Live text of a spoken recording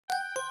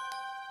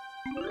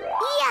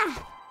Yeah!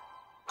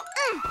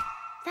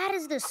 That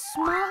is the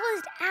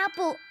smallest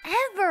apple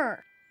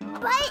ever.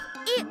 But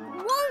it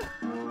won't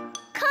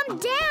come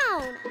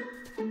down.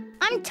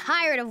 I'm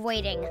tired of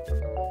waiting.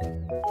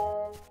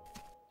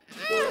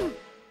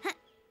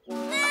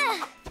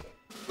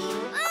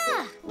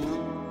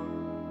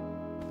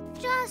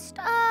 Just,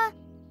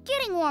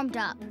 getting warmed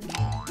up.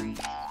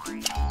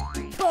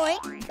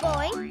 Boing,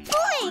 boing,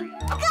 boing!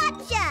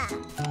 Gotcha!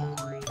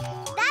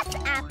 That's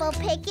apple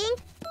picking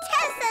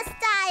Tessa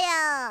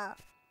style.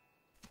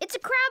 It's a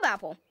crab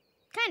apple.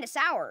 Kinda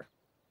sour.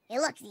 It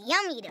looks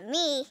yummy to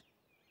me.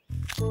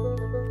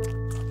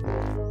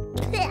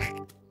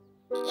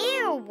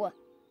 Ew!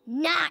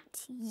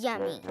 Not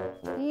yummy.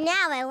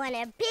 Now I want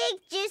a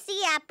big,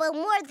 juicy apple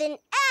more than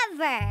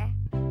ever.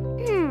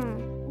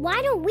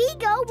 Why don't we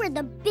go where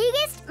the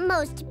biggest,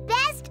 most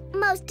best,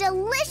 most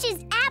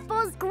delicious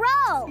apples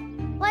grow?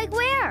 Like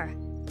where?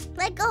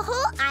 Like a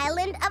whole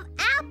island of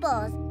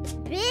apples.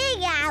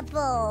 Big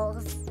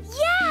apples.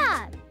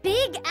 Yeah!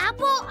 Big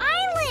Apple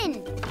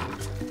Island!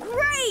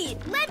 Great!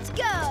 Let's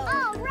go!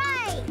 All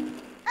right.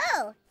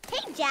 Oh,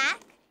 hey,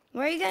 Jack.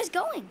 Where are you guys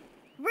going?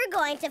 We're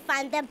going to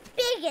find the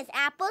biggest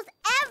apples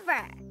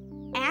ever.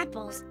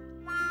 Apples?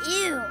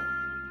 Ew!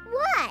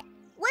 What?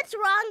 What's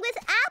wrong with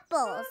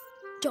apples?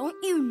 Don't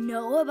you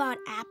know about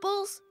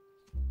apples?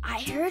 I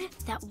heard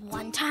that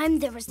one time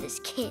there was this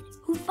kid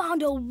who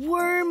found a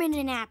worm in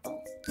an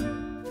apple.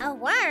 A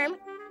worm?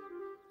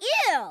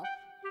 Ew!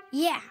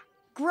 Yeah,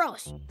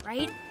 gross,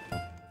 right?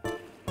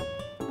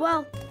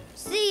 Well,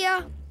 see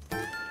ya.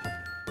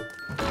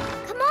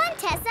 Come on,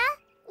 Tessa.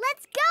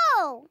 Let's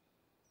go.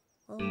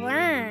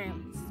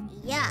 Worms.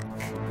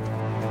 Yuck.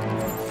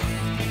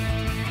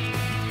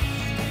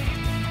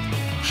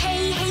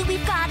 Hey, hey,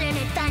 we've got an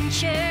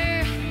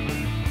adventure,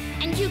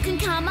 and you can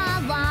come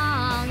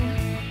along.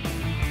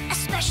 A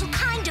special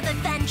kind of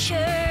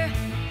adventure,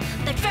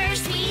 but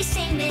first we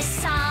sing this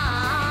song.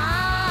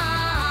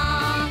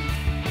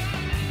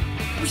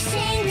 We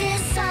sing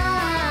this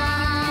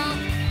song.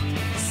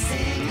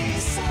 Sing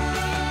this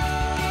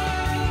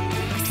song.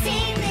 We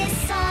sing this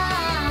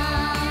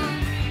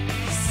song.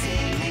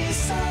 Sing this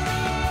song.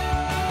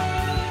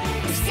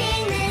 We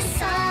sing this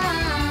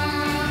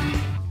song.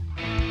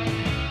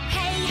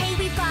 Hey, hey,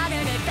 we've got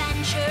an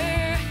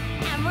adventure,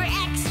 and we're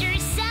extra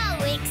so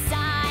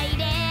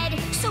excited.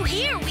 So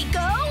here we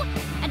go,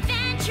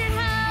 adventure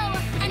ho,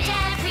 and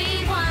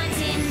everyone's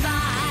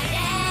invited.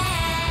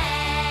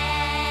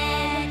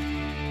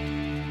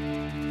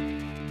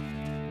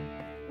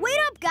 Wait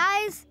up,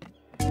 guys!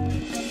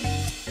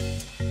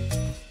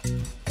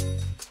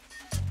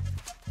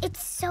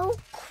 It's so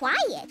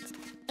quiet.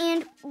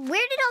 And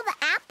where did all the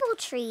apple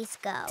trees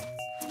go?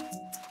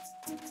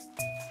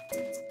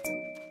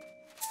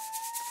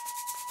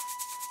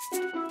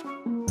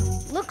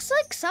 Looks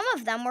like some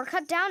of them were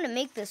cut down to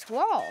make this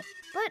wall.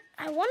 But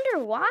I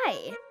wonder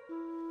why.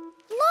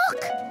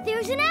 Look!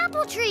 There's an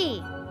apple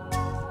tree!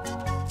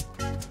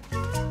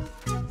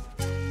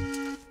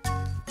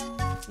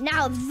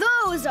 Now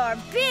those are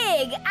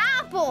big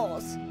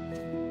apples!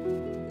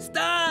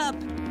 Stop!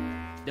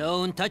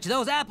 Don't touch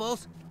those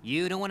apples.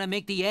 You don't want to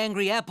make the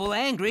angry apple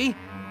angry.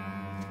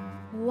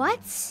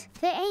 What's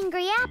the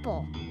angry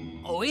apple?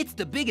 Oh, it's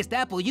the biggest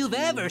apple you've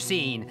ever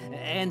seen.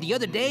 And the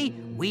other day,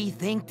 we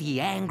think the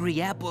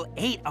angry apple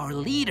ate our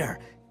leader,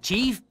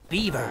 Chief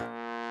Beaver.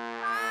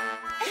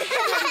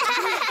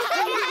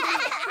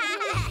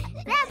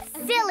 That's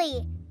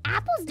silly.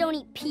 Apples don't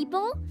eat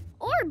people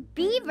or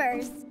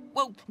beavers.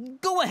 Well,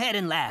 go ahead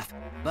and laugh.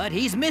 But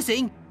he's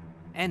missing.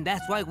 And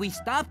that's why we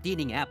stopped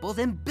eating apples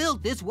and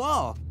built this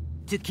wall.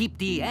 To keep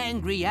the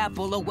angry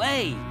apple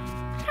away.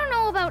 I don't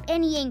know about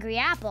any angry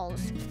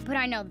apples, but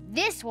I know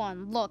this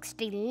one looks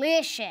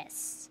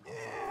delicious.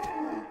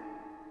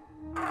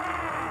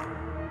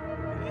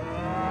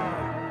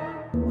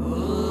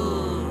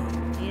 Ooh,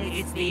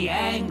 it's the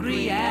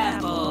angry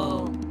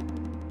apple.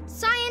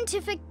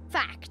 Scientific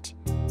fact.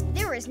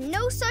 There is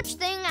no such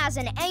thing as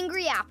an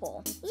angry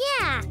apple.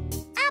 Yeah,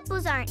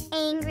 apples aren't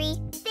angry.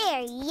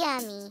 They're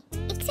yummy.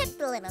 Except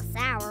the little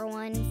sour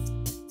ones.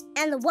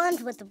 And the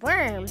ones with the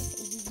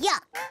worms.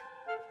 Yuck.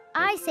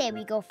 I say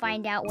we go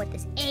find out what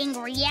this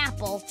angry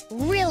apple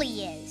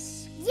really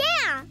is.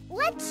 Yeah,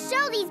 let's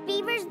show these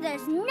beavers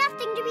there's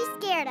nothing to be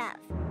scared of.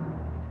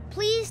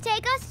 Please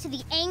take us to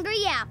the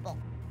angry apple.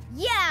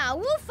 Yeah,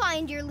 we'll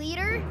find your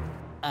leader.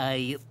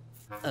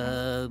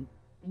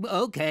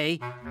 Okay,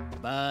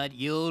 but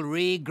you'll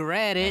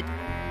regret it.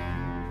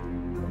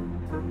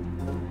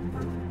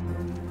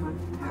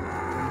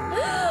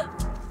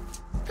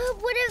 But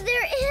what if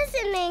there is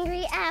an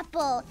angry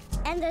apple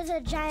and there's a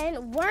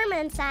giant worm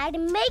inside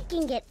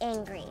making it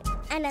angry?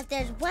 And if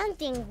there's one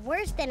thing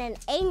worse than an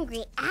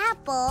angry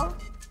apple,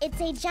 it's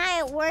a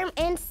giant worm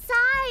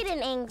inside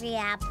an angry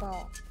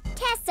apple.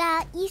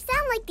 Tessa, you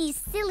sound like these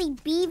silly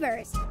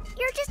beavers.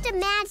 You're just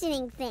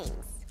imagining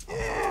things.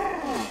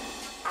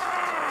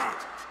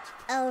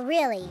 Oh,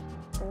 really?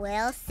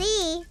 We'll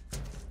see.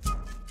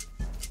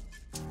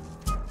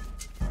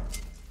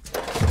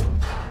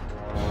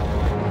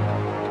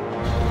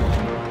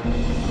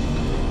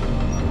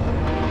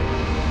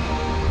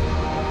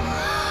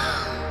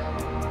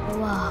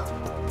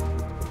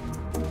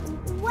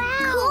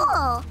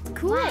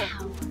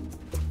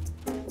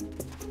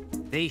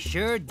 They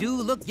sure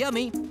do look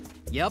yummy.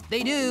 Yup,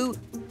 they do.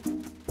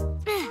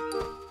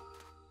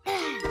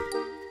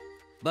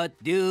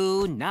 But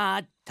do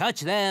not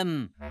touch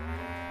them.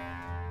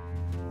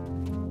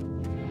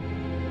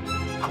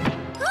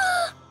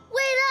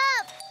 Wait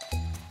up!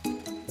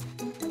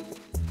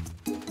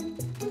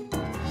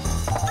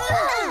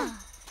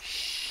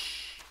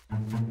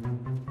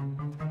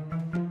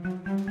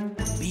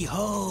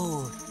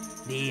 Behold,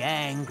 the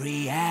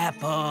angry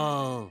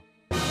apple.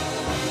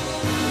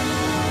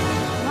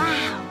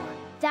 Wow,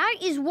 that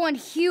is one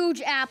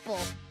huge apple.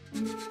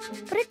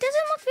 But it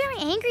doesn't look very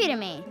angry to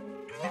me.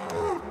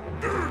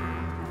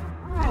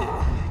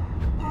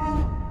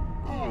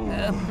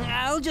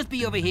 I'll just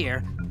be over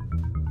here.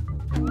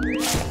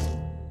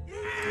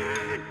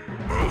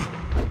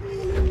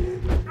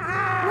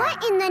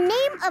 What in the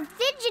name of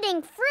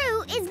fidgeting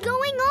fruit is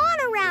going on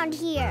around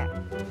here?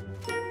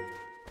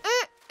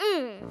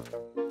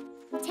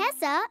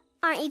 Tessa,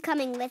 aren't you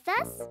coming with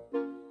us?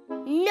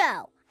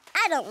 No,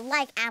 I don't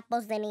like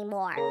apples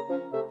anymore.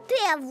 They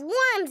have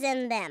worms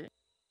in them.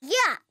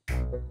 Yuck!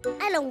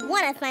 I don't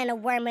want to find a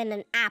worm in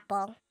an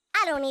apple.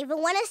 I don't even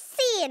want to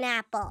see an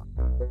apple.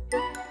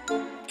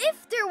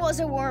 If there was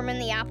a worm in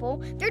the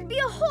apple, there'd be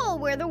a hole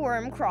where the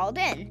worm crawled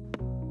in.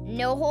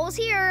 No holes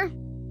here.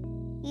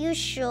 You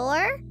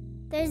sure?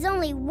 There's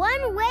only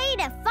one way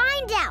to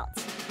find out.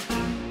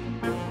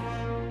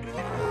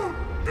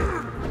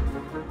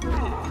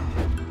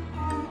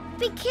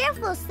 Be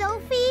careful,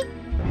 Sophie.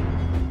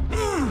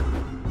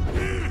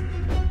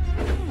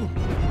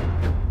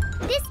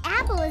 This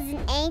apple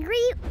isn't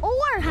angry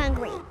or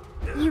hungry.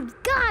 You've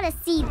got to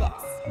see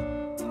this.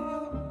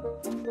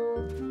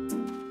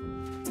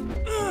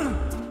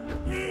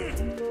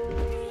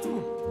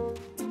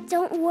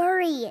 Don't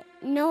worry,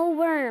 no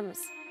worms.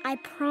 I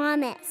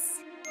promise.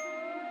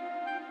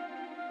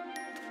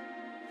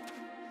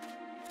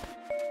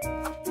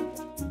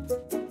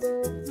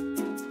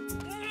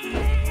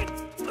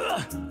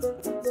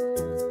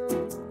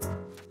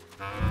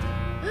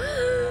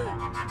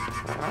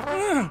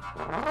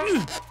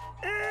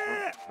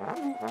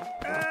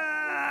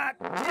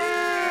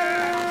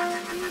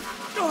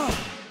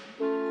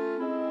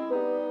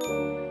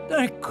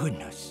 Thank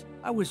goodness.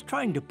 I was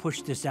trying to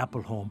push this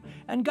apple home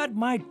and got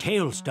my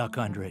tail stuck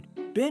under it.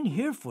 Been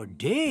here for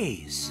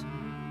days.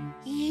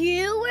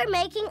 You were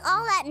making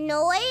all that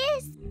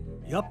noise?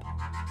 Yup.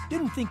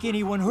 Didn't think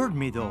anyone heard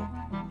me, though.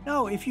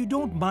 Now, if you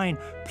don't mind,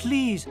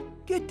 please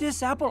get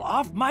this apple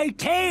off my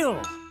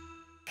tail.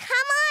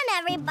 Come on,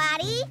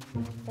 everybody.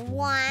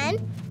 1,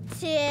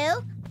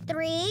 2,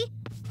 3,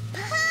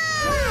 push!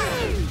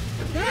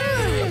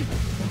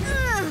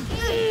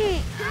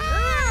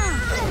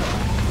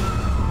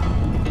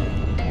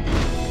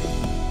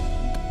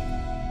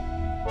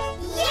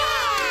 Yeah!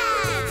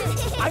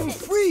 I'm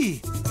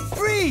free!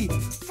 Free!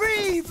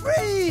 Free!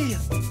 Free!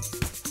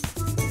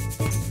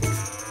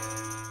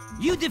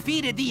 You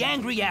defeated the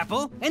angry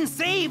apple and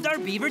saved our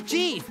beaver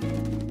chief.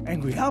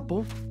 Angry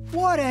apple?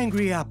 What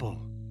angry apple?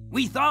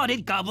 We thought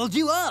it gobbled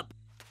you up.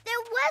 There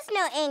was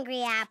no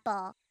angry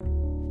apple.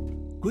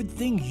 Good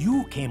thing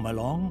you came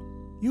along.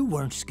 You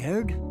weren't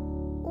scared.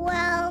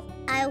 Well,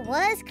 I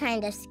was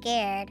kind of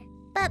scared.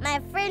 But my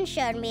friend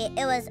showed me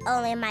it was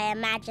only my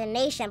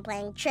imagination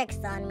playing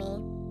tricks on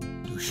me.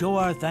 To show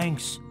our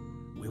thanks,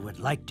 we would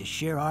like to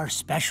share our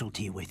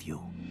specialty with you.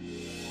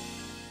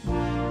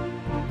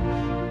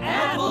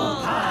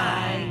 Apple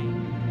pie.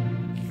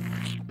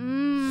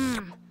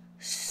 Mmm,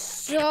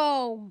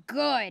 so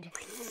good.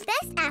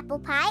 Best apple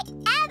pie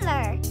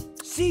ever.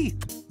 See,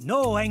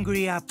 no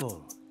angry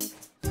apple.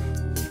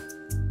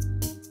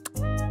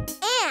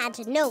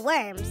 And no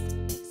worms.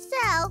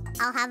 So,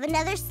 I'll have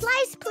another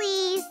slice,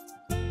 please.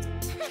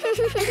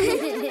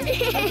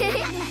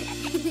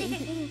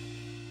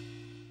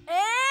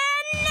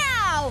 And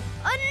now,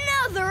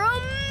 another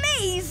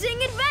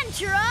amazing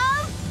adventure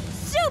of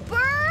Super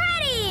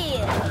Ready!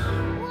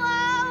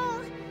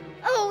 Whoa!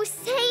 Oh,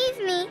 save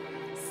me!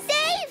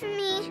 Save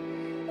me!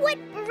 What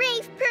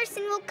brave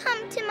person will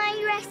come to my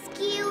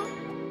rescue?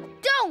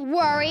 Don't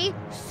worry,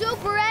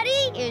 Super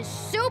Ready is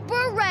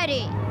super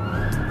ready.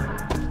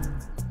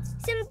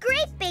 Some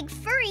great big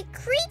furry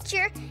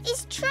creature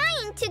is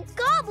trying to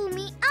gobble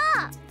me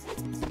up.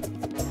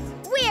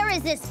 Where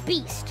is this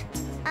beast?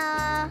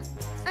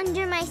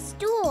 Under my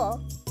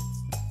stool.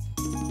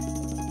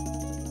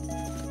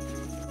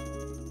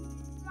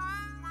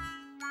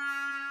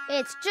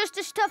 It's just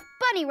a stuffed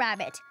bunny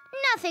rabbit.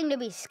 Nothing to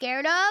be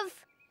scared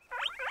of.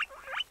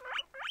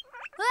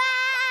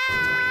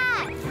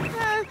 Ah!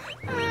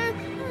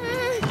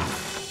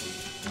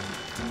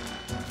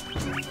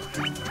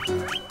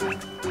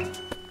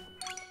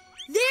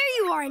 There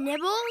you are,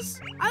 Nibbles.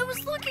 I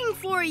was looking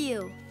for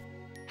you.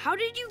 How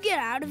did you get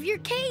out of your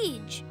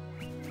cage?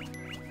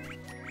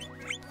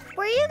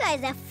 Were you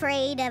guys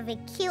afraid of a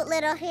cute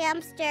little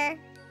hamster?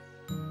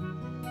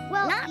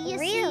 Well, Not you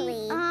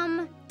really.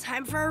 See,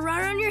 time for a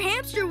run on your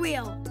hamster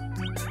wheel.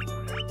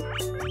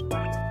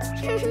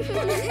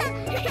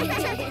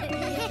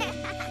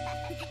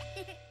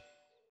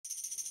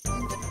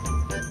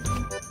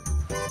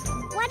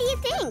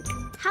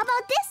 How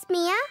about this,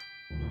 Mia?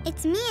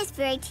 It's Mia's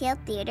Fairy Tale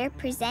Theater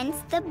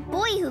presents The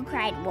Boy Who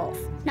Cried Wolf,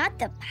 not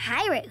The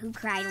Pirate Who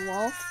Cried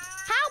Wolf.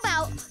 How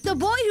about The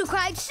Boy Who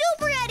Cried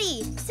Super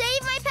Eddie?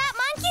 Save my pet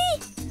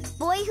monkey?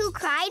 Boy Who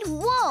Cried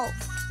Wolf.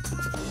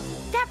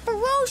 That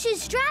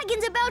ferocious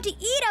dragon's about to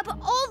eat up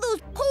all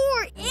those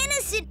poor,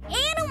 innocent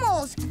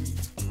animals.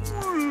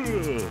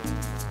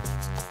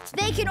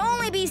 They can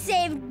only be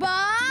saved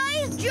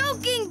by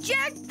Joking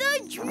Jack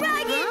the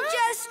Dragon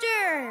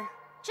Jester.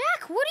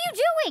 Jack, what are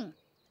you doing?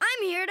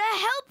 I'm here to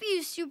help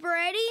you, Super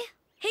Eddie.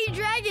 Hey,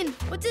 Dragon,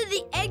 what did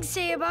the egg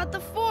say about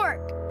the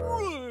fork?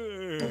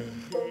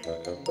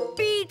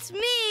 Beats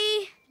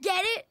me.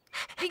 Get it?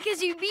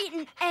 Because you beat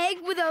an egg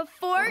with a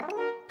fork?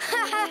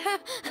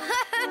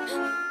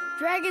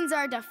 Dragons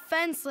are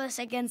defenseless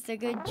against a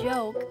good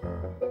joke.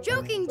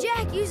 Joking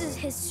Jack uses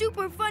his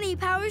super funny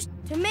powers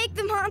to make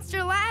the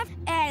monster laugh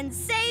and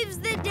saves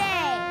the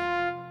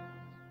day.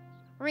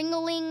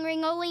 Ring-a-ling,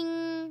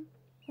 ring-a-ling.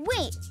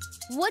 Wait,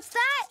 what's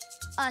that?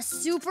 A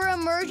super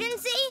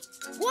emergency?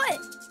 What?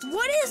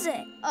 What is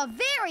it? A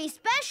very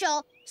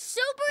special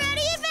Super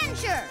Eddie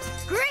adventure.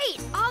 Great,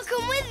 I'll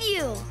come with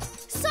you.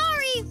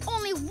 Sorry,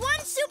 only one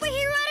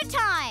superhero at a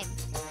time.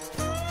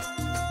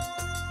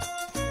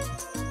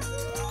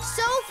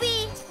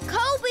 Sophie,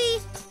 Kobe,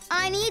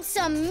 I need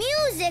some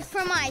music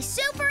for my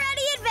Super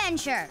Eddie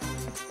adventure.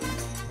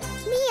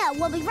 Mia,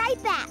 we'll be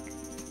right back.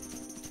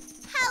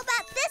 How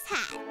about this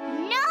hat?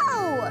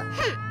 No!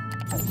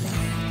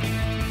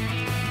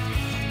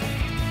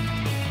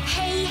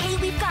 Hey, hey,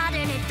 we've got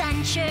an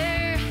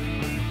adventure,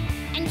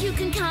 and you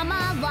can come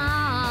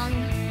along.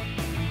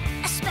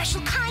 A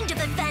special kind of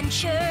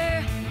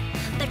adventure,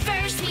 but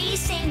first we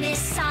sing this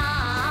song.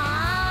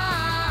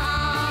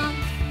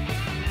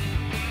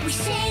 We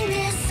sing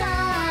this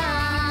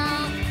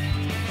song.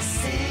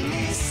 Sing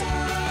this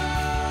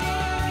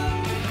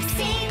song.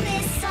 Sing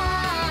this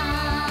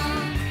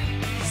song.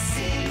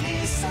 Sing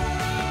this song.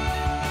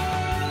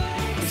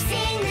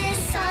 Sing this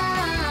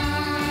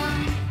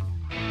song.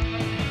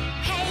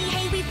 Hey,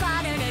 hey, we've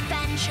got an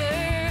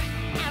adventure,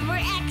 and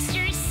we're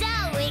extra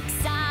so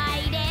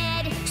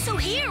excited. So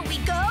here we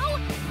go,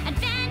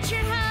 Adventure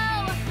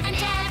Ho, and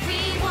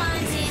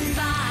everyone's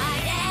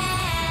invited.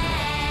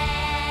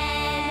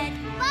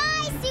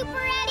 Bye,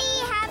 Super Eddie.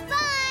 Have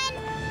fun.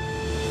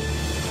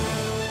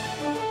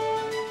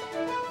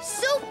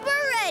 Super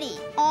Eddie,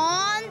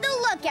 on the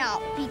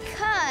lookout,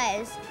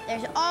 because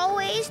there's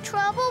always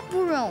trouble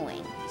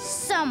brewing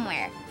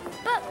somewhere.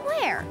 But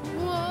where?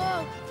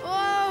 Whoa,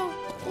 whoa,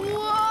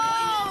 whoa,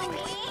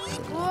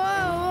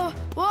 whoa,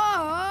 whoa.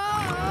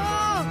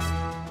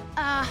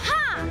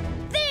 Aha!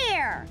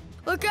 There!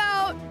 Look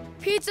out!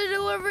 Pizza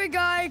delivery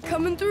guy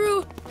coming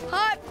through.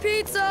 Hot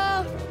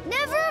pizza!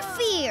 Never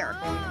fear.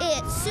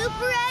 It's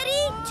Super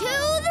Eddie to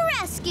the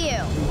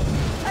rescue.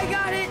 I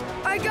got it!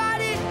 I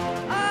got it!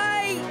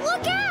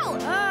 Look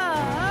out!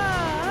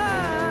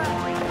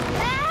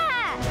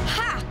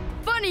 Ha!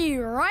 Funny,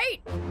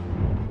 right?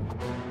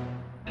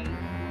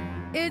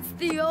 It's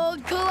the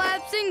old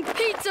collapsing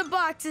pizza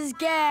boxes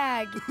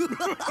gag.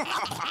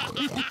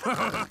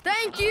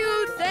 Thank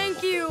you,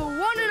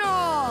 one and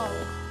all.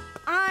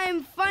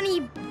 I'm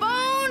Funny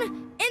Bone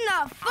in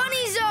the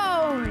Funny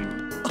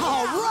Zone.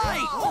 All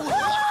right!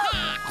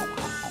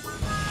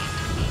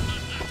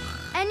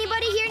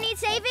 Anybody here need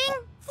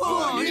saving?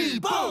 Funny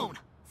Bone!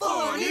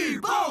 Funny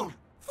Bone!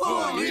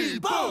 Funny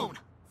Bone!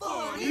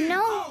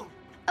 No?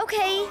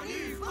 Okay.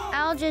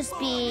 I'll just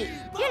be,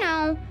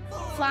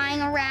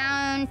 flying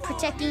around,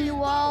 protecting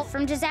you all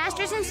from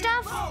disasters and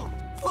stuff.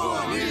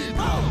 Funny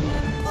Bone!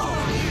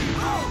 Funny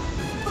Bone!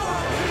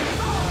 Funny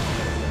Bone!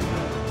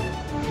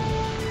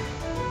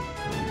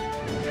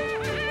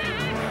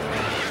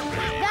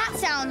 That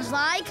sounds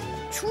like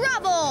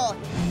trouble.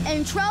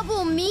 And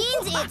trouble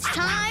means it's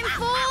time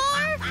for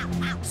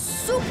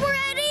Super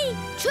Eddie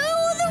to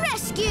the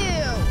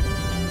rescue.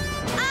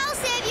 I'll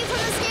save you from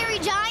the scary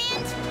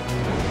giant.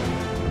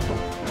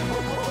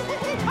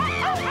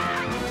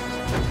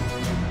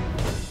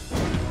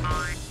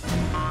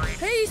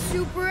 Hey,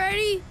 Super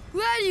Eddie.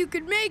 Glad you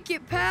could make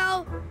it,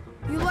 pal.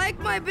 You like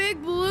my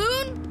big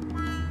balloon?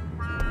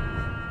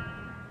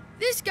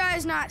 This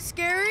guy's not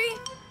scary.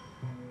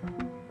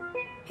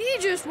 He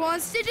just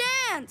wants to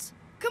dance.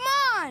 Come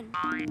on.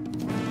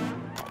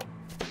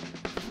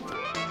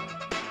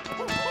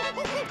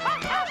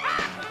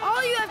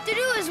 All you have to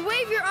do is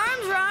wave your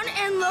arms around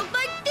and look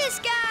like this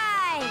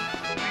guy.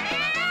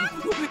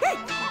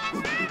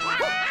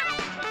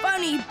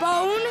 Funny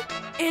Bone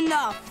in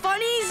the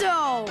Funny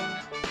Zone.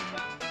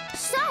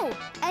 So,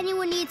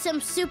 anyone need some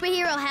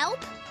superhero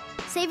help?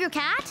 Save your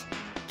cat?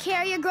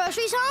 Carry your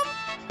groceries home?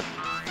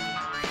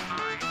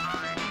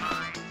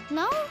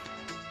 No?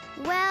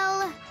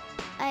 Well,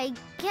 I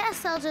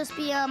guess I'll just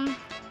be, on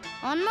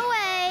my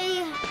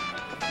way.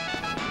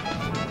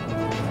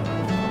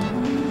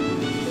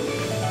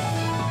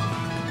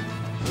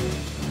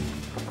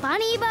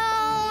 Funny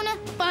Bone,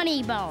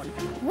 Funny Bone.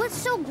 What's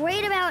so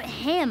great about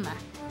him?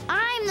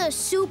 I'm the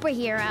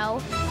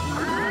superhero.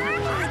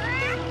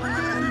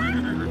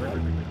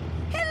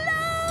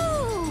 Hello!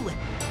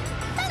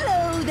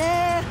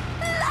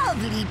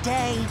 lovely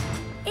day.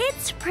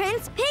 It's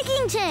Prince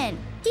Pickington.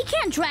 He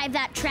can't drive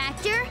that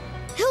tractor.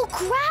 He'll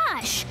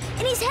crash,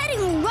 and he's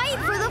heading right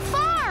for the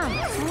farm.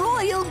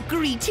 Royal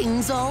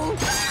greetings, all.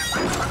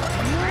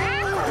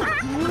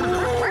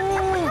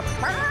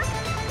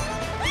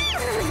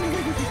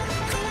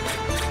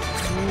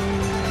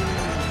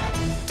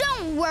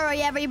 Don't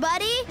worry,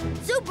 everybody.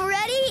 Super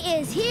Eddie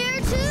is here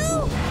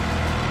to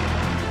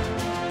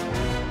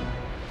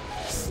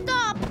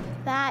stop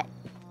that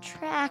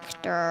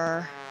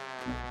tractor.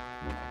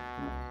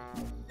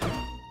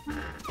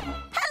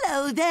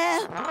 Hello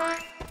there.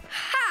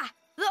 Ha!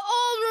 The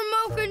old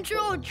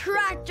remote-controlled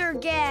tractor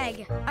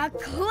gag. A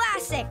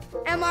classic,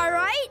 am I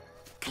right?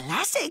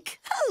 Classic?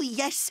 Oh,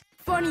 yes.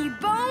 Funny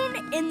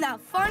bone in the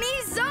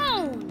funny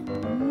zone.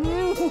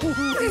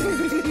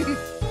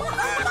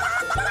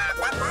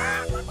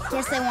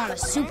 Guess they want a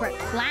super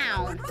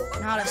clown,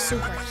 not a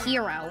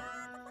superhero.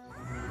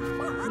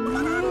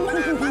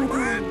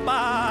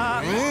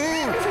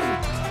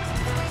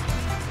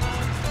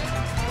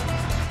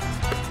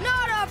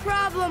 Not a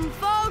problem,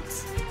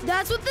 folks.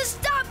 That's what the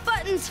stop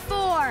button's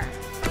for.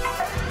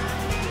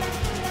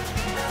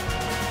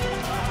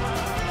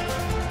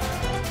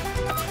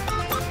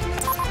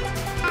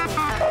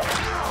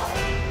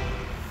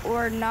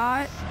 Or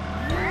not.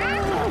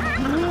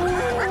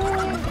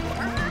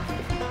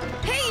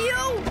 Hey,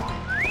 you!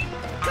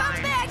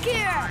 Come back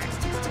here!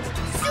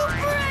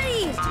 Super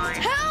Eddie!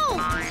 Help!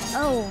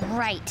 Oh,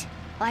 right.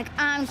 Like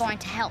I'm going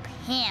to help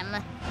him.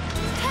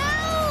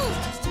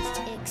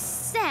 Help!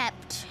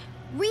 Except,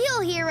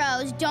 real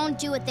heroes don't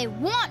do what they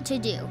want to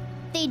do.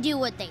 They do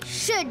what they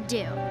should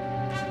do.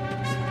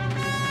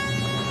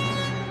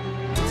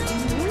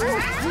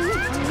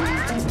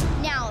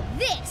 Now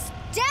this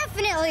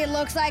definitely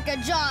looks like a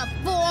job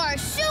for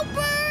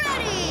Super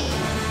Eddie!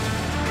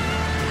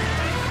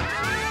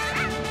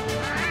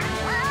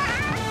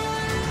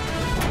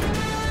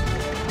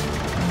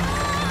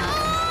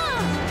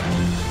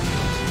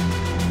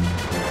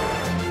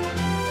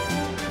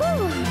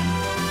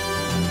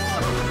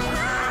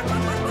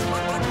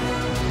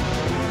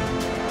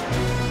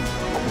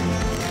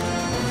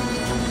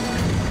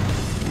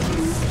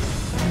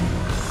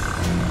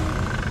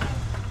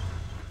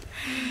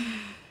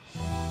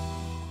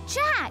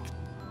 Jack,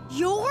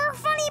 you're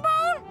Funny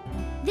Bone?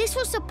 This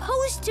was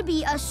supposed to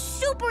be a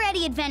Super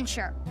Eddie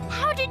adventure.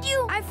 How did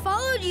you... I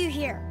followed you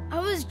here. I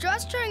was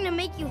just trying to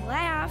make you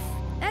laugh.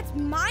 That's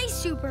my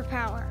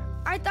superpower.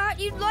 I thought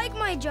you'd like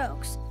my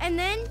jokes, and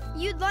then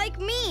you'd like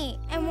me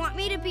and want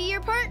me to be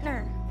your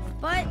partner.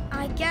 But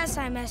I guess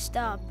I messed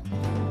up.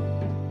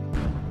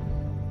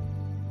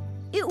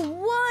 It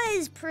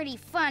was pretty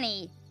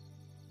funny.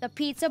 The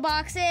pizza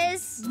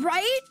boxes.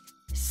 Right?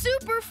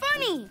 Super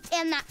funny.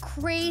 And that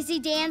crazy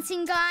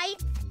dancing guy.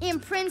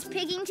 And Prince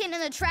Pickington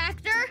and the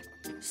tractor.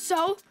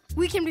 So,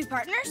 we can be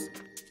partners?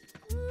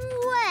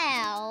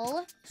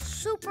 Well,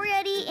 Super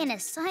Eddie and a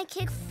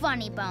sidekick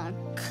Funny Bone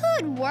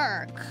could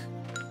work.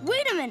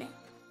 Wait a minute.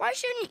 Why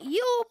shouldn't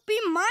you be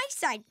my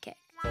sidekick?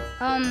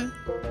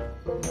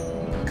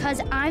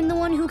 'Cause I'm the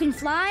one who can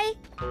fly?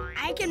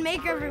 I can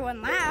make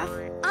everyone laugh.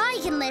 I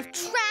can lift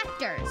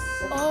tractors.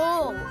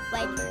 Oh,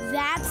 like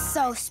that's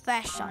so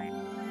special.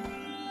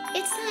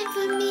 It's time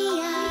for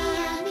Mia,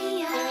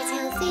 Fairy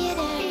Tale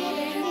Theater.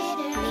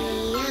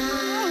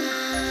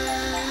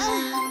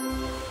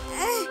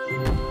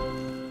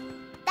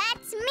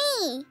 That's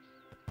me.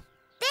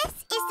 This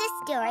is the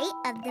story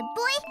of the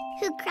boy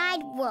who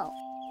cried wolf.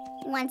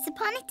 Once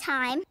upon a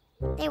time,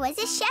 there was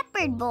a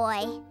shepherd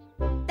boy.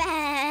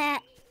 Bah!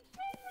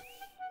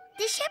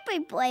 The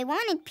shepherd boy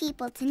wanted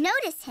people to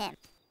notice him.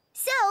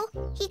 So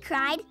he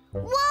cried,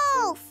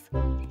 "Wolf!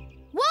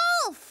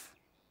 Wolf!"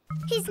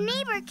 His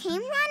neighbor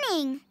came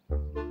running.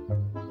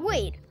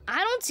 Wait,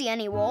 I don't see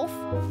any wolf.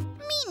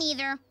 Me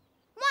neither.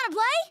 Wanna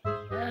play?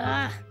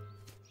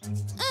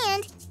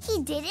 And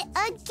he did it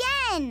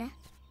again.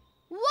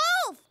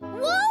 Wolf!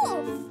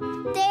 Wolf!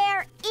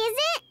 There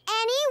isn't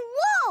any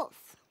wolf.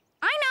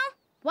 I know.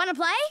 Wanna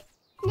play?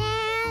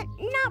 Nah,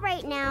 not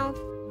right now.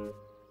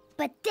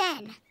 But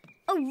then,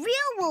 a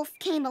real wolf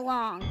came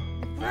along.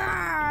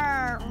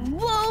 Roar!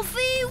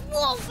 Wolfie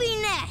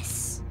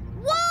wolfiness!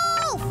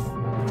 Wolf!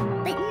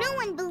 But no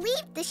one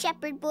believed the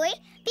shepherd boy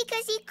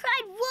because he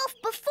cried wolf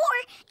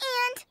before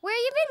and... Where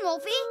you been,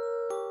 Wolfie?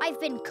 I've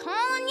been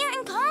calling you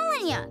and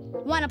calling you.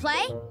 Wanna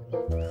play?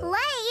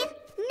 Play?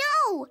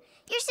 No!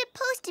 You're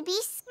supposed to be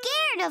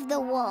scared of the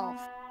wolf.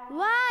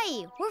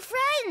 Why? We're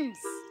friends.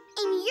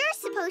 And you're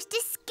supposed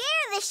to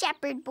scare the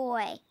shepherd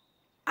boy.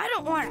 I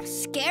don't want to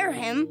scare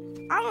him.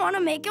 I want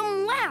to make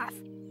him laugh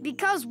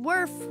because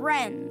we're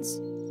friends.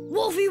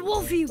 Wolfie,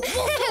 Wolfie, wolf,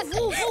 wolf,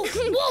 wolf, wolf,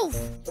 wolf.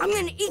 I'm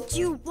going to eat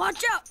you.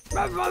 Watch out.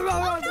 Oh,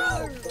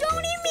 no!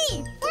 Don't eat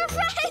me! We're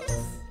friends!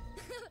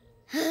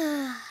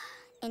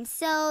 And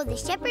so the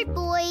shepherd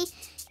boy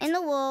and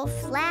the wolf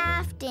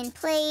laughed and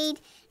played,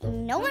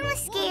 and no one was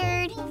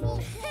scared.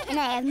 And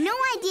I have no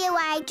idea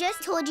why I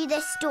just told you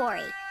this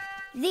story.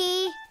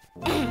 The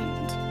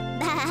end.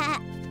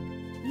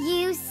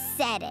 You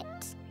said it.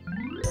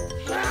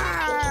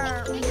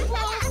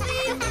 Wolfie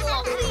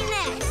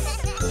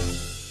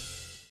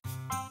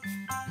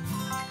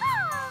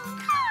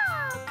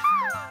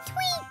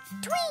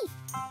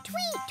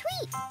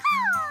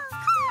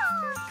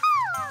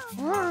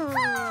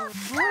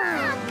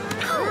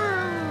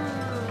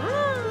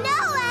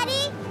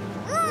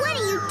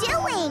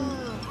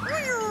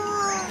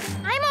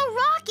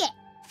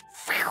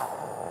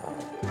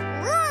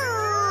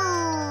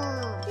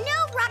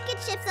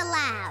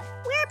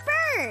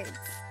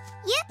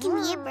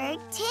be a bird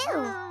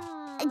too.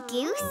 A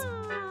goose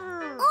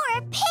or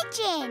a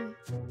pigeon.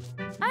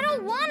 I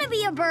don't want to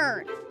be a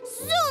bird.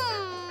 Zoom!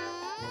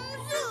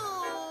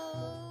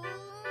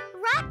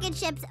 Rocket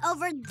ships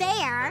over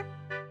there,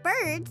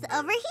 birds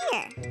over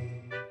here.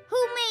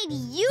 Who made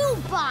you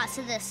boss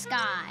of the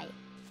sky?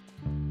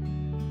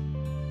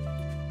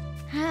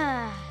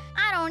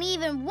 I don't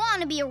even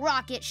want to be a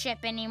rocket ship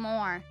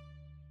anymore.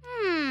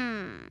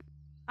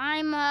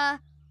 I'm a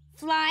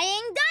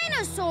flying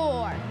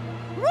dinosaur.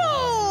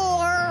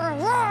 Roar,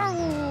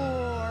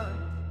 roar.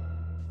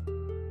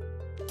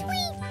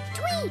 Tweet,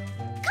 tweet,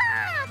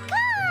 caw,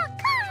 caw,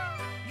 caw.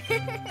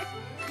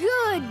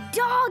 Good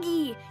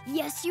doggy.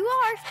 Yes, you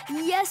are.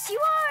 Yes, you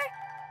are.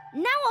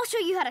 Now I'll show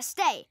you how to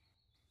stay.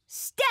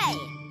 Stay.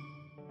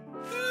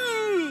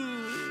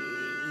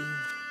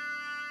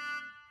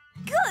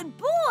 Good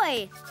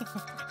boy.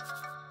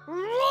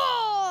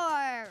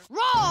 Roar,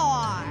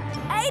 roar.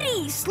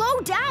 Eddie, slow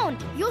down.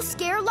 You'll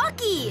scare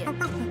Lucky.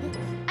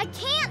 I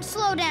can't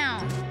slow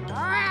down.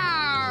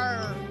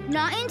 Roar.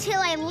 Not until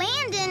I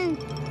land in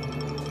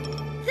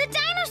the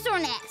dinosaur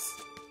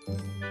nest.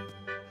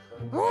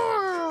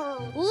 Roar.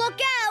 Look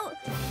out!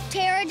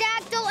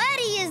 Pterodactyl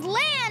Eddie is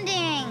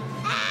landing.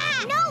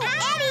 No,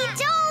 Eddie,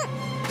 don't!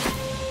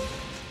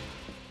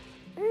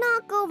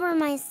 Knock over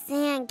my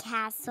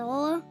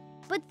sandcastle.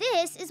 But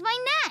this is my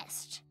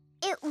nest.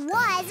 It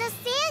was a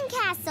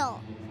sandcastle,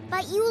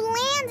 but you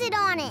landed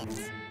on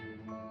it.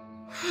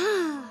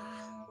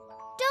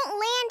 Don't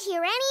land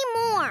here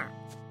anymore.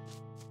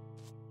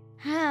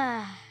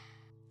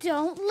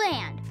 Don't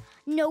land.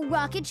 No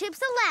rocket ships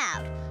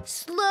allowed.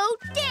 Slow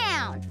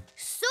down.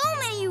 So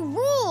many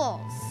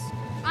rules.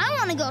 I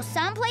want to go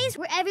someplace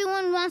where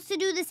everyone wants to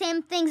do the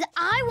same things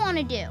I want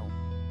to do.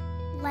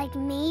 Like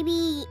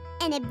maybe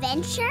an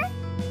adventure?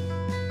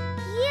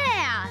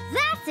 Yeah,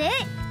 that's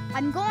it.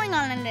 I'm going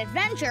on an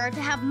adventure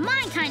to have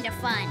my kind of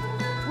fun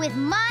with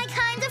my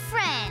kind of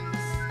friends.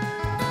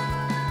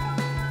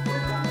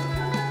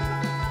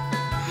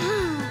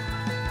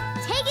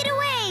 Take it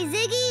away,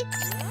 Ziggy.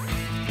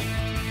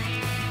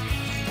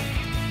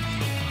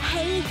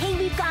 Hey, hey,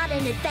 we've got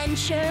an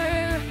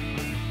adventure,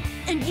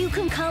 and you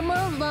can come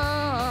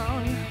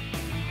along.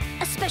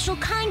 A special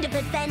kind of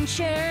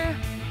adventure,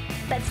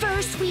 but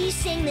first we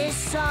sing this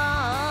song.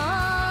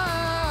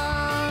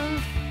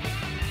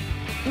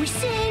 We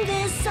sing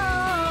this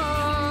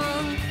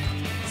song,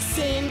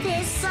 sing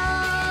this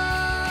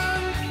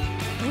song.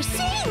 We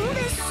sing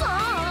this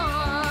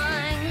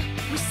song.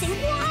 We sing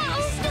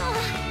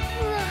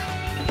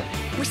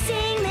we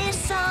sing this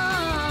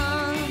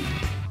song.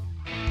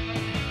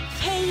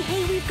 Hey,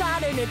 hey, we've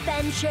got an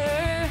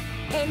adventure,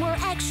 and we're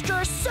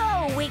extra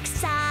so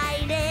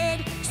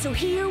excited. So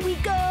here we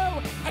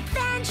go,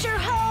 adventure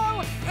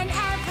ho, and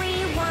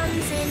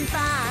everyone's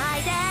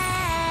invited.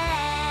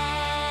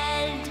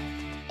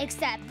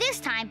 Except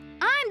this time,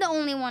 I'm the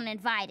only one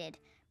invited,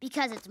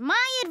 because it's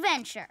my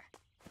adventure.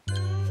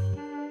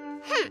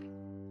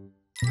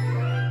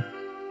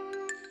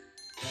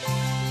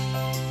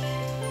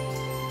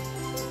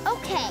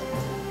 Okay,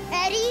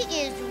 Eddie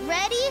is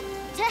ready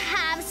to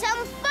have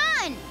some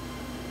fun.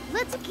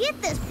 Let's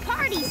get this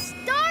party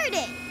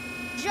started.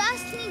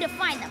 Just need to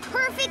find the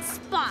perfect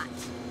spot.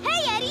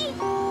 Hey, Eddie.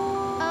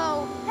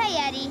 Oh, hey,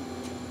 Eddie.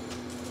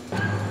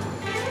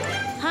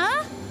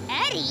 Huh?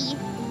 Eddie?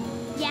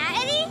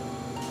 Yeah, Eddie?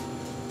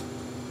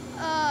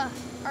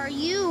 Are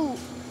you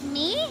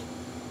me?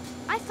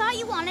 I thought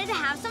you wanted to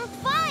have some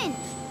fun.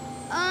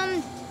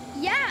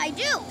 Yeah, I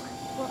do.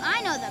 Well,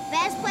 I know the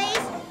best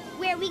place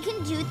where we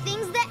can do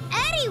things the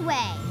Eddie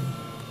way.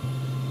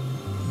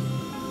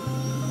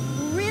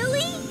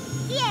 Really?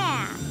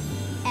 Yeah.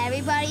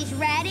 Everybody's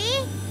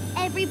ready?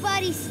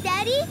 Everybody's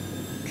steady?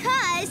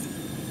 'Cause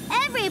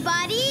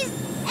everybody's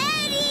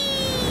Eddie!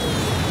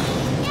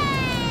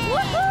 Yay!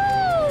 Woohoo!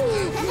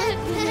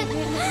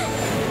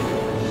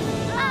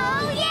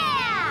 Oh,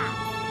 yeah!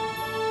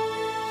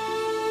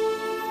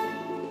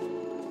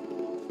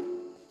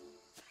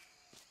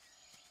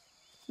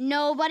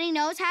 Nobody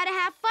knows how to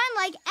have fun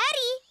like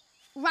Eddie.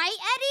 Right,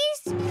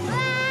 Eddies?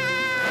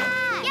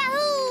 Ah!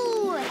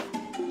 Yahoo!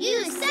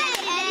 You say,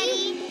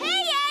 Eddie.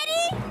 Hey,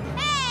 Eddie!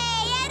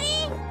 Hey,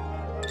 Eddie!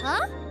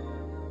 Huh?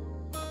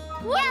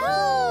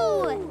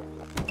 Yahoo!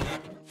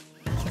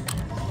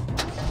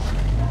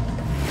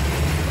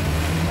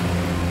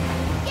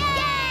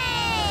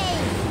 Yay!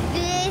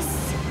 This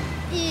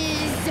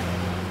is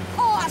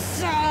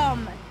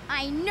awesome!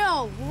 I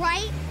know,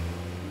 right?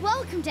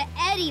 Welcome to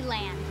Eddie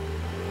Land.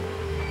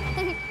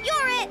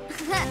 You're it!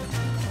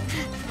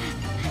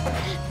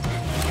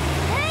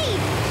 Hey,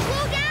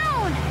 slow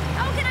down!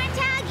 How can I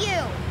tag you?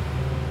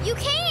 You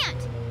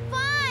can't!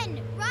 Fun,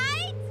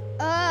 right?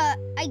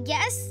 I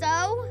guess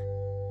so.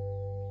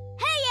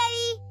 Hey,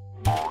 Eddie!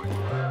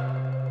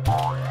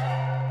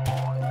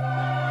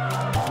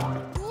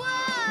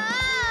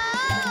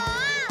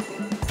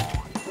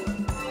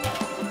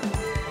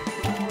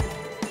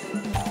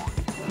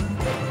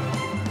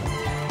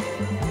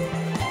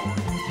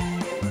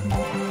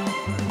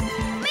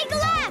 Make a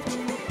left!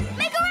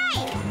 Make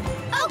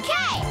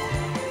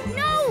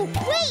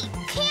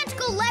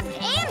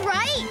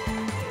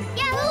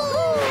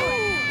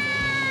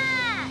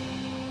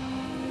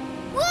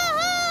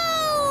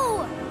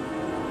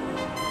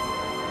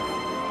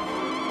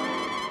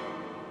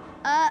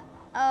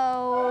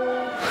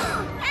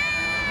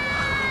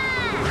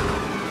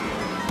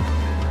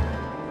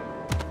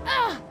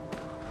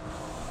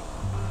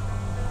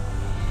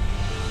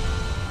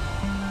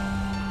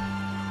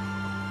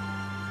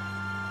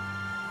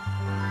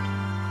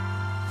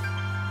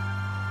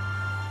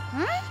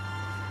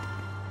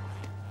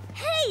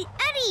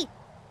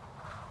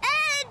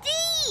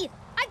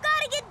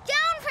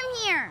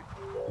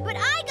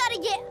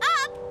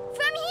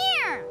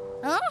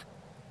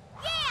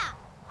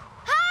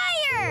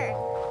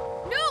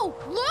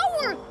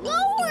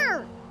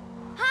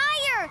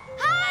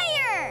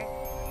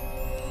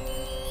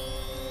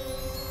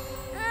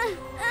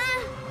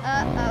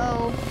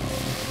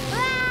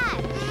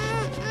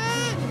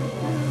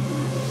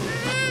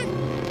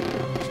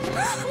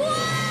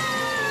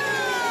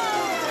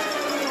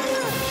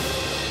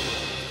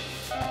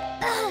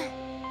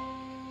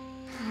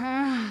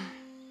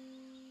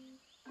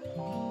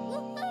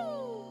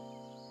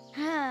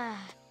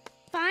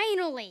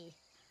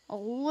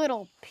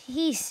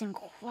peace and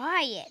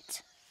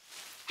quiet.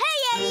 Hey,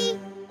 Eddie!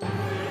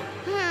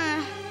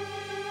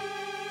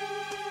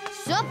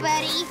 Sup,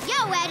 Eddie?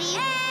 Yo, Eddie!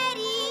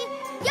 Eddie!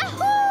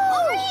 Yahoo!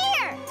 Over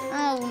here!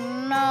 Oh,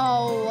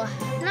 no.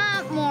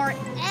 Not more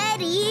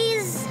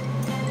Eddies.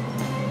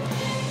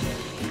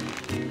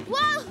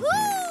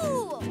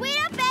 Wahoo! Wait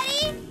up,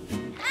 Eddie!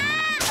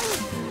 Ah!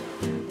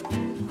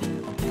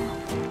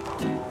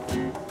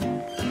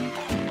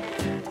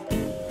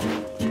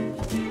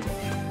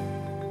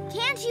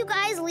 Can't you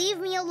guys leave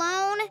me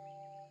alone?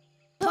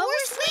 But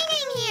we're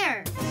swinging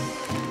here!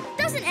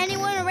 Doesn't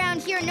anyone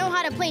around here know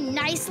how to play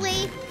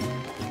nicely?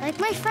 Like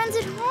my friends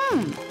at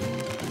home.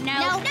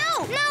 No.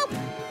 No!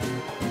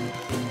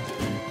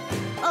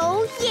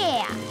 Oh,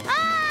 yeah!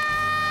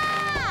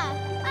 Ah!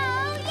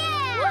 Oh,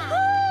 yeah!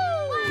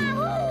 Woohoo!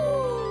 Wahoo!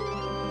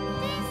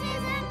 This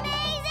is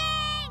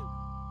amazing!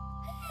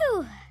 Phew.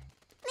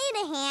 Need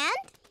a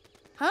hand?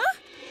 Huh?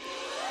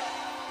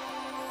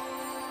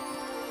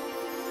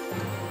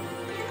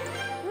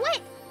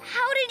 What?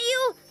 How did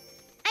you...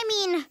 I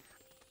mean,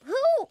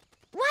 who?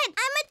 What?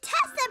 I'm a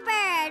Tessa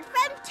bird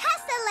from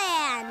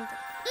Tessaland.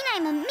 And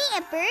I'm a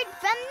Mia bird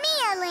from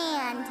Mia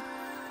Land.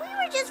 We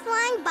were just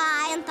flying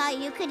by and thought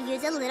you could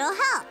use a little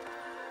help.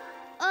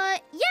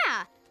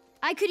 Yeah.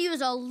 I could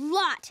use a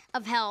lot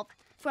of help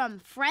from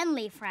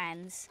friendly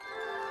friends.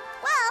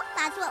 Well,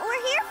 that's what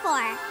we're here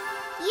for.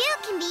 You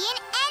can be an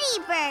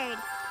Eddie bird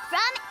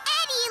from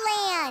Eddie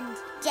Land.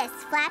 Just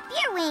flap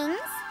your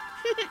wings.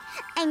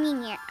 I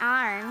mean your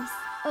arms.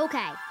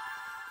 Okay.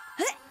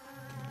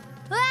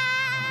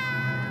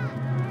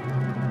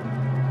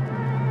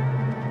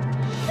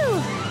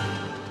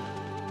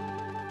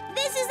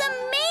 This is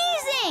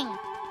amazing!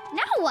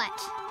 Now what?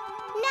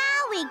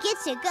 Now we get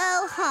to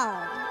go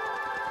home.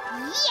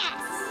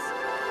 Yes!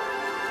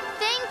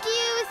 Thank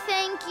you,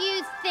 thank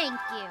you, thank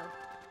you.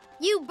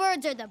 You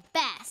birds are the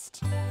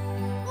best.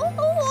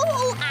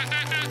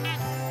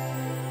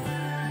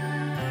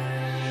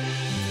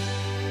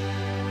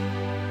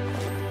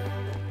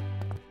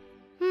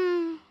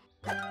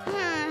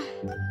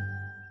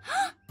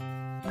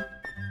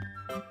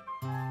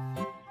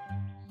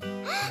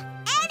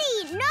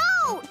 Eddie,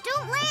 no!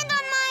 Don't land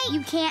on my...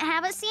 You can't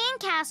have a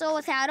sandcastle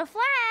without a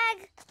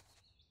flag.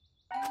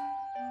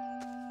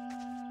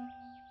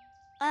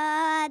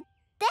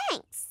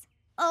 Thanks.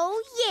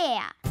 Oh,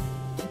 yeah.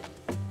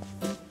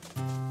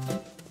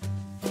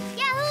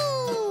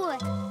 Yahoo!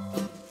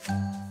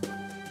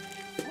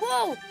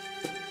 Whoa!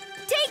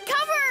 Take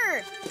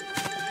cover!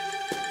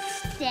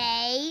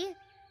 Stay.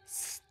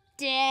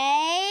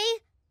 Stay.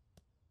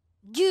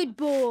 Good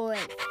boy.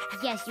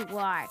 Yes, you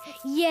are.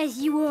 Yes,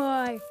 you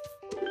are.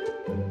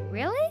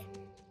 Really?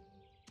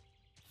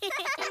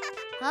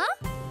 Huh?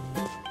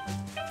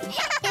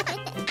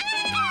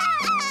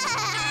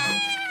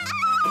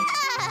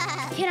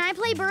 Can I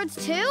play birds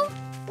too?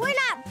 We're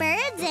not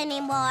birds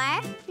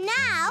anymore.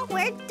 Now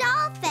we're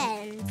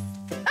dolphins.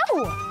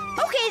 Oh,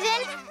 okay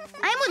then.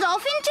 I'm a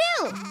dolphin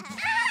too.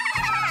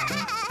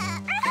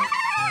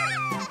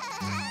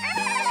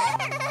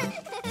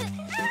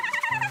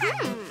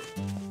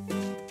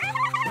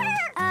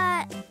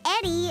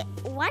 Eddie,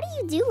 what are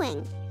you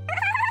doing?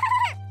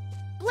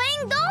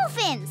 Playing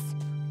dolphins.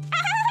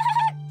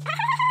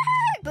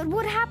 But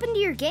what happened to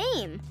your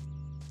game?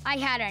 I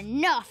had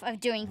enough of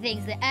doing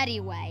things the Eddie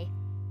way.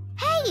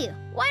 Hey,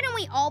 why don't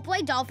we all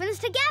play dolphins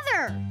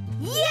together?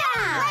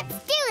 Yeah!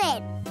 Let's do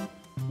it!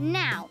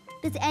 Now,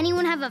 does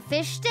anyone have a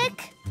fish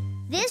stick?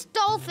 This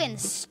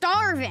dolphin's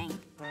starving.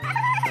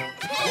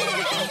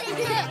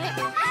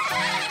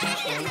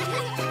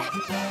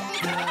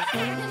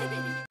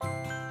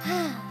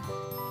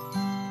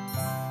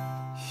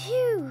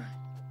 Phew.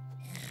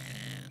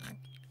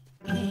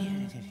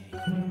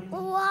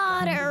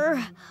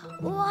 Water.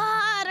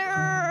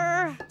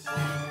 Water.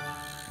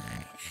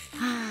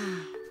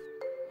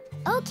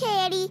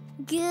 Okay, Eddie.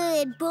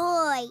 Good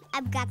boy.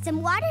 I've got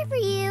some water for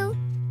you.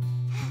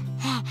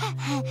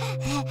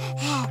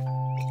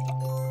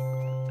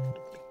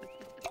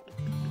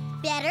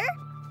 Better?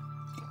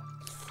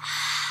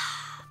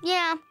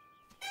 Yeah.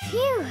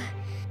 Phew.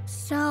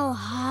 So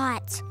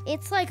hot.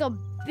 It's like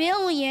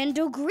 1,000,000,000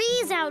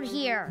 degrees out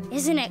here,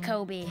 isn't it,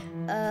 Kobe?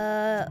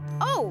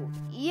 Oh,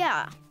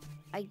 yeah.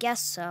 I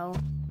guess so.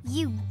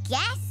 You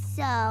guess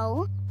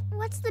so?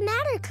 What's the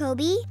matter,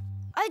 Kobe?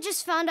 I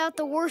just found out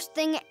the worst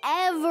thing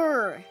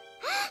ever.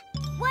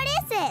 What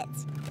is it?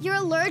 You're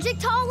allergic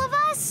to all of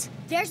us?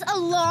 There's a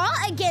law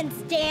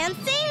against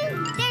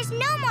dancing? There's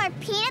no more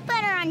peanut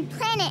butter on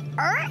planet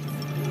Earth?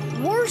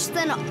 Worse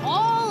than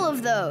all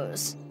of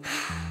those.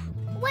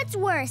 What's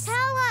worse?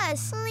 Tell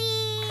us.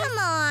 Please. Come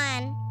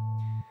on.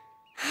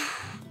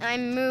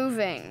 I'm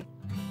moving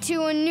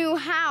to a new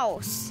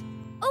house.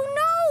 Oh,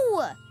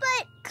 no!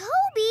 But,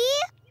 Kobe,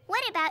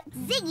 what about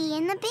Ziggy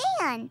and the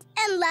band?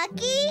 And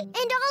Lucky? And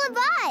all of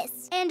us?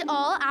 And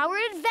all our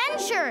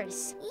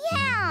adventures.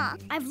 Yeah.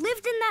 I've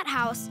lived in that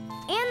house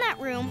and that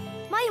room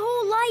my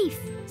whole life,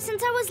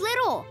 since I was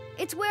little.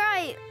 It's where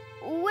I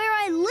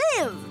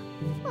live.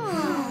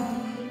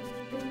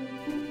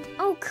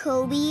 Oh,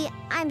 Kobe.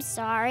 I'm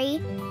sorry.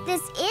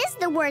 This is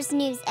the worst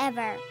news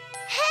ever.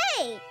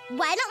 Hey,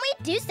 why don't we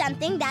do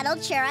something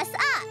that'll cheer us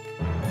up?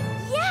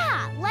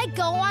 Yeah, like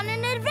go on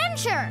an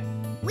adventure.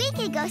 We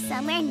could go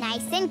somewhere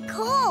nice and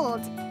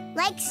cold,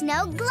 like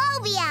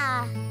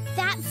Snowglobia.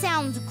 That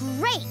sounds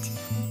great,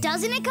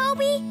 doesn't it,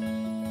 Kobe?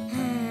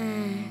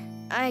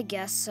 I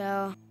guess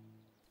so.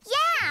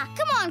 Yeah,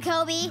 come on,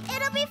 Kobe.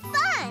 It'll be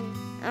fun.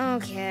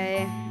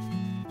 Okay.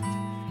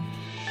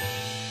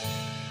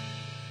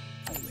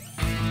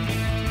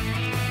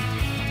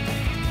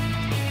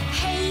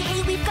 Hey,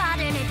 hey, we've got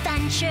an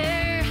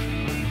adventure,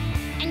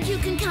 and you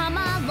can come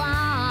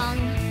along.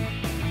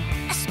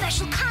 A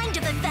special kind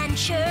of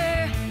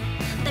adventure,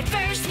 but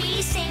first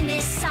we sing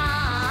this song.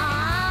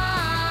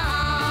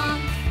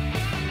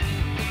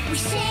 We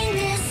sing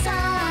this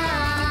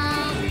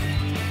song.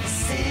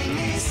 Sing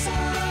this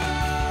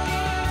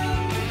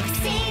song. We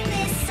sing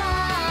this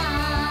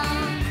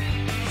song.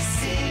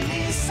 Sing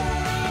this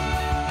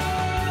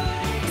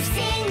song. We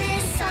sing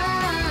this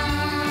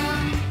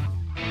song.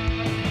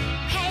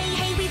 Hey,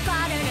 hey, we've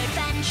got an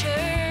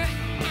adventure,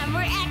 and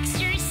we're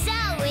extra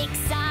so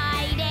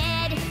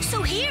excited.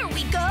 So here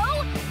we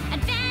go,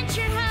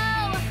 adventure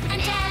ho,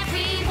 and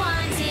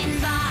everyone's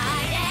invited.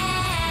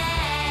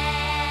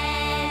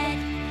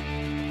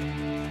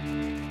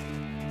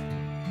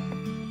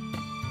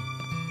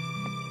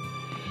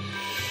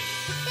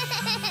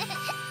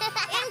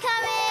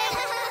 Incoming!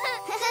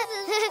 This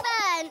is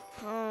fun.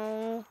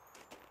 Oh.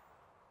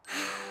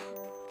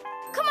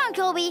 Come on,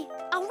 Kobe.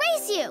 I'll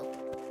race you.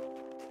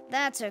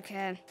 That's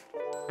okay.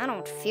 I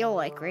don't feel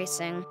like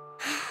racing.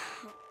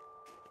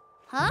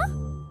 Huh?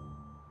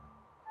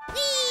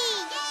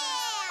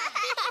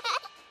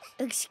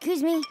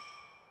 Excuse me.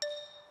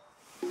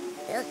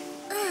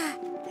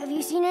 Have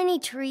you seen any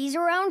trees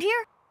around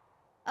here?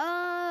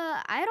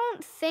 I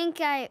don't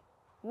think I...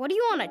 What do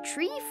you want a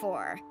tree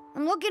for?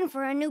 I'm looking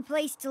for a new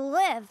place to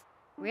live.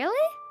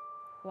 Really?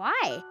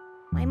 Why?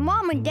 My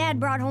mom and dad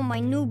brought home my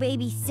new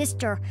baby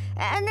sister,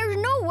 and there's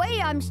no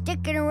way I'm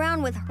sticking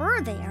around with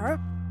her there.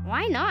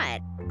 Why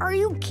not? Are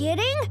you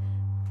kidding?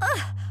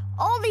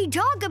 All they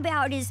talk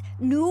about is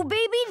new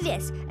baby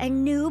this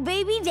and new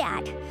baby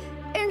that.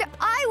 And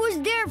I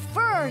was there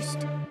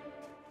first.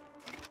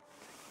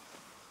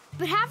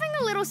 But having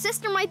a little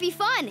sister might be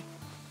fun.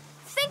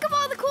 Think of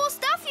all the cool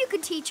stuff you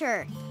could teach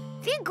her.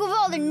 Think of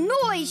all the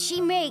noise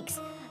she makes.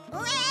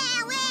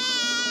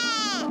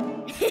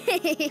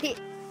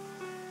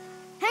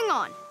 Hang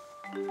on.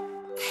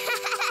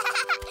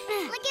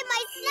 Look at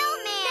my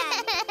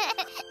snowman.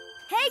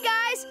 Hey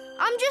guys,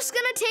 I'm just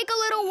gonna take a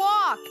little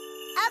walk.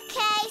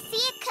 Okay, see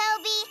you,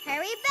 Kobe.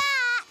 Hurry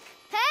back.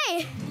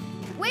 Hey,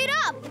 wait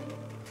up.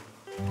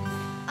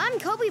 I'm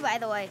Kobe, by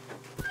the way.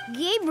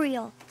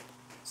 Gabriel.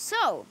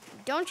 So,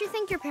 don't you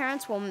think your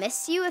parents will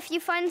miss you if you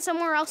find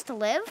somewhere else to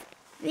live?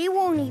 They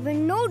won't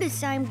even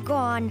notice I'm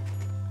gone.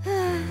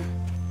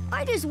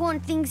 I just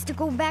want things to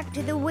go back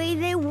to the way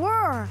they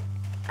were.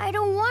 I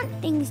don't want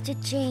things to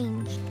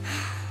change.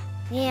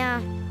 Yeah,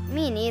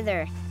 me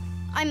neither.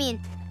 I mean,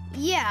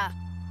 yeah.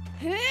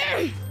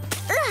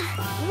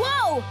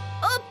 Whoa!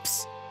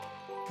 Oops!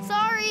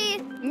 Sorry.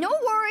 No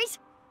worries.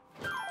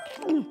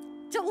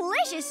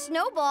 Delicious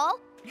snowball.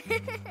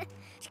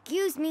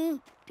 Excuse me,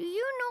 do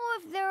you know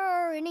if there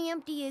are any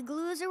empty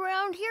igloos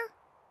around here?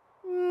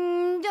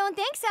 Don't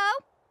think so.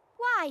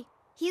 Why?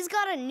 He's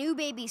got a new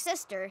baby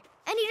sister,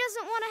 and he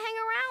doesn't want to hang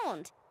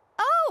around.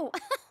 Oh,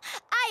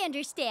 I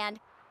understand.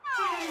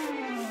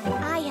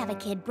 I have a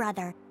kid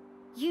brother.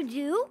 You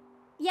do?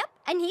 Yep,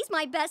 and he's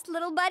my best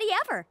little buddy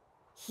ever.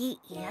 He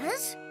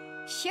is?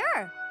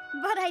 Sure,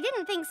 but I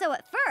didn't think so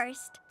at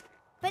first.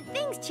 But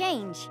things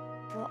change.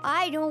 Well,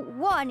 I don't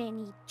want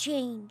any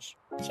change.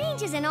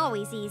 Change isn't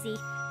always easy.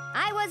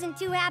 I wasn't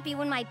too happy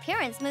when my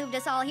parents moved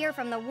us all here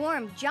from the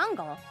warm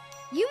jungle.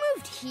 You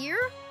moved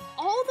here?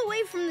 All the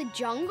way from the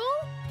jungle?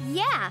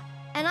 Yeah,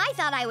 and I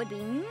thought I would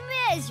be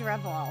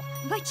miserable.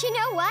 But you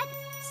know what?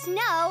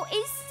 Snow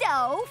is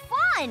so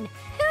fun.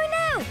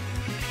 Who knew?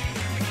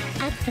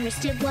 At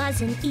first it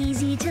wasn't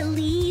easy to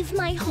leave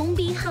my home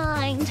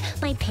behind.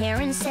 My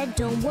parents said,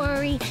 don't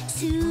worry,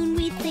 soon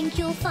we think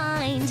you'll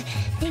find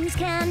things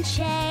can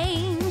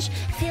change,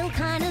 feel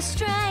kind of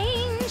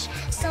strange.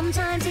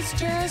 Sometimes it's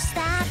just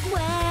that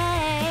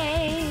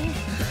way.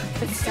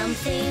 But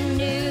something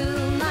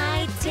new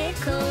might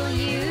tickle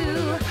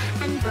you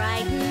and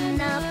brighten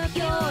up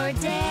your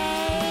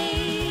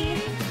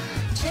day.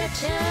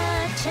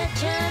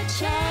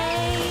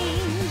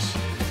 Change.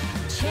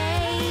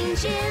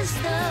 Change is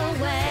the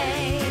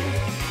way.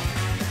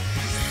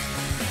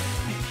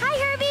 Hi,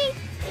 Herbie.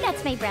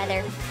 That's my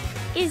brother.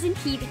 Isn't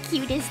he the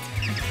cutest?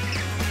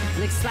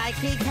 Looks like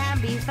it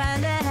can be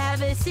fun to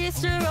have a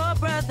sister or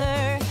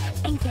brother.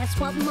 And guess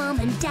what? Mom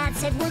and Dad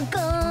said we're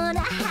gonna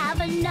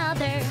have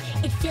another.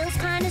 It feels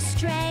kind of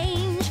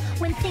strange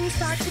when things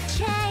start to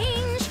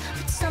change,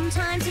 but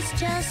sometimes it's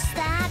just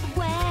that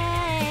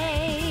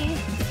way.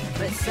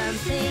 But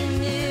something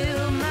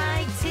new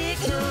might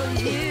tickle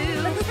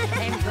you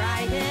and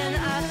brighten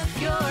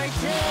up your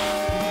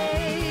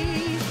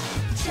day.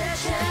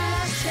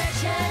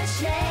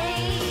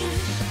 change.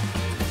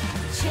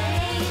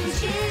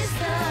 Change is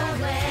the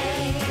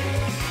way.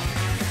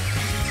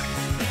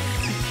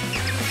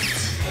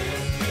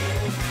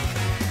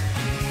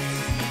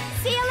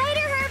 See you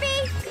later,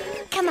 Herbie.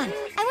 Come on,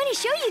 I want to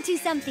show you two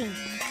something.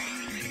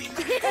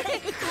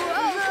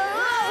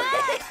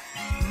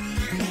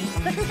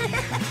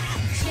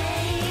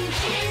 Change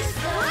is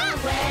the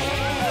way.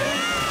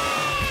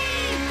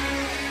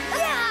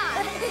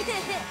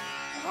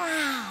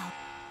 Wow,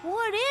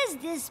 what is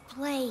this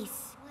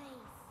place?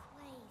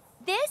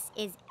 This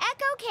is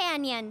Echo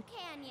Canyon.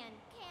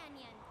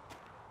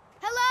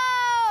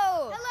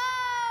 Hello!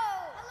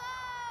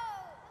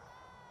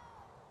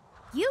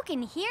 You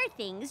can hear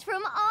things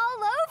from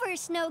all over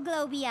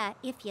Snowglobia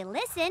if you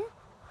listen.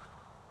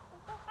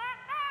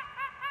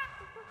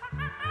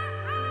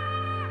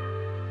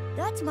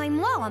 That's my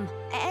mom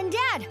and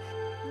dad.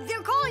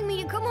 They're calling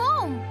me to come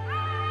home.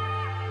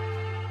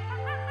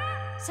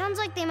 Sounds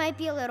like they might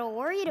be a little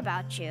worried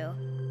about you.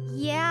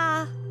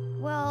 Yeah,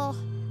 well,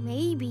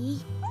 maybe.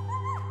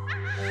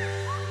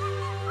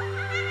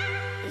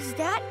 Is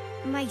that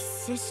my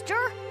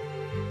sister?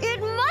 It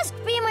must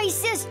be my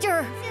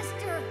sister.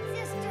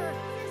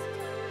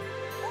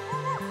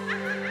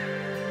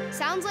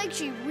 Sounds like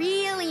she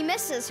really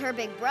misses her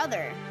big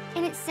brother.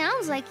 And it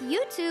sounds like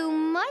you two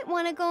might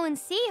want to go and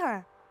see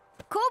her.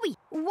 Kobe,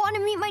 want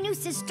to meet my new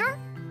sister?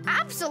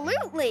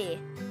 Absolutely.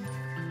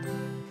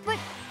 But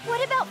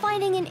what about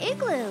finding an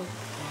igloo?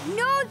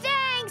 No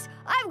thanks!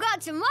 I've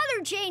got some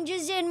other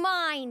changes in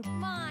mind.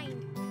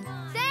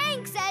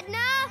 Thanks, Edna!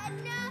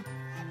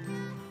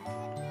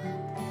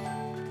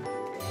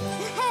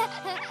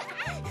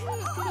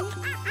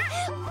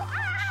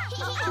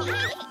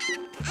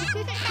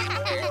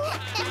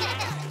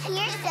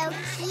 You're so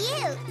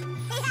cute.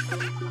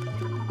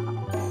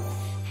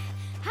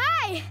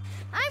 Hi,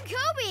 I'm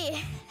Kobe.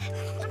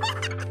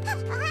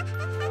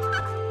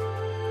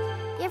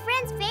 Your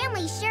friend's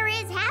family sure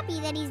is happy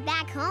that he's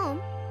back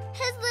home.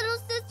 His little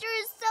sister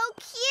is so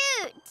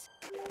cute.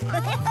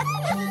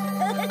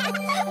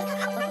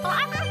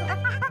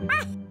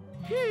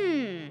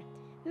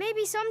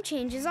 Maybe some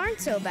changes aren't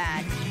so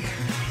bad.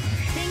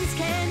 Things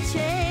can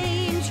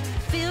change,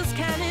 feels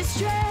kinda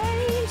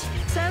strange.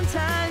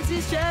 Sometimes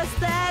it's just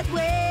that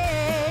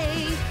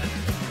way.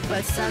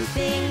 But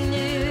something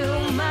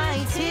new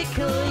might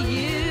tickle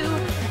you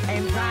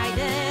and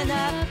brighten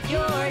up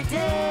your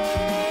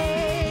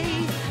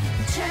day.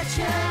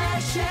 Cha-cha,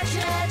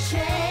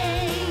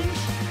 change.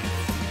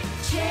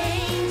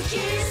 Change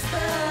is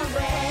the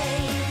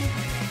way.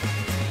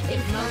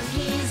 If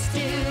monkeys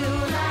do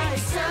like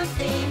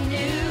something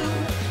new,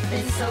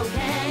 then so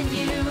can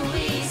you,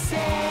 we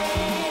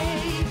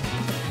say.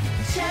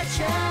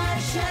 Cha-cha,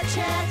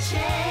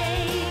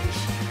 change.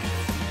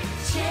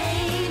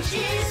 Change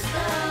is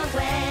the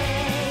way.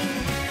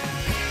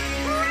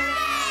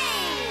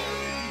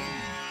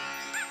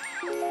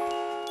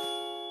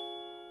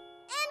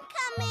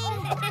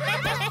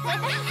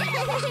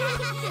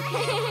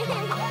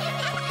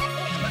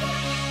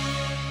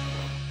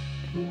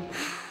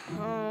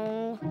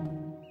 Oh.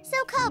 So,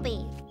 Kobe,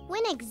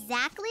 when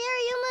exactly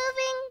are you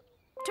moving?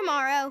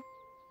 Tomorrow.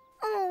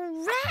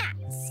 Oh,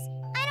 rats!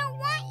 I don't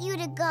want you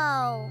to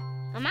go.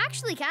 I'm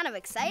actually kind of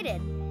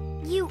excited.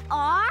 You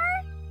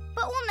are?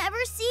 But we'll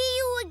never see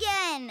you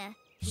again.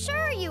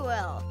 Sure you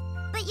will.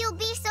 But you'll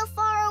be so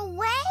far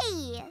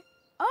away.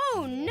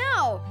 Oh,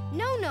 no.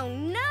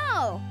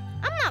 No.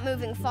 I'm not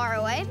moving far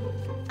away.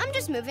 I'm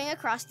just moving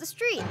across the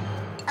street.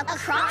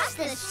 Across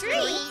the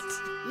street?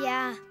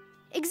 Yeah,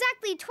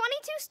 exactly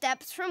 22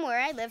 steps from where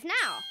I live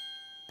now.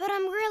 But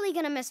I'm really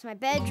gonna miss my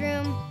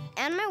bedroom,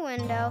 and my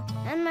window,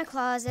 and my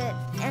closet,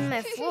 and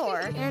my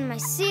floor, and my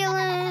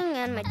ceiling,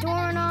 and my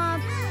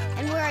doorknob,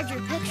 and where I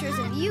drew pictures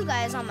of you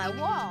guys on my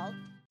wall.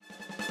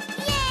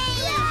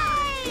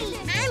 Yay!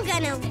 I'm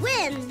gonna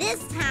win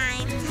this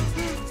time.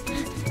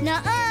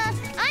 Nuh-uh,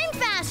 I'm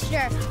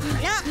faster.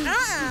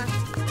 Nuh-uh.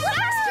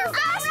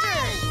 Faster!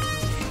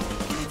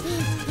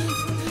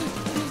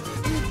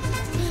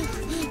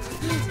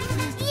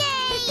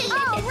 Yay!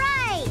 All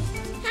right.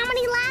 How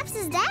many laps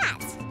is that?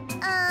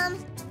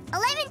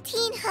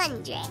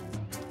 1,100.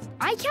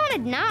 I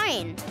counted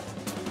 9.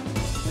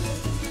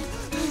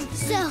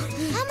 So,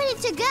 how many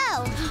to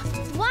go?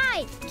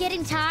 Why?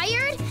 Getting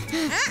tired?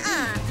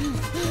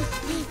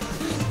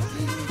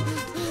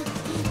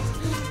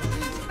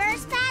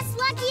 First pass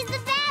Lucky's the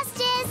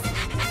fastest.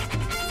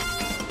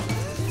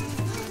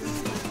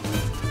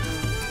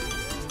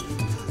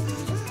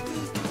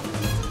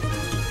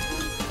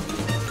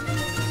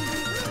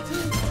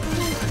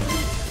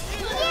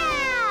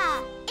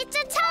 Yeah! It's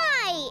a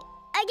tie!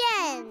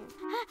 Again.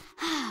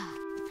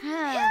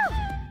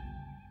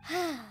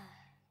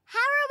 How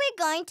are we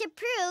going to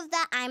prove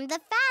that I'm the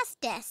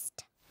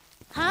fastest?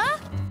 Huh?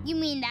 You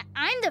mean that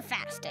I'm the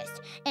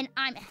fastest, and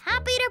I'm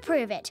happy to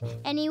prove it.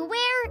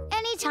 Anywhere,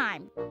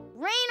 anytime.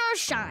 Rain or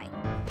shine.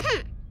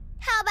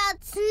 How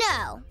about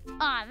snow?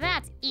 Aw,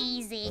 that's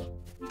easy.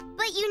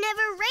 But you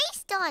never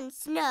raced on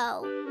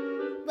snow.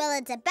 Well,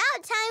 it's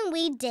about time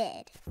we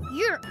did.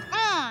 You're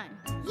on.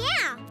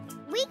 Yeah,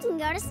 We can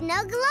go to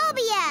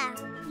Snowglobia.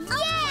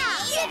 Yeah!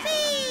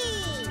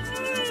 Yippee!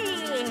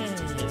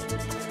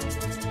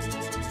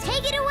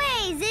 Take it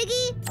away,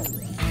 Ziggy.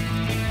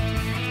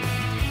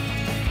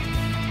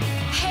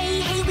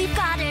 Hey, hey, we've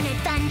got an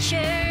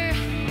adventure,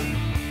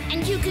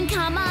 and you can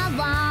come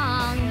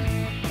along.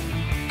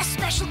 A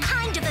special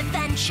kind of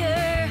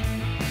adventure,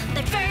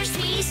 but first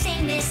we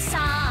sing this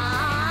song.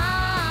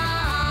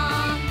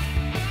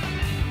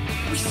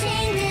 We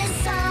sing this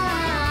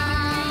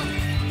song.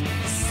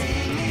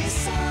 Sing this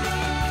song.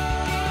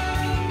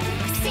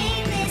 We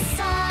sing this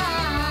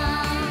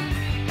song.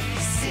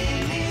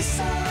 Sing this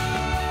song.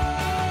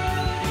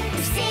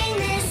 We sing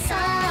this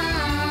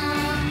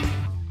song.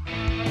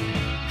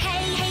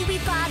 Hey, hey,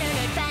 we've got an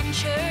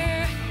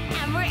adventure,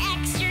 and we're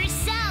extra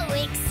so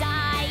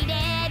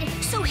excited.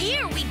 So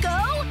here we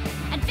go,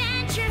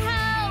 adventure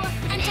ho,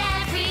 and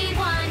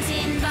everyone's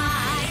invited.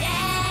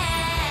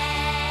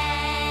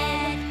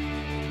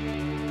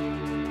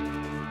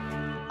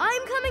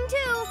 I'm coming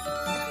too.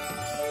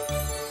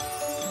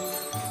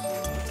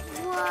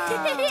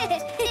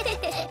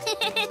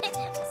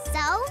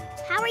 So,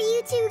 how are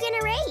you two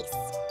gonna race?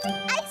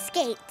 Ice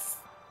skates.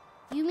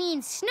 You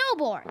mean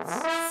snowboards?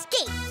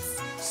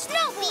 Skates.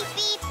 Snow beep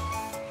beep.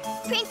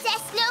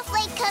 Princess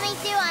Snowflake coming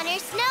through on her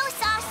snow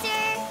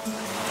saucer.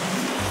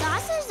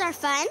 Saucers are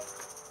fun.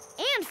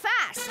 And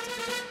fast.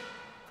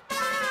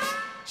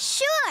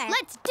 Sure.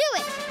 Let's do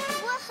it.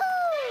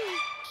 Woohoo!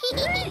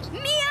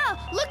 Mia,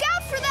 look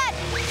out for that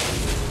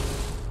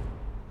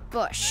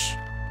bush.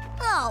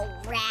 Oh,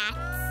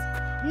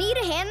 rats. Need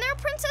a hand there,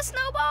 Princess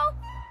Snowball?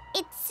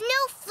 It's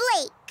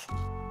Snowflake.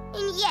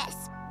 And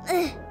yes,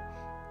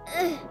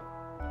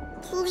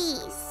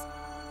 please.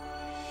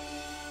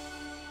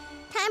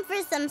 Time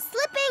for some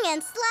slipping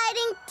and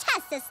sliding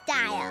Tessa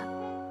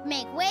style.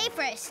 Make way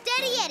for a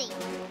steady Eddie.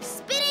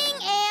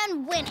 Spinning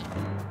and winning.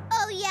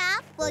 Oh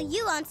yeah? Well,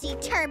 you won't see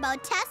Turbo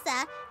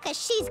Tessa, because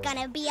she's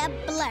gonna be a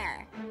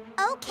blur.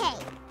 Okay,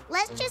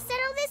 let's just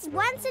settle this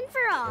once and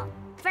for all.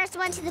 First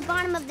one to the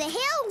bottom of the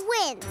hill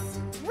wins.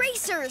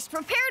 Racers,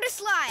 prepare to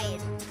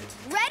slide.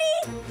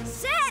 Ready,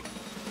 set,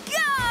 go!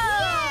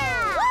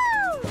 Yeah!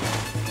 Woo!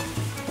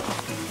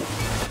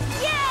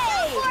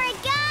 Yay! Go for it,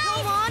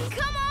 guys!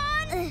 Come on!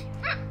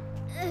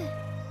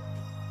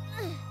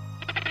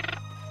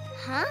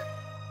 Huh?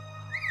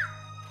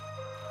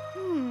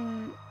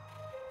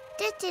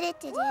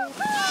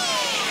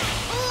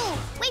 Ooh,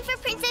 wait for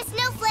Princess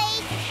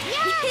Snowflake!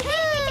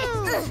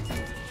 Yahoo!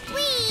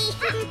 Whee!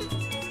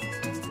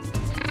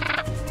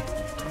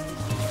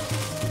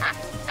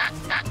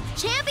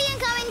 Champion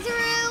coming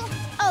through!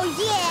 Oh,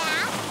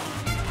 yeah?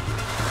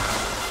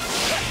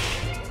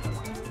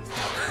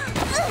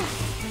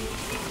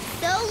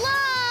 So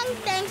long!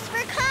 Thanks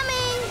for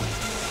coming!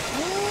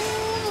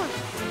 Ooh.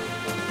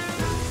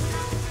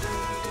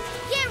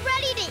 Get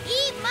ready to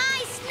eat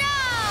my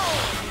snow!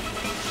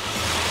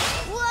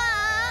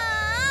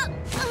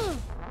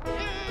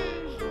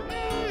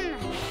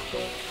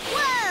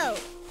 Whoa!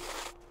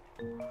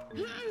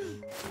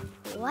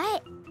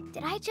 What?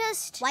 Did I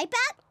just... Wipe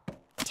out?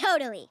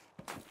 Totally.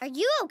 Are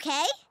you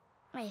okay?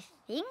 I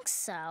think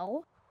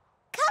so.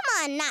 Come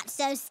on, not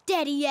so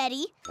steady,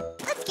 Eddie.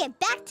 Let's get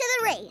back to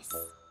the race.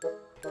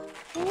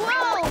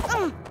 Whoa!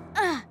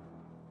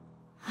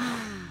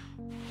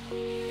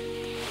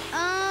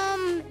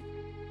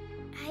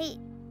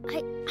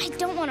 I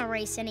don't want to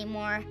race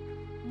anymore.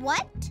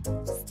 What?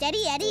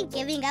 Steady Eddie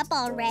giving up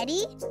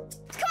already?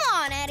 Come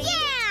on, Eddie.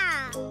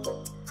 Yeah!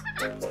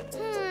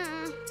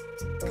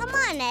 Come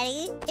on,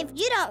 Eddie. If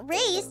you don't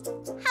race,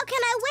 how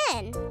can I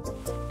win?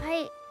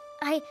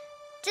 I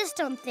just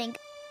don't think.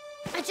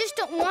 I just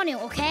don't want to,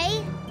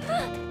 okay?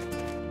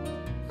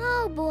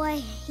 Oh,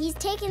 boy. He's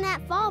taking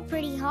that fall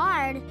pretty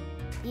hard.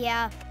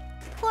 Yeah.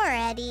 Poor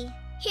Eddie.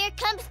 Here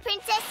comes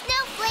Princess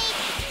Snowflake.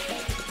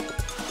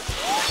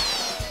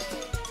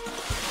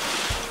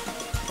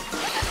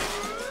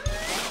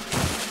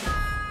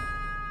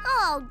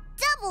 Oh,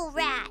 double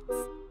rats.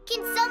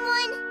 Can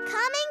someone...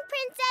 Coming,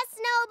 Princess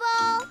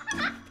Snowball.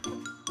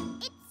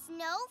 It's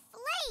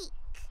Snowflake.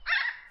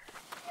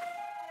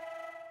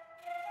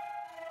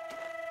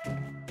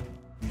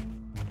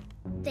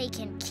 They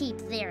can keep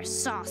their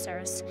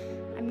saucers.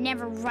 I'm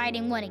never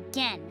riding one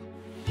again.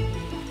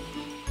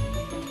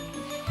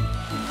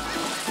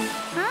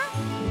 Huh?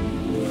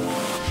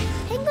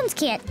 Penguins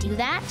can't do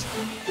that.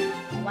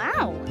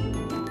 Wow.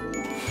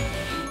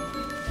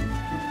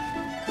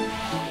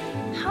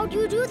 How'd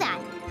you do that?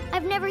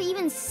 I've never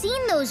even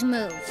seen those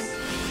moves.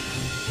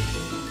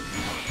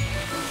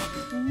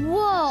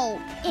 Whoa,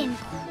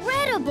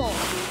 incredible!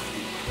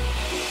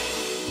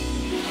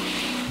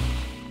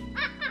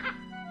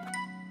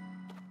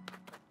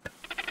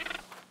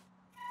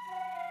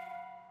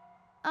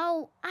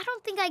 Oh, I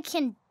don't think I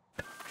can...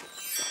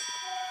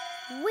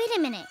 Wait a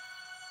minute.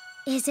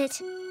 Is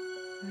it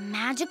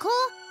magical?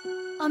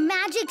 A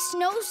magic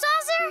snow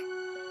saucer?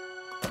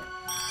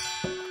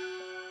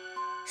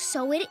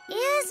 So it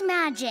is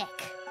magic.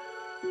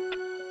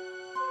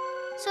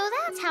 So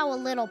that's how a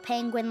little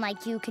penguin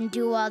like you can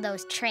do all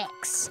those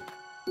tricks.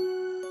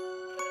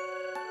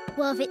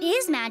 Well, if it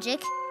is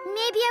magic,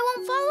 maybe I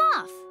won't fall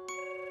off.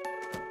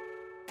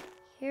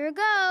 Here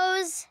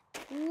goes.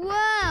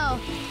 Whoa!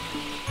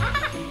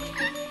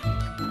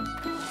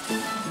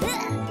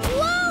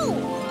 Whoa!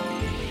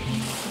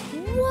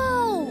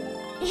 Whoa!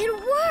 It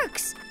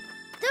works!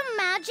 The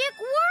magic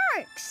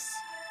works!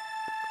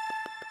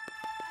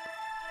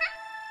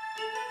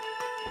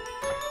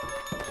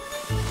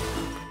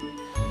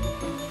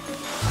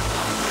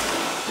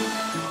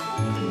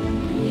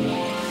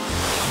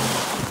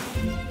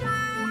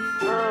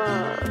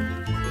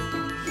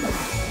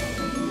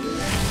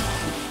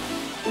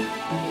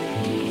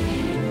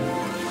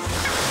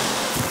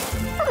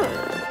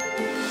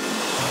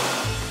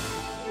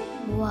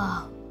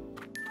 Whoa.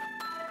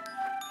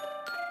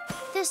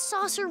 This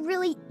saucer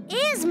really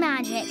is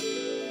magic.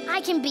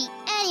 I can beat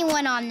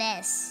anyone on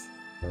this.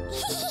 So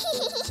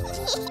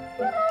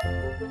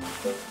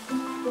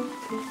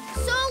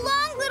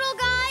long, little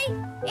guy,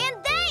 and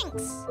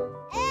thanks.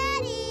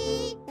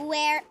 Eddie,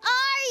 where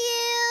are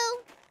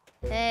you?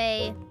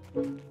 Hey.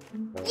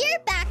 You're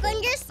back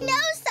on your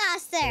snow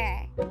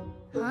saucer.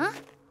 Huh?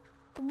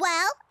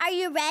 Well, are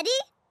you ready?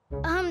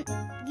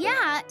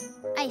 Yeah,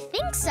 I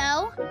think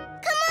so.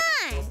 Come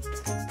on!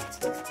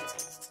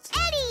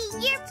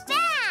 Eddie, you're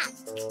back!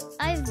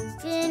 I've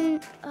been,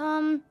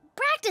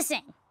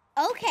 practicing.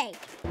 Okay,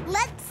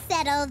 let's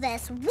settle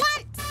this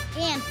once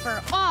And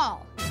for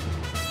all.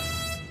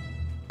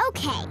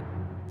 Okay,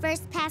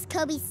 first past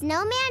Kobe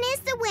Snowman is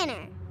the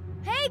winner.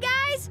 Hey,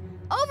 guys!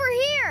 Over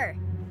here!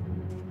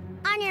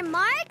 On your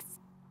marks,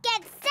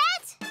 get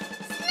set,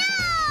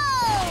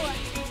 snow!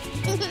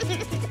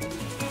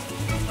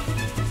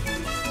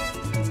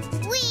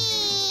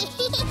 Whee!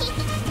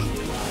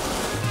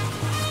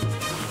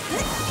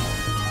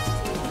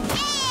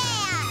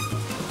 Yeah!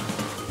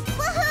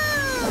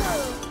 Woohoo!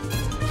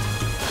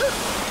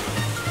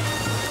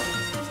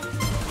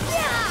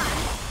 Yeah!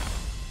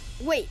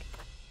 Wait.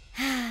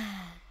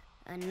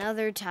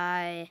 Another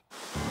tie.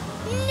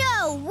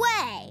 No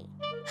way!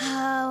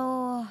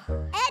 Oh.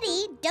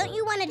 Eddie, don't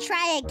you want to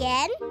try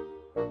again?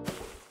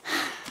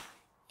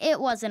 It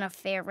wasn't a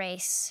fair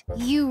race.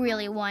 You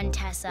really won,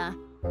 Tessa.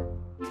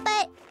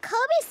 But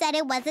Kobe said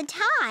it was a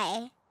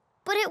tie.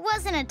 But it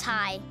wasn't a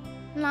tie.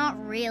 Not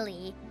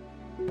really.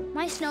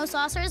 My snow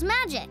saucer is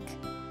magic.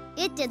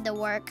 It did the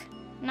work,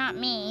 not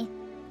me.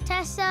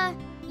 Tessa,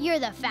 you're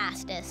the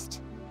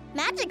fastest.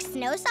 Magic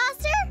snow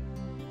saucer?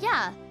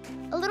 Yeah,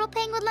 a little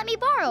penguin let me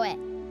borrow it.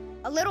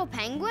 A little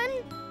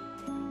penguin?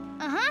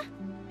 Uh-huh.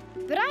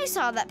 But I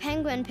saw that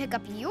penguin pick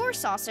up your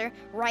saucer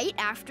right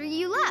after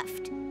you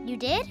left. You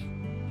did?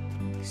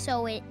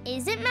 So it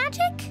isn't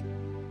magic?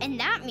 And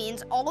that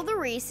means all of the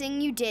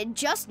racing you did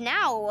just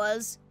now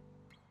was...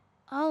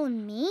 Oh,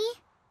 me?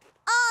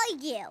 All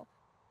you.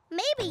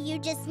 Maybe you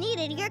just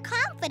needed your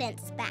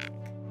confidence back.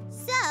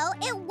 So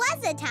it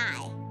was a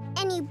tie.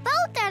 And you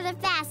both are the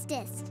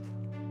fastest.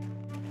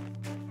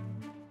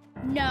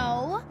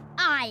 No,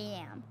 I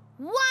am.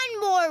 One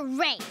more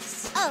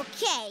race.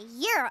 Okay,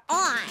 you're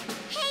on.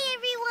 Hey,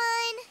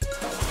 everyone.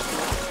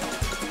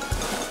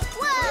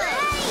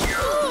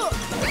 Whoa!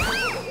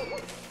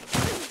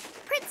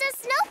 Princess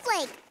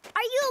Snowflake,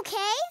 are you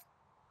okay?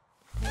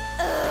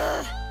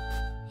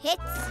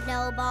 It's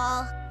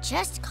Snowball.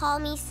 Just call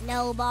me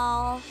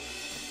Snowball.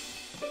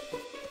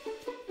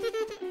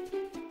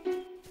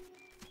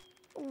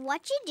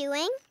 What you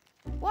doing?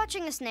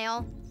 Watching a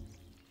snail.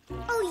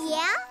 Oh,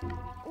 yeah?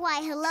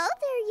 Why, hello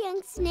there,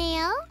 young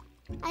snail.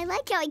 I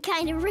like how he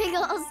kind of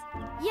wriggles.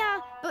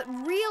 Yeah, but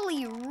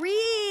really,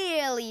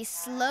 really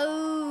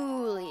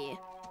slowly.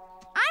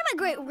 I'm a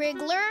great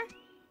wriggler,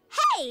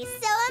 Hey,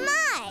 so am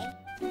I.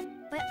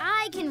 but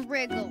I can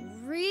wriggle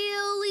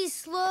really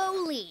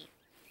slowly.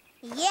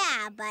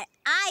 Yeah, but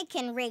I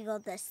can wriggle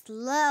the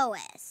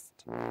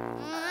slowest.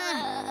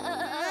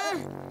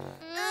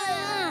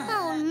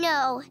 Oh,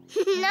 no.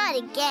 Not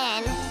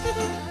again.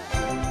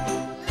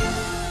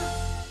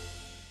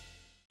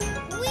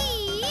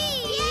 Whee!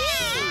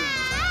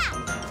 Yeah!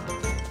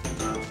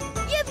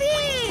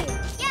 Yippee!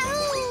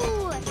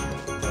 Yahoo!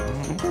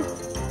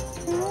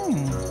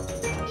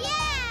 Yeah!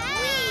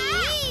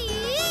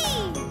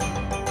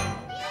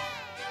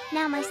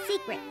 Now my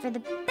secret for the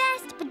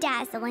best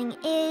bedazzling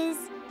is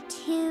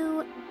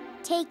to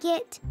take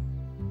it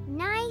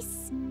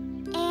nice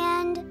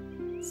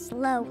and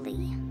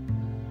slowly.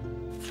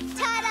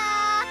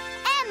 Ta-da!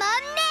 Emma,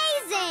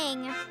 amazing!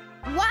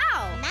 Wow!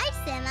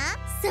 Nice, Emma.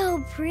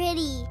 So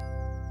pretty.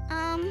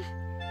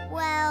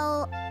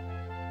 Well,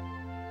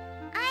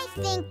 I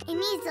think it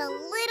needs a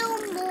little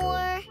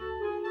more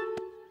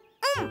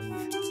oomph.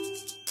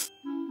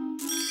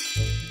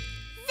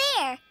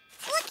 There!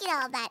 Look at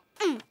all that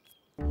oomph.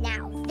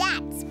 Now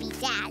that's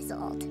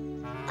bedazzled.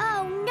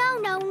 Oh, no,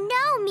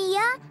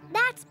 Mia.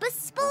 That's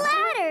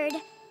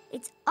besplattered.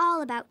 It's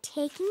all about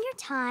taking your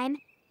time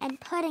and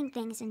putting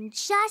things in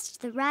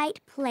just the right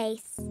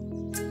place.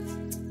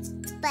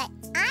 But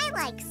I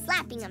like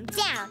slapping them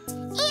down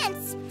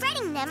and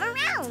spreading them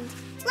around,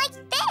 like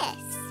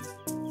this.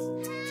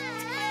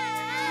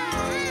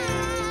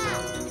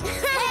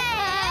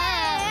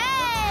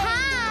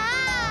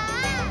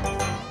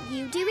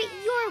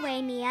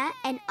 try, Mia,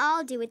 and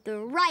I'll do it the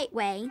right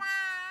way. You'll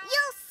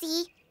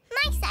see.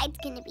 My side's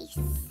gonna be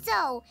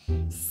so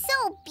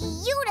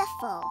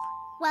beautiful.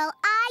 Well,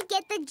 I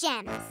get the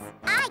gems.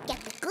 I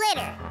get the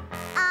glitter.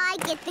 I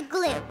get the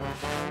glue.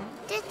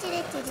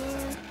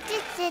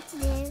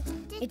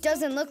 It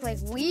doesn't look like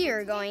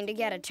we're going to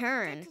get a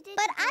turn.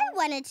 But I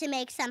wanted to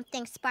make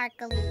something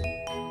sparkly.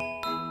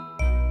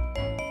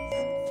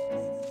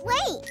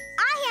 Wait,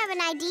 I have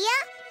an idea.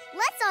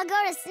 Let's all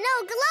go to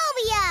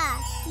Snowglobia.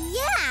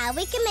 Yeah,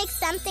 we can make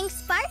something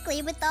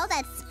sparkly with all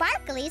that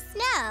sparkly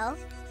snow.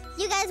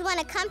 You guys want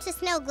to come to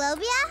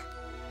Snowglobia?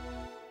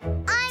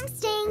 I'm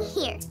staying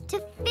here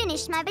to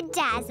finish my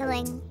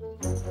bedazzling.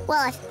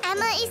 Well, if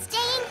Emma is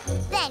staying,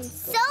 then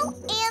so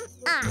am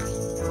I.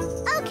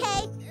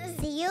 Okay,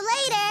 see you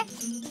later.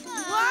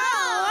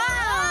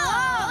 Whoa!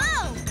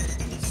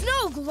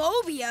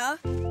 Snowglobia?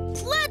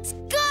 Let's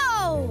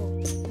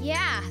go!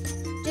 Yeah,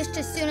 just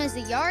as soon as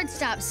the yard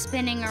stops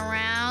spinning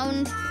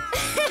around.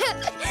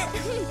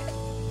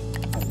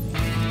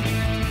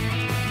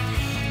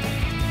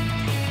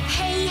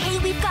 Hey,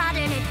 we've got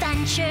an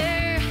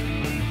adventure,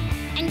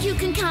 and you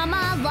can come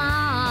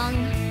along.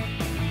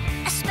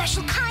 A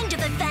special kind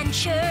of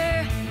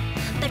adventure,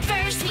 but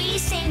first we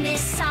sing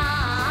this song.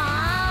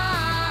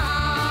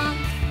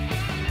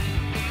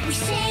 We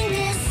sing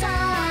this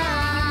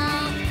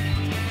song.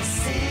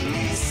 Sing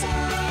this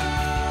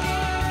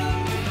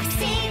song. We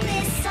sing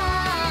this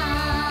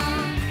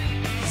song.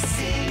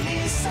 Sing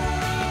this song.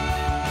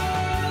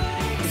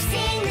 We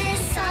sing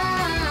this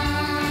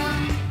song.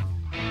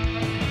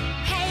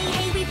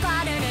 Hey, we've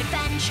got an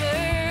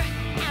adventure,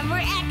 and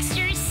we're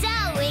extra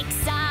so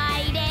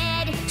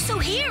excited. So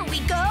here we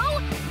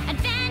go,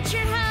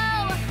 adventure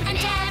ho, and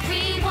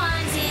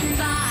everyone's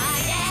invited.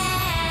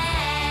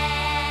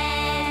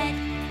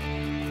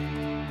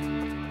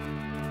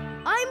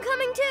 I'm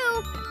coming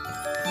too.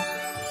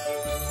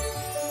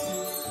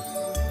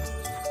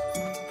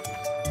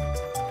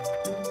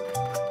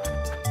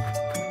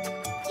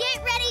 Get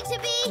ready to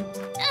be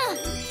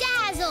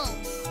dazzled.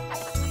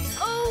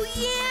 Oh,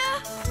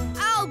 yeah?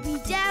 I'll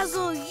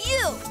bedazzle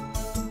you.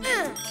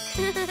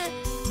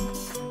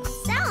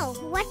 So,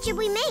 what should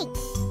we make?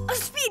 A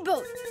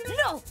speedboat.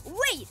 No,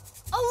 wait.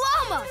 A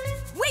llama.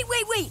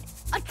 Wait.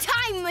 A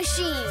time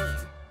machine.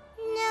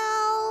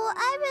 No,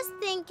 I was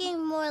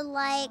thinking more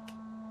like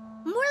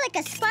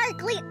a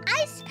sparkly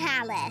ice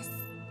palace.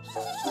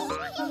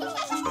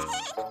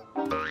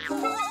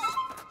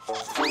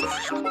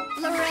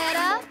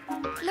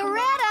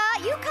 Loretta,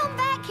 you come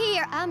back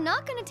here. I'm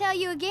not going to tell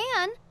you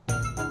again.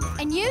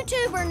 And you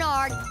too,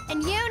 Bernard.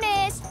 And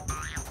Eunice.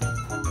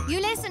 You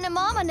listen to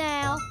Mama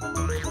now.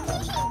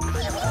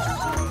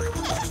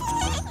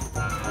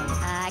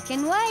 I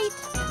can wait.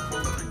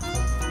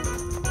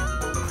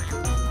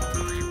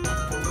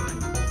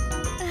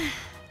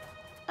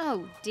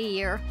 Oh,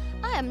 dear.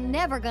 I am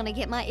never going to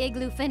get my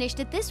igloo finished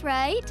at this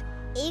rate.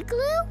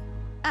 Igloo?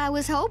 I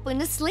was hoping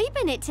to sleep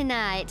in it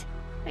tonight.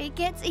 It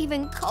gets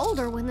even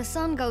colder when the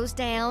sun goes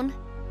down.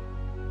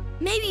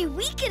 Maybe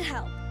we could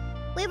help.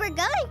 We were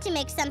going to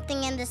make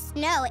something in the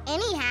snow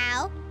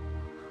anyhow.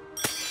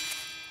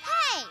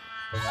 Hey!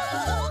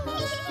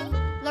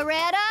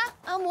 Loretta,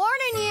 I'm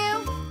warning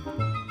you.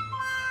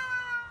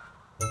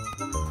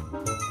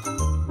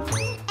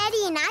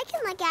 Eddie and I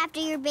can look after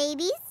your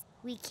babies.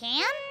 We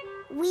can?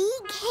 We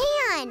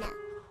can.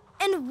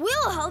 And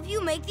we'll help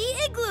you make the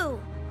igloo.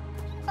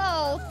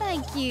 Oh,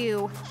 thank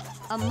you.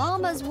 A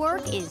mama's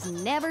work is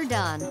never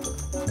done.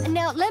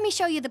 Now, let me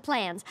show you the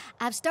plans.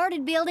 I've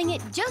started building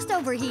it just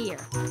over here.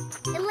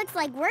 It looks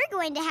like we're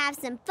going to have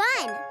some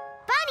fun.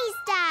 Bunny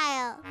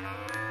style.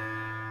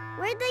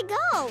 Where'd they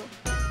go?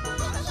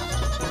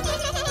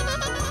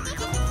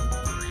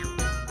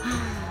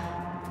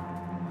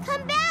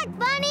 Come back,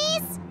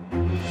 bunnies!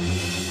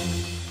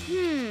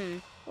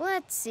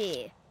 Let's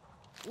see.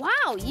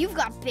 Wow, you've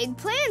got big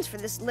plans for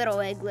this little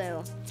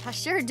igloo. I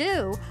sure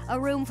do. A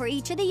room for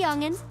each of the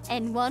young'uns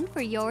and one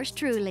for yours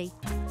truly.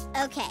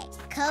 Okay,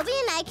 Kobe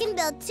and I can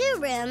build 2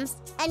 rooms,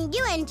 and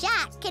you and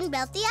Jack can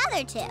build the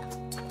other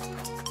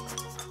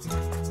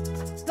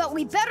 2. But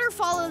we better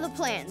follow the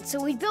plan so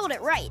we build it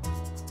right.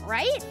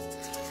 Right?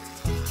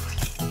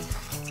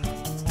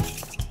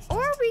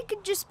 Or we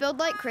could just build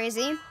like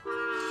crazy.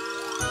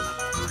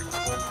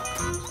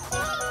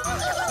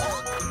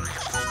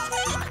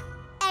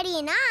 Eddie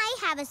and I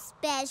have a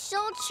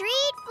special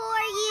treat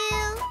for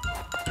you.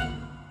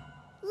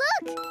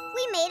 Look,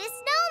 we made a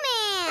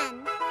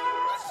snowman.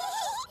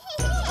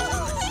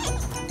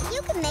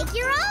 You can make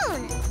your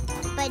own,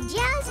 but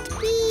just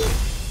be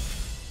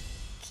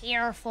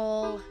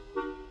careful.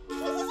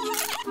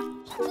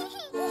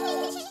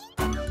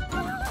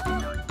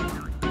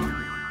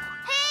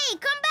 Hey,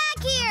 come back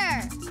here!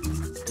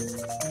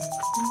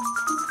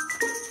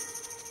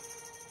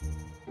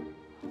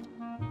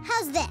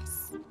 How's this?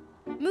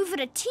 Move it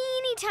a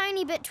teeny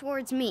tiny bit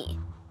towards me.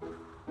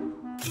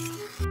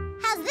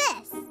 How's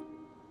this?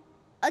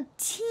 A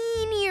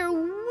teenier,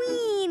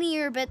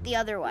 weenier bit the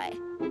other way.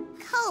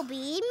 Kobe,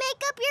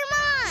 make up your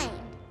mind.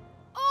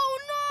 Oh,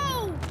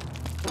 no!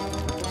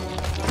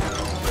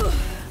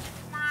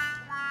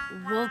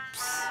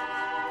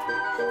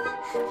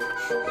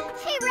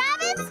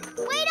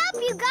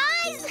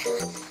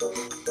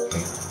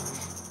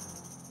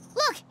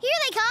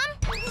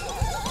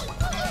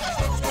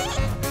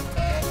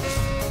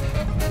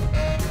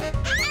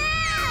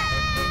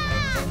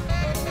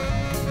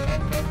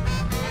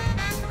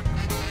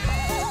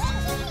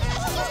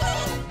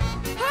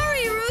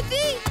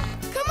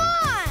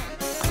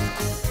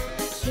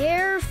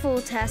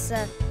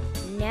 Tessa.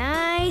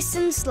 Nice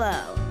and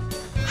slow.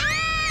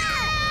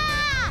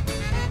 Ah!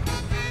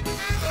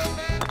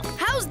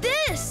 How's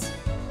this?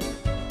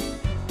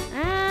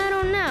 I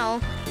don't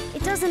know.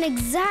 It doesn't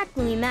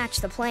exactly match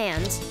the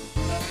plans.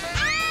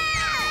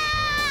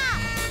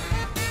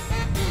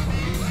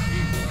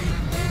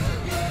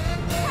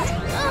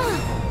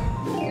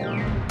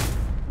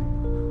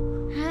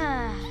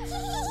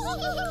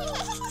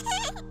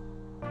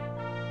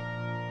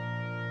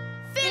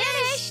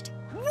 Finished?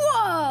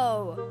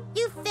 Whoa!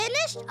 You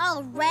finished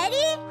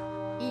already?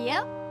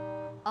 Yep,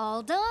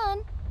 all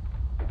done.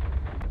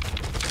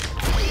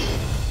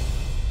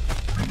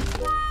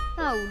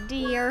 Oh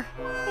dear,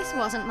 this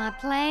wasn't my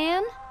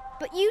plan.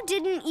 But you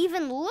didn't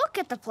even look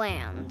at the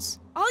plans.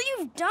 All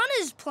you've done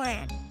is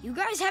plan. You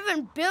guys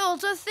haven't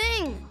built a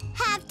thing.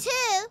 Have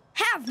to.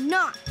 Have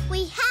not.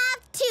 We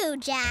have to,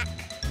 Jack.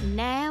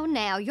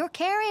 Now, you're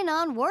carrying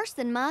on worse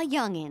than my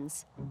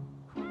youngins.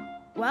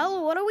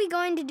 Well, what are we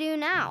going to do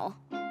now?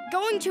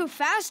 Going too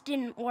fast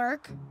didn't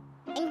work.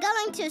 And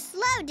going too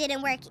slow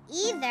didn't work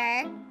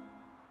either.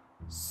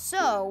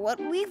 So, what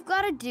we've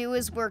got to do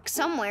is work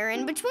somewhere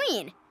in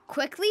between.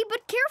 Quickly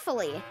but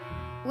carefully.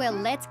 Well,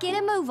 let's get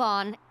a move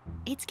on.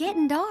 It's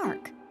getting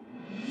dark.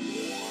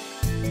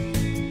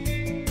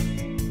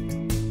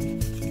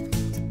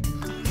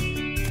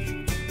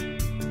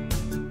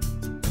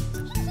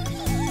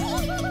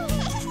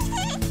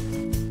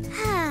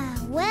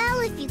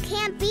 Well, if you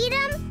can't beat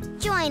 'em,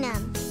 join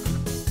 'em.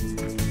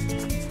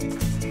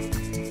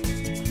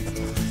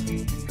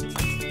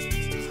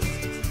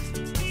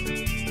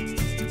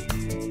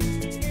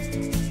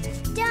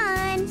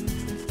 Done.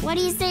 What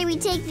do you say we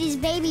take these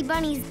baby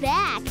bunnies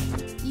back?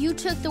 You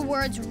took the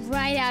words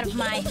right out of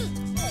my...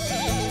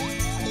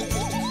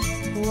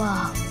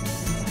 Whoa.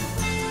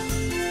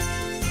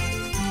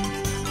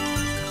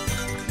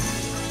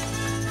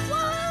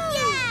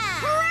 Yeah!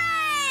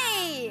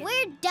 Hooray!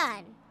 We're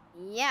done.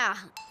 Yeah.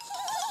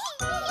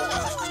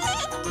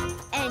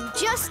 And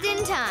just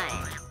in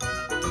time.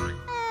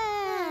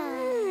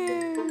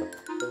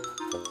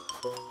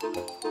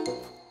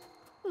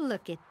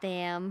 Look at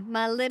them,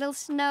 my little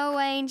snow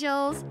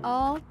angels,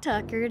 all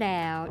tuckered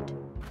out.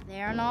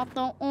 They're not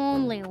the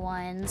only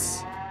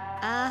ones.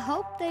 I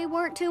hope they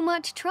weren't too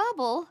much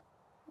trouble.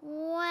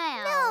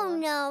 Well...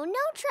 No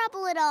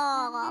trouble at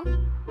all.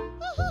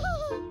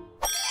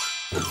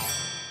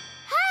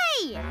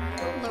 Hey!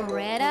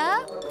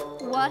 Loretta,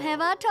 what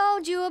have I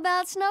told you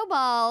about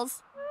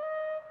snowballs?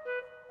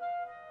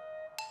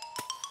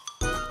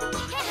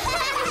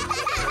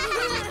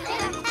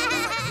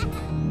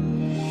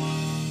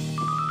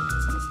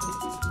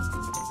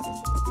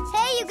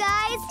 Hey, you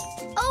guys!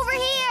 Over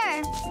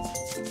here!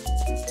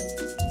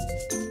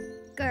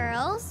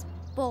 Girls,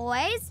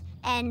 boys,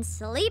 and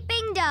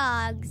sleeping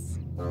dogs.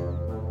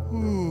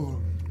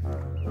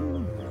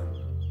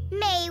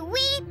 May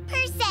we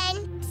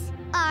present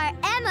our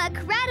Emma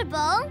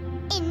Credible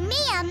and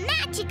Mia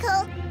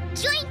Magical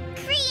joint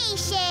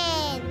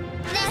creation,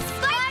 the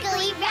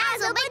Sparkly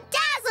Razzle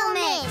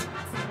Bedazzlement.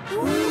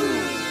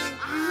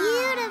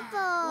 Beautiful.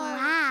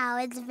 Wow,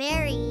 it's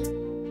very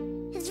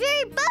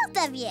both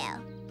of you.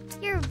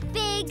 Your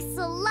big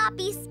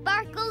sloppy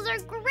sparkles are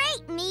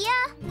great,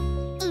 Mia.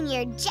 And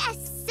your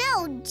just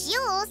so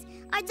jewels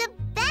are the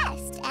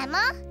best,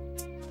 Emma.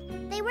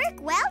 They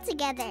work well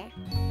together.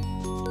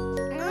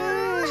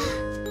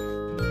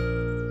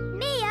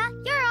 Mia,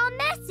 you're all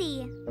messy.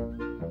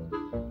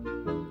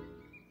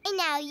 And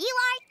now you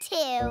are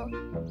too.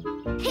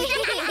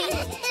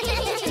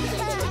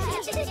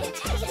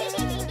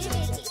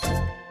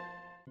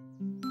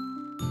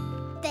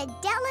 The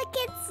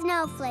delicate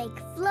snowflake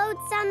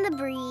floats on the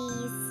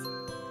breeze.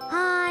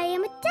 I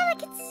am a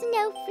delicate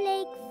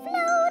snowflake,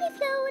 floaty,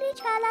 floaty,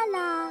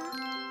 tra-la-la.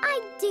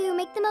 I do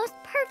make the most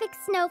perfect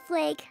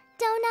snowflake,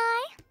 don't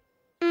I?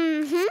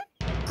 Mm-hmm.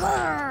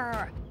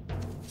 Grrr.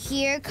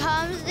 Here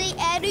comes the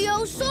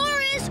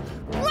Ediosaurus!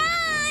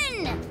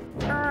 Run!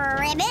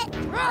 Ribbit,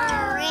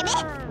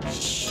 ribbit.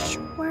 Shh,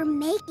 we're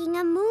making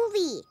a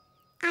movie.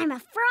 I'm a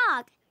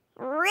frog.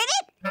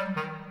 Ribbit.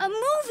 A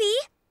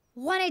movie?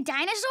 Want a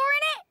dinosaur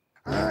in it?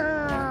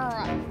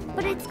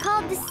 But it's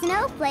called The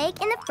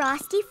Snowflake and the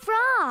Frosty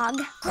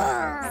Frog.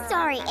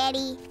 Sorry,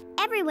 Eddie.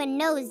 Everyone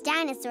knows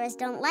dinosaurs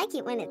don't like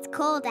it when it's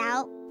cold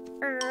out.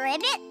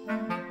 Ribbit?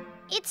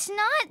 It's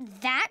not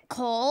that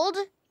cold.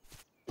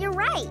 You're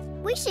right.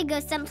 We should go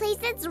someplace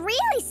that's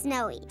really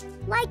snowy,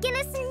 like in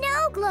a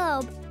snow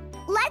globe.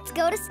 Let's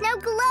go to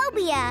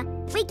Snowglobia.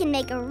 We can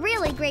make a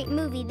really great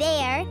movie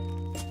there.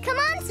 Come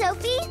on,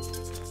 Sophie.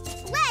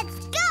 Let's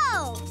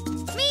go!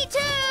 Me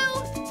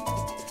too!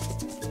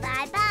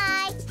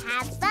 Bye-bye.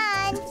 Have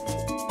fun.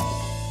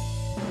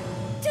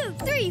 2,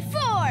 3,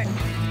 4.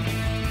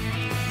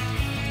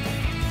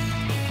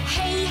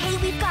 Hey,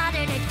 we've got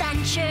an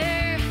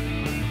adventure,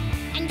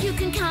 and you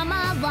can come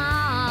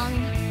along.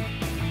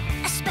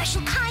 A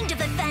special kind of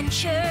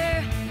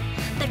adventure,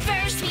 but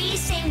first we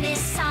sing this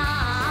song.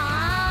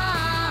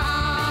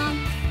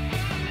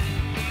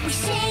 We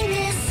sing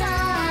this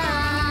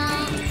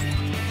song.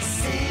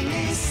 Sing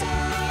this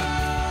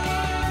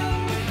song.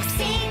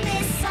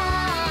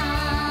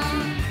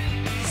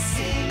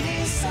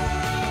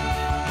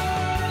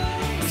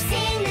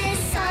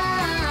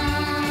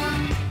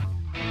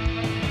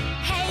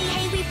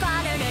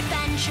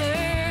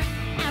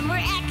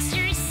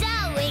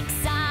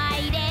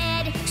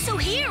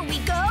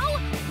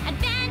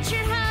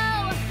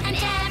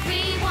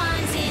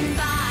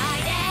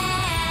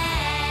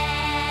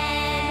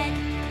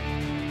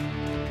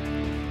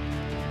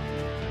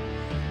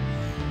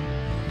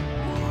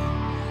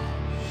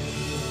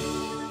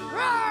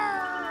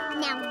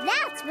 Now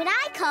that's what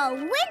I call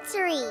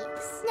wintry.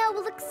 Snow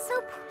will look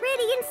so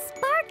pretty and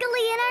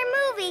sparkly in our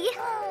movie.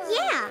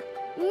 Yeah.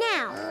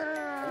 Now,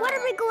 what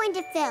are we going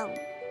to film?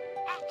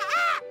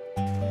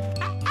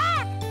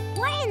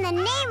 What in the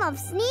name of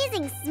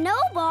sneezing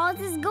snowballs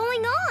is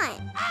going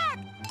on?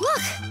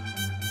 Look!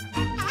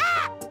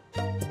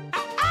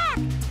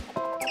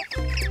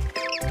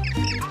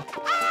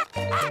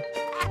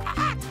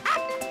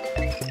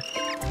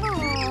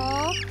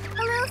 Aww,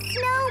 a little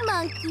snow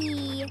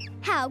monkey.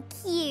 How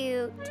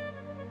cute.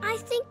 I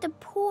think the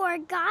poor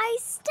guy's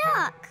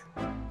stuck.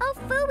 Oh,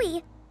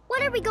 phooey,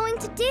 what are we going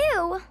to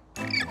do?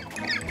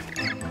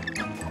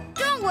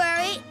 Don't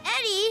worry,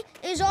 Eddie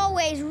is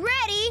always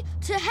ready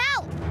to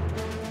help.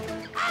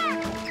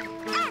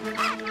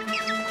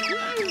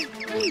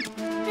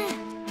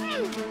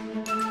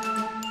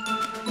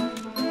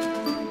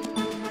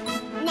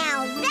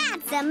 Now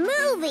that's a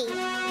movie.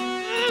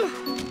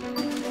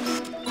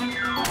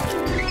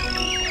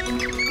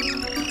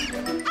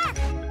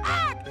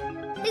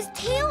 His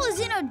tail is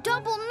in a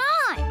double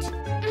knot.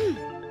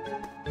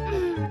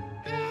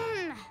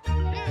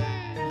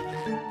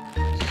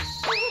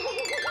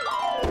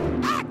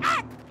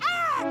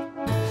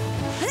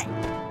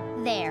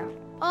 There,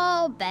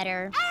 all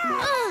better.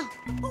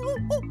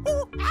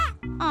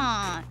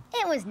 Aw,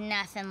 it was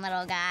nothing,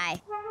 little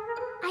guy.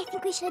 I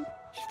think we should...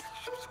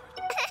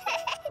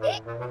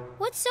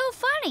 What's so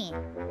funny?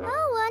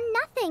 Oh,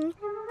 nothing.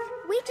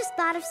 We just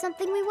thought of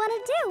something we want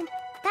to do.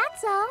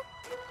 That's all.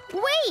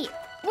 Wait,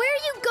 where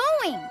are you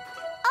going?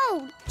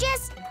 Oh,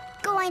 just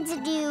going to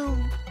do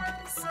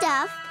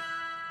stuff.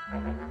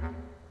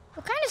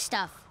 What kind of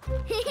stuff?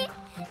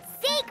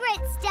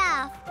 Secret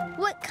stuff.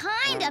 What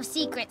kind of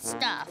secret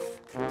stuff?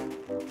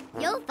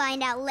 You'll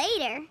find out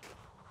later.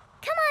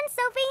 Come on,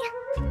 Sophie.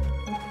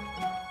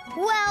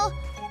 Well,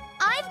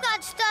 I've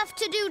got stuff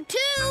to do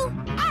too.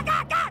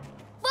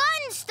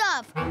 Fun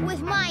stuff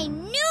with my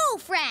new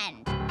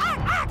friend.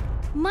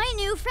 My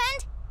new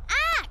friend,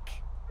 Ack.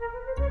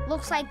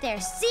 Looks like their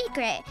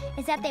secret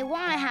is that they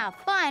want to have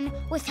fun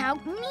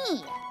without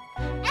me.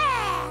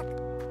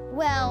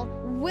 Well,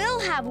 we'll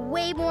have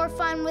way more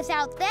fun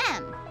without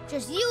them.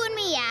 Just you and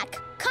me, Ack.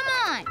 Come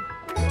on.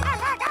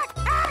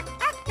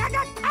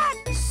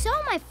 So,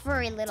 my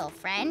furry little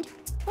friend,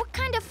 what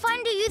kind of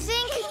fun do you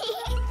think?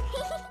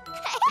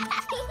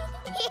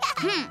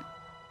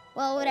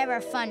 Well, whatever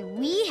fun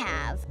we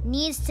have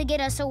needs to get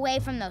us away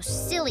from those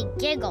silly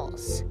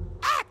giggles.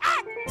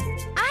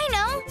 I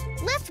know!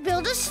 Let's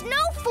build a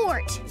snow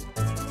fort!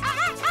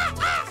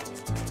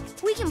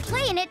 We can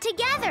play in it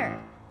together,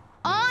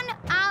 on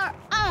our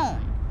own.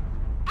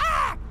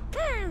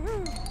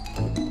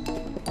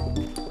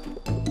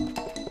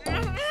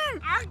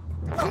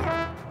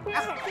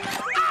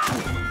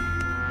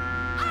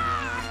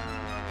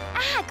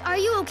 Ack, are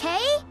you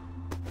okay?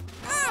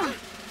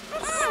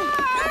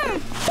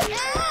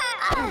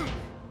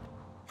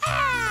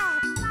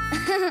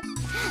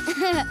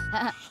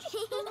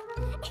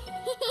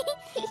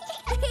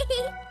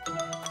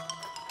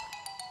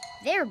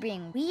 They're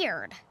being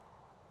weird.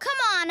 Come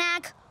on,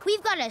 Ack.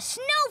 We've got a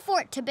snow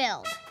fort to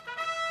build.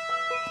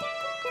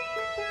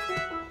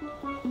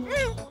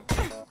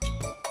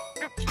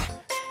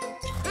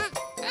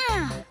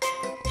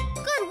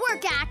 Good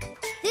work, Ack.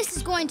 This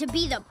is going to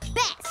be the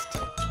best.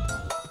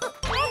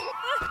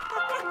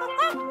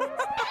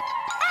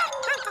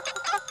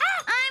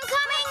 I'm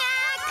coming,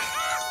 Ack.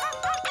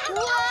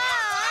 Whoa!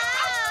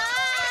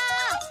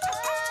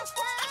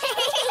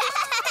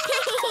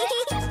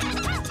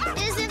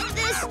 Isn't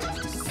this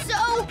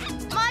so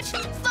much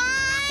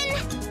fun?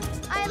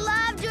 I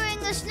love doing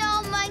the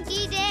snow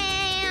monkey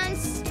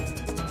dance.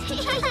 We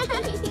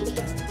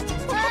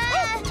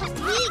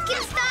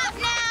can stop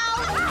now.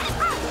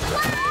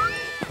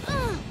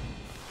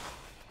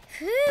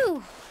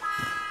 Phew.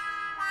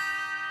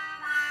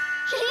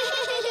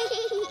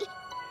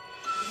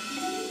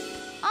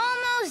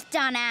 Almost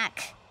done,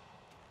 Ack.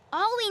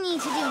 All we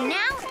need to do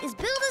now is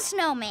build a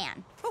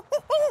snowman.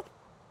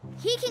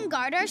 He can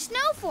guard our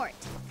snow fort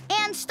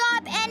and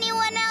stop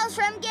anyone else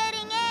from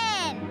getting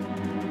in.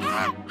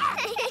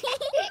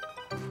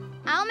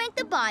 I'll make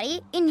the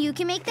body and you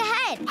can make the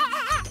head.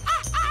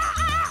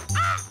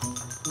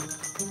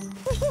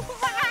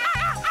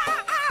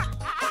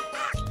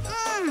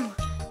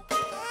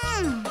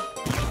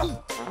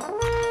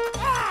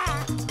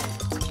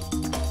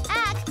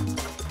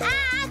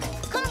 Ack,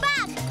 come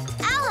back.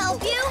 I'll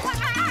help you.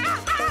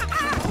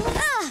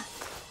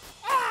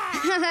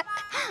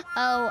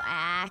 Oh,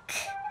 Ack.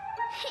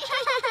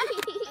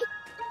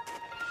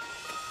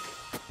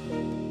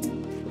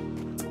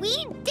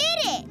 We did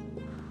it!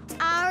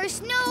 Our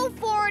snow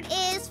fort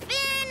is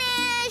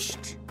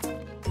finished!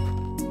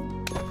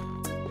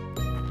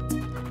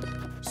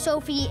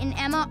 Sophie and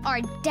Emma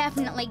are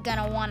definitely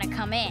gonna want to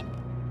come in.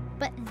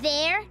 But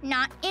they're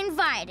not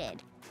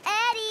invited.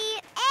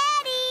 Eddie!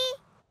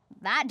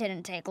 That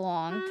didn't take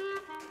long.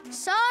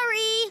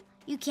 Sorry,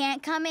 you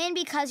can't come in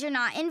because you're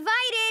not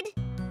invited.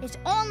 It's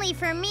only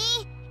for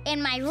me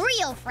and my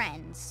real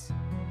friends.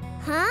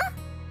 Huh?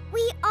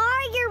 We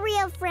are your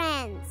real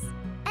friends.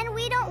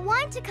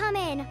 want to come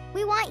in.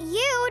 We want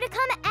you to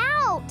come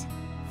out.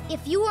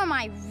 If you were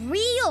my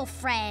real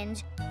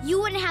friend,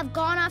 you wouldn't have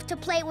gone off to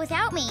play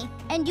without me,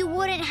 and you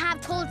wouldn't have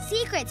told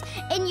secrets,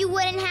 and you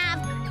wouldn't have...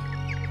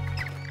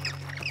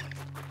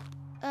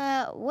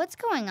 what's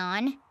going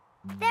on?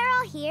 They're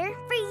all here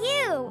for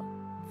you.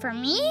 For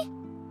me?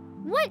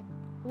 What?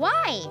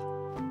 Why?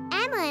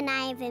 Emma and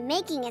I have been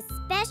making a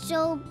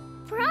special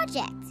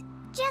project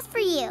just for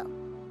you.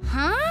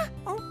 Huh?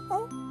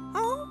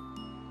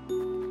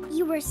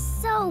 You were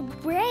so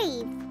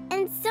brave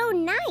and so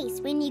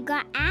nice when you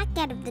got Ack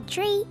out of the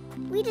tree.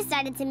 We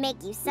decided to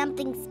make you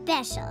something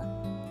special.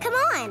 Come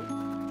on.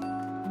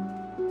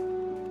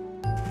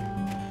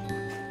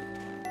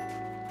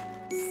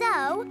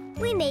 So,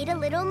 we made a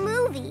little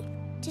movie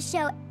to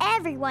show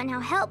everyone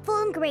how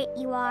helpful and great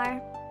you are.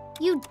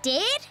 You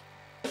did?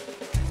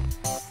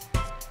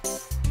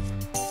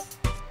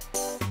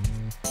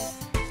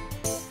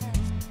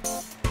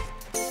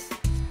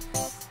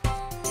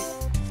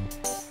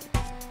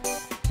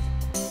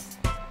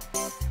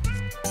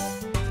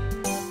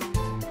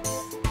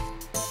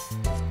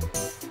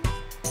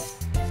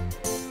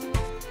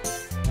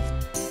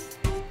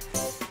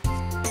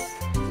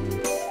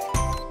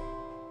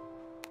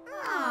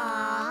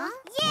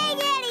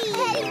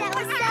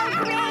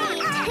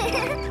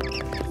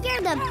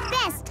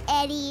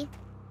 Eddie.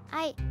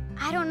 I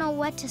don't know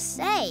what to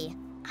say.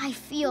 I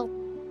feel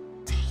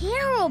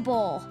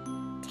terrible.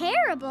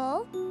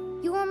 Terrible?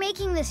 You were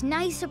making this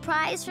nice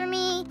surprise for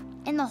me,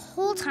 and the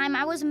whole time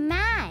I was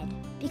mad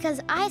because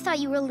I thought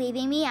you were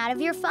leaving me out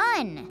of your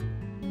fun.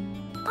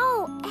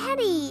 Oh,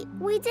 Eddie,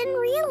 we didn't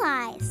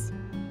realize.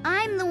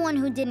 I'm the one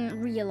who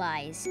didn't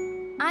realize.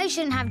 I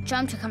shouldn't have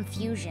jumped to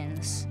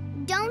confusions.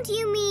 Don't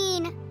you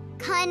mean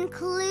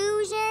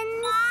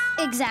conclusions?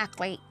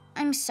 Exactly.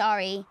 I'm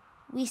sorry.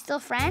 We still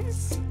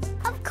friends?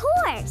 Of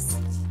course.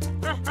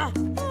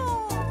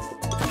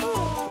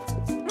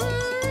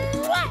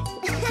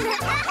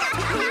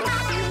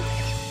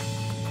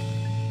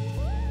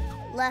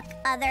 Look,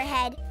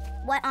 Otherhead.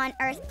 What on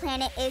Earth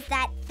planet is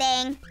that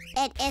thing?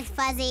 It is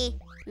fuzzy.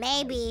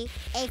 Maybe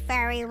a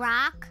fairy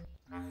rock?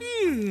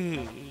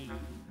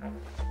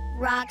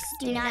 Rocks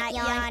do not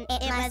yawn.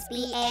 It must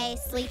be a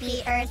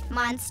sleepy Earth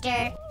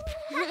monster.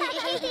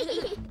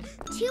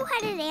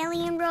 Two-headed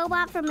alien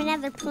robot from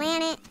another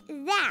planet?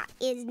 That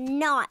is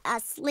not a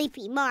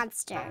sleepy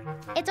monster.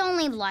 It's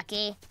only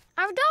Lucky,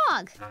 our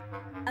dog.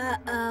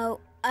 Uh-oh,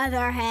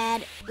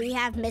 Otherhead. We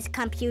have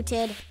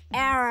miscomputed.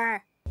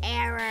 Error.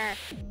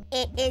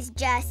 It is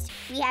just,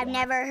 we have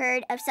never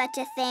heard of such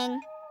a thing.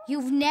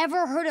 You've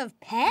never heard of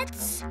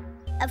pets?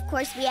 Of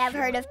course we have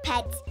heard of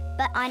pets,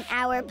 but on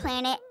our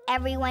planet,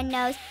 everyone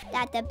knows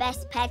that the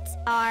best pets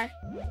are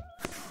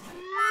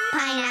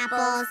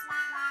pineapples.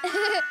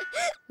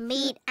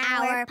 Meet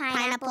our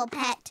pineapple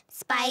pet,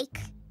 Spike.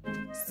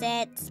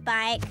 Sit,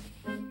 Spike.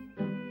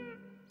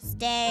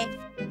 Stay.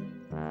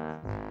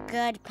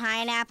 Good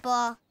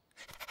pineapple.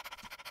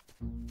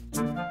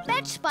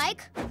 Fetch,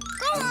 Spike.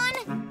 Go on,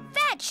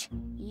 fetch.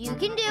 You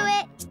can do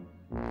it.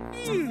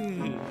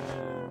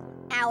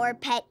 Our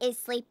pet is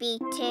sleepy,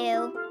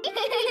 too.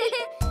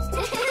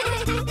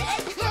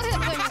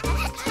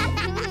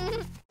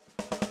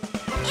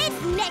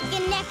 It's neck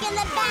and neck in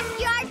the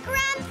backyard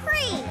Grand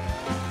Prix.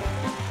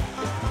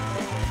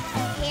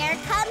 Here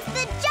comes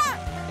the jump.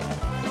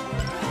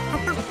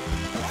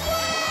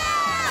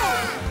 Yeah!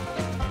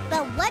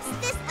 But what's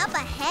this up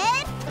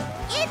ahead?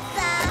 It's a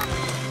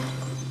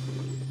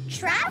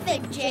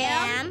traffic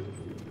jam.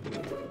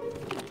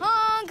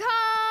 Honk,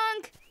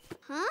 honk.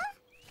 Huh?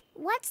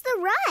 What's the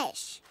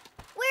rush?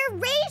 We're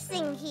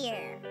racing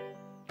here,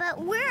 but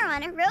we're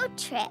on a road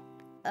trip.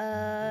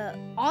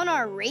 On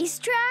our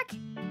racetrack?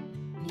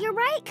 You're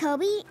right,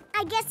 Kobe.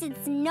 I guess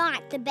it's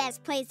not the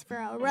best place for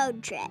a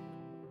road trip.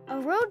 A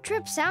road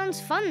trip sounds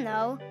fun,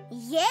 though.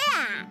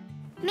 Yeah!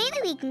 Maybe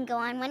we can go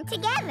on one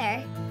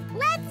together.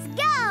 Let's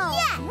go!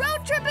 Yeah!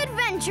 Road trip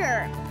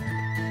adventure!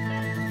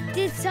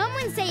 Did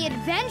someone say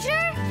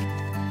adventure?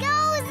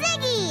 Go,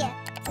 Ziggy!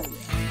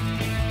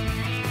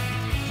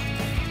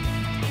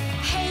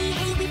 Hey,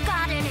 we've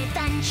got an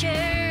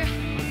adventure,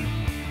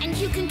 and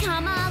you can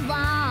come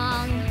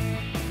along.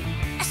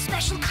 A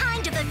special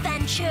kind of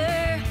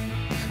adventure,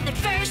 but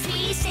first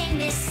we sing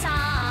this song.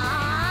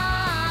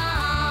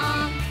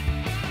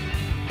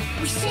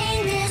 We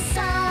sing this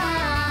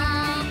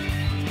song.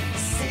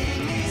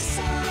 Sing this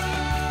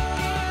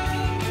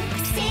song.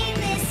 Sing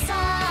this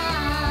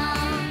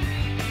song.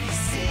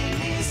 Sing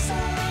this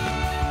song.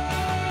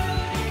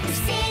 We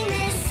sing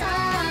this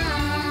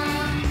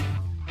song.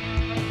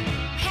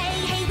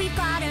 Hey, we've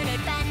got an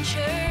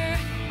adventure,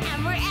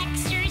 and we're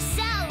extra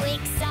so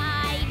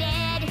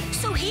excited.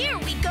 So here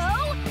we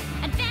go,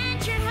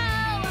 adventure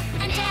ho,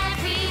 and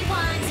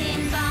everyone's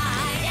invited.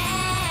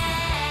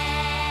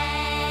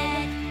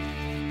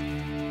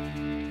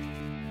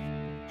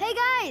 Hey,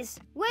 guys,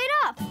 wait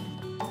up.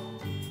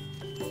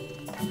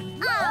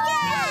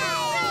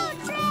 Road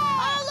trip!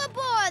 All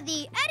aboard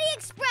the Eddie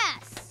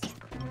Express.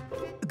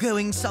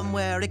 Going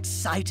somewhere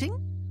exciting?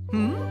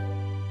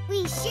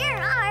 We sure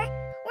are.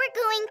 We're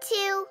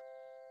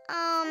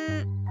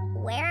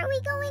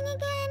we going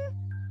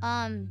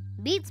again?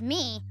 Beats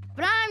me,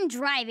 but I'm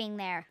driving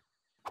there.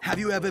 Have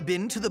you ever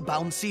been to the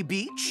bouncy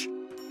beach?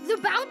 The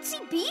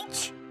bouncy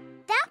beach?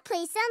 That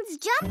place sounds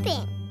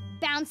jumping.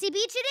 Bouncy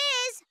beach it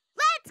is.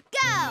 Let's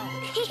go!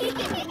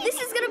 This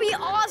is gonna be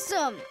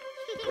awesome.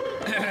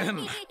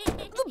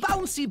 The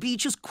bouncy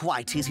beach is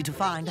quite easy to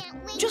find.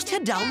 Just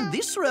head down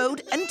this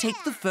road and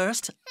take the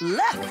first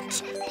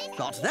left.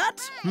 Got that?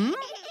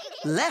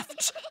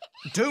 Left.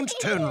 Don't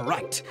turn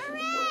right.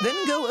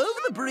 Then go over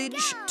the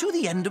bridge to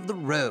the end of the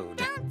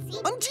road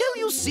until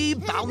you see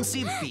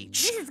Bouncy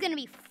Beach. This is gonna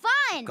be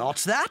fun. Got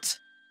that?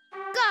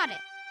 Got it.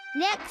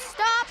 Next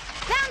stop,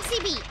 Bouncy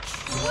Beach.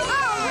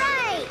 All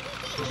right.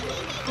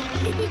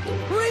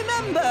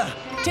 Remember,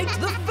 take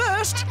the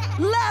first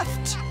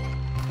left.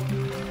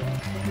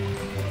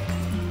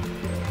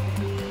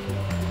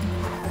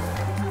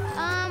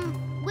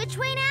 Which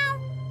way now?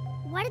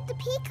 What did the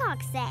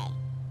peacock say?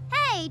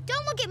 Hey,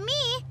 don't look at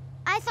me.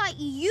 I thought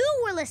you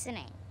were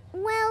listening.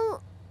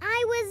 Well,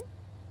 I was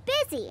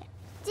busy.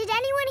 Did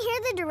anyone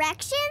hear the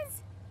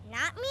directions?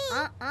 Not me.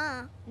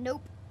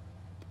 Nope.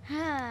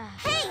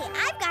 Hey,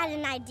 I've got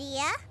an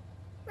idea.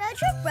 Road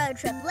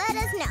trip, let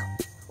us know.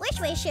 Which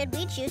way should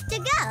we choose to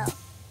go?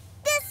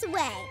 This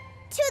way,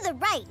 to the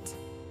right.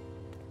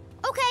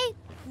 Okay,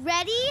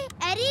 ready,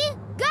 Eddie,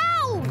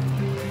 go!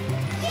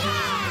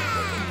 Yeah!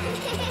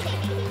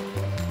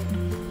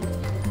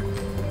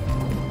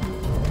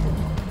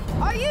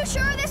 Are you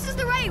sure this is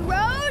the right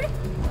road?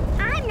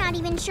 I'm not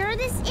even sure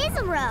this is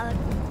a road.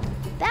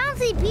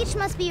 Bouncy Beach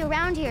must be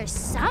around here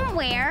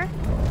somewhere.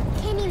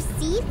 Can you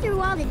see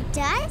through all the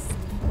dust?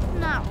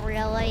 Not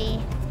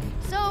really.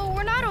 So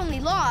we're not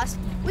only lost,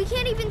 we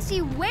can't even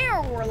see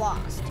where we're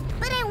lost.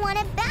 But I want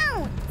to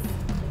bounce.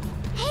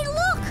 Hey,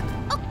 look!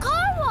 A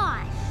car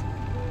wash!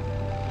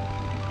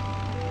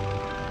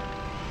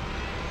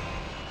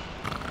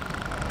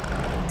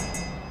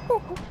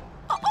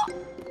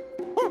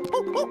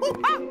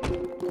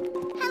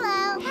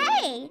 Hello.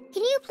 Hey,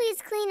 can you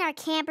please clean our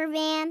camper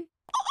van?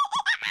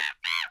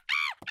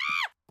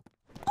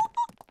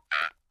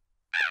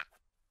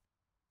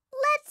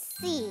 Let's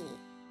see.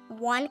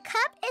 1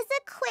 cup is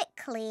a quick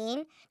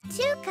clean,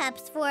 2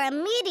 cups for a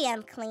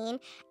medium clean,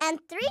 and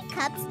 3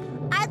 cups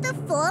are the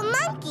full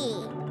monkey.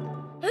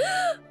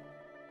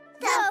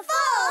 The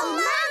full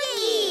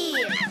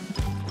monkey!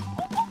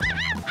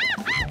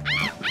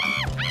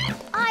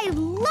 I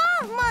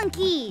love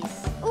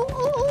monkeys! Ooh,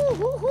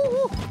 ooh, ooh,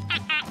 ooh, ooh.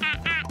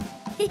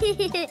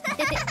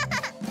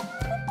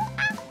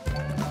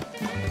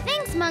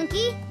 Thanks,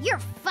 monkey. You're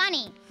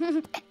funny.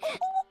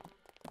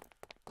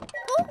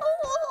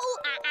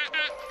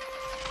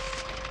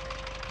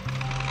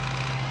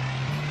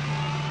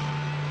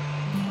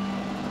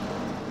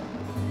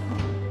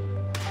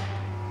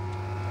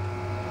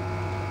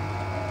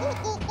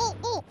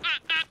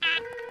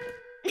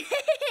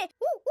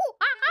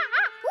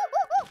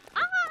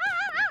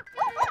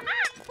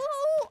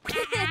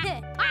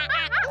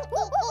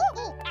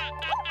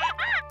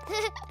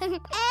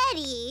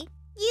 Eddie,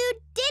 you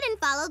didn't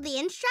follow the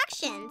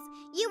instructions.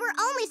 You were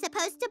only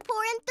supposed to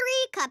pour in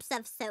 3 cups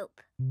of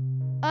soap.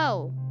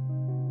 Oh.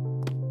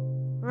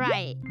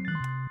 Right.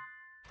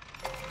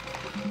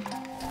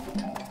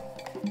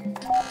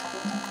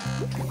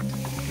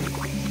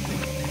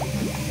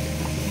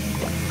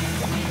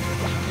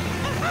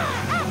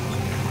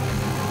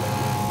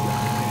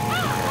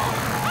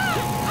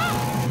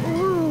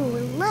 Ooh,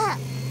 look!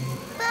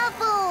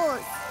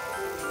 Bubbles!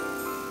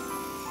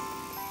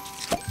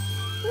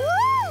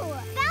 Woo!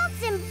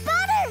 Bouncing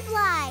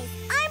butterflies!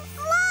 I'm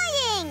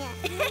flying!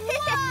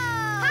 Whoa!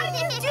 How did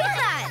you do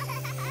that?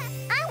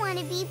 I want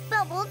to be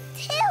bubbled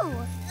too.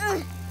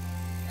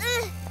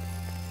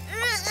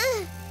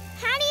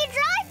 How do you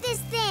drive this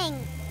thing?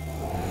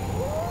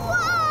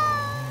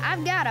 Whoa!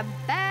 I've got a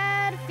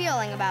bad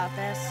feeling about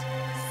this.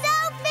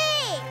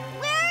 Sophie!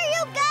 Where are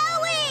you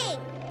going?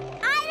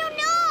 I don't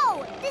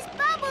know. This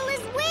bubble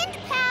is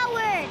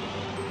wind-powered.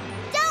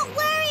 Don't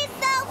worry,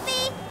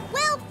 Sophie.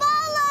 We'll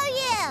follow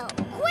you.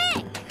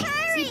 Quick,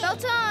 hurry.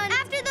 Seatbelt on.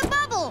 After the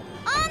bubble.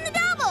 On the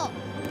double.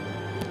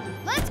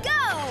 Let's go.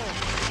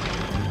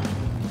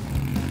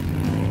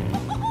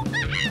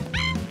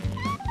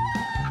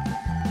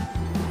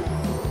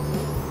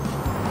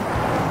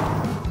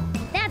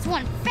 That's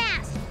one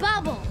fast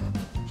bubble.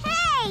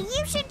 Hey,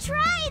 you should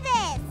try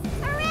this.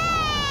 Hooray!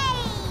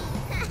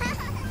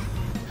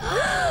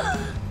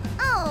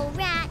 Oh,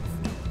 rats.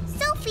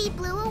 Sophie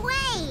blew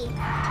away.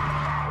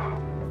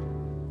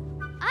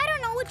 I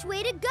don't know which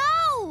way to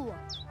go.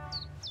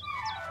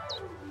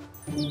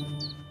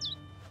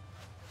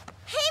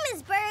 Hey,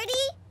 Miss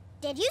Birdie.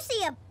 Did you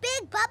see a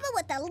big bubble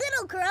with a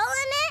little girl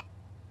in it?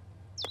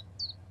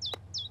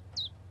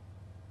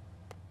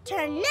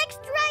 Turn next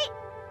right,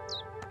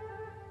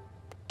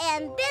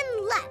 and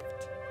then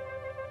left.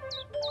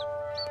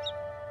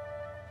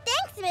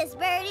 Thanks, Miss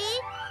Birdie.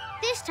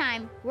 This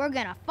time, we're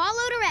gonna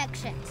follow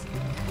directions.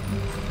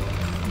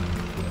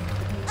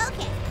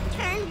 Okay,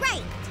 turn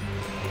right.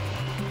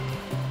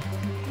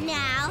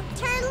 Now,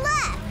 turn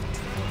left.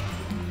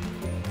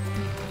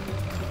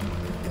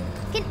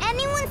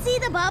 anyone see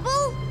the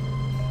bubble?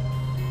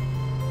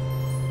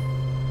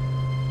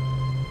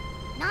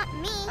 Not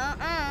me.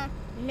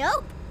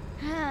 Nope.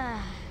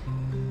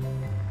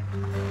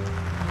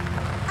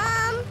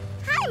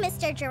 Hi,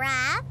 Mr.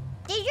 Giraffe.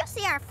 Did you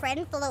see our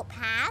friend float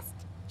past?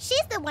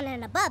 She's the one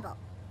in a bubble.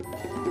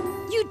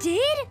 You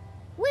did?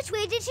 Which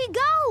way did she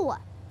go?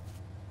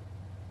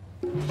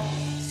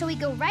 So we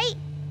go right,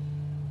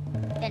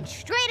 then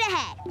straight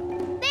ahead.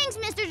 Thanks,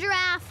 Mr.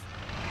 Giraffe.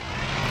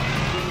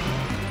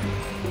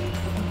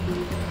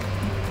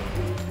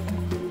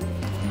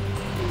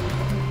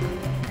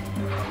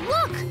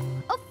 Look!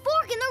 A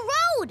fork in the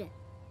road!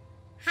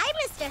 Hi,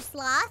 Mr.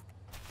 Sloth.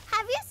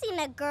 Have you seen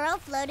a girl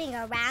floating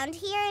around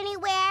here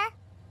anywhere?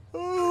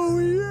 Oh,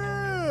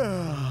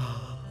 yeah.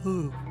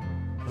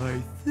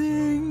 I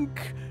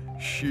think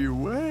she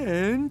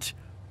went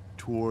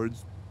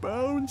towards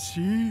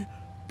Bouncy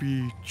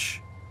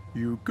Beach.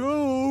 You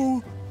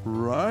go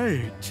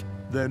right,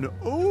 then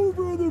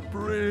over the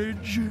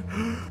bridge,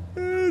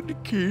 and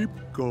keep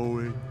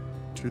going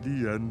to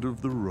the end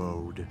of the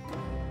road.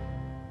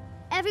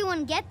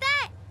 Everyone get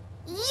that?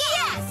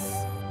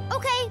 Yes!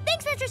 Okay,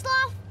 thanks, Mr.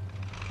 Sloth.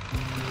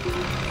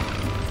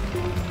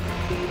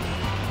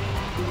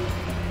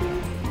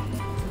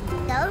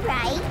 Go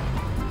right.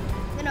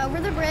 Then over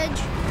the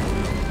bridge.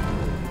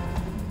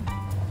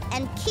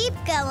 And keep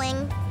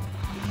going.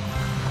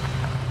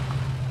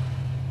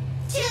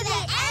 To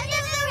the end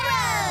of the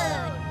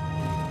road!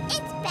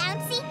 It's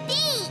Bouncy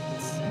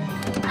Beach!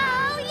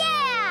 Oh,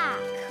 yeah!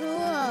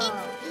 Cool.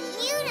 It's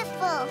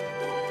beautiful.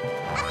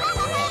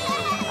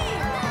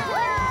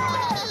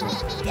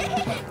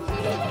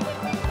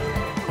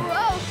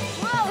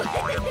 Whoa!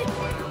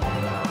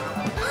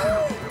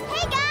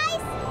 Hey,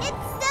 guys!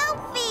 It's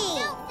Sophie!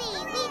 Sophie,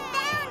 we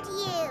found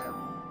you!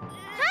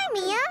 Hi,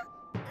 Mia!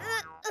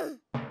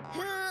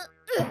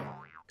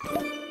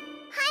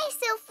 Hi,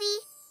 Sophie!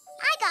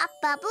 I got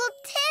bubbled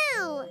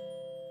too!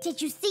 Did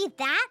you see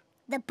that?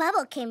 The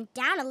bubble came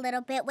down a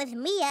little bit with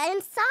Mia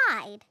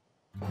inside.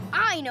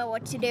 I know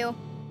what to do.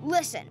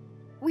 Listen,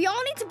 we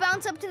all need to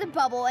bounce up to the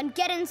bubble and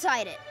get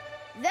inside it.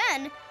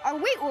 Then our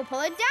weight will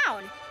pull it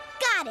down.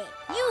 Got it!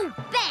 You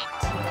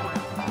bet!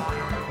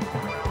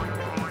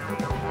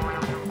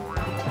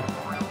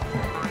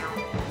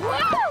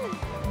 Whoa!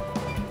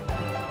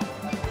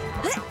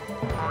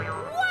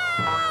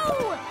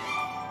 Whoa!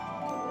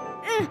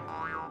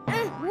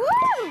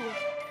 Woo!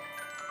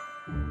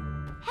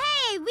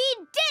 Hey, we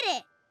did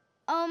it!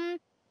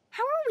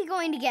 How are we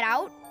going to get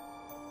out?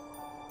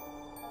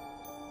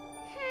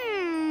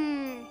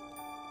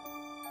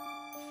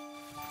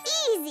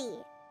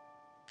 Easy!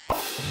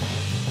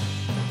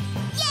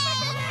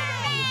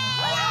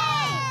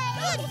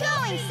 Good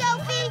going,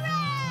 Sophie!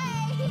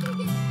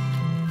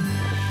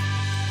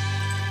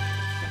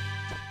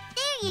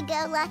 There you go,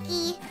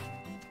 Lucky.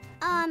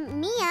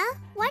 Mia,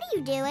 what are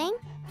you doing?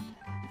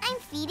 I'm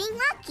feeding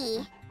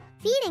Lucky.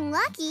 Feeding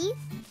Lucky?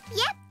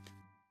 Yep.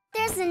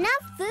 There's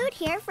enough food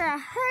here for a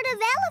herd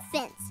of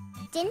elephants.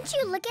 Didn't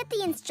you look at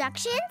the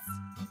instructions?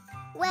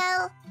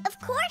 Well, of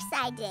course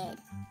I did.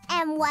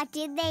 And what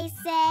did they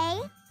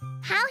say?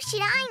 How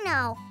should I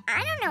know?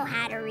 I don't know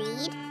how to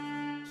read.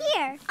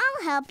 Here,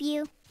 I'll help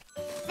you.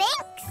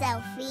 Thanks,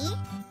 Sophie.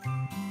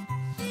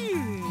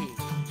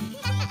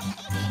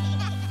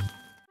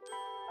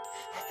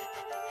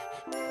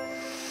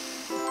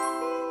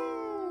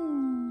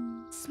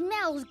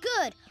 Smells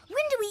good.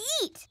 When do we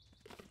eat?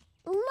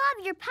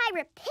 Love your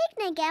pirate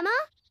picnic, Emma.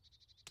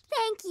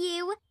 Thank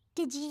you.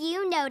 Did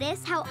you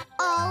notice how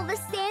all the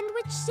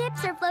sandwich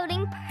ships are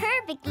floating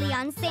perfectly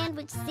on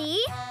Sandwich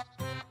Sea?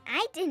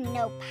 I didn't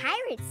know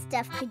pirate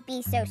stuff could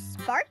be so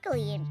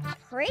sparkly and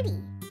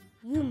pretty.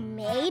 You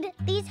made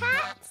these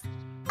hats?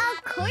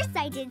 Of course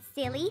I did,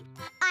 silly.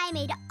 I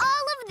made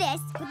all of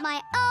this with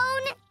my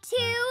own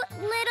 2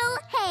 little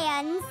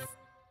hands.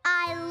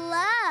 I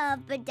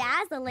love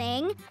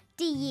bedazzling.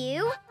 Do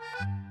you?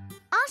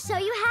 I'll show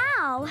you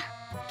how.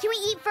 Can we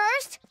eat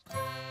first?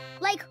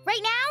 Like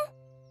right now?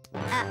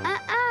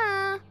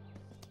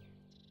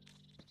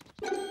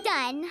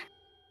 Done.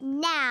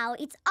 Now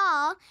it's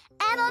all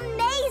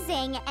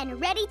amazing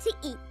and ready to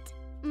eat.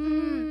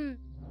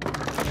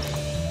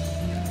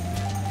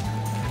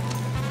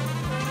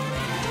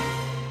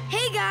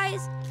 Hey,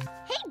 guys.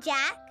 Hey,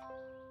 Jack.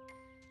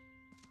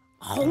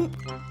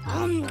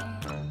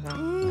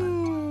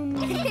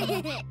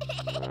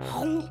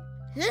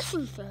 This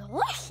is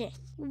delicious.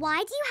 Why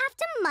do you have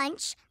to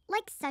munch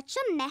like such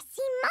a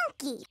messy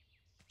monkey?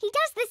 He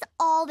does this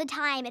all the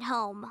time at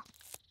home.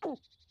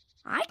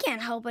 I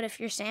can't help it if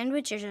your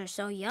sandwiches are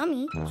so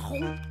yummy.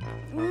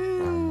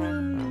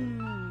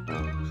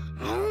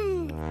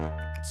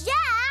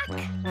 Jack!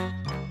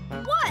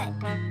 What?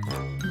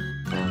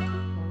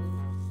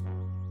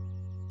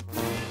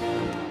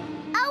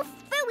 Oh,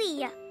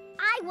 phooey!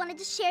 I wanted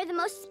to share the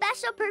most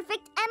special,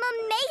 perfect, and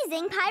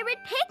amazing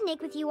pirate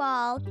picnic with you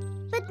all.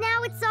 But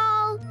now it's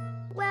all,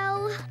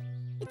 well,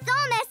 it's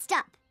all messed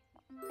up.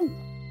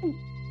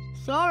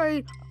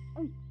 Sorry.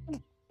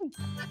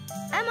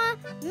 Emma,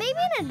 maybe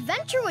an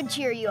adventure would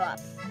cheer you up.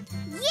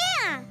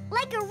 Yeah,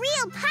 like a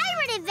real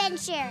pirate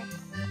adventure.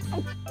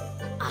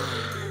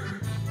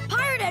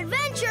 Pirate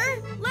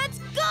adventure? Let's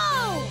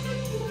go!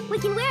 We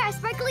can wear our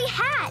sparkly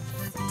hats.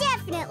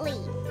 Definitely.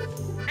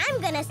 I'm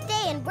gonna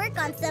stay and work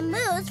on some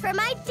moves for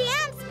my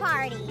dance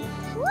party.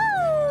 Woo!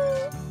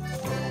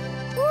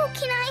 Ooh,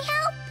 can I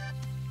help?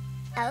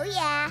 Oh,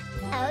 yeah.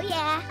 Oh,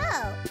 yeah.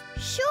 Oh,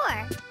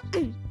 sure.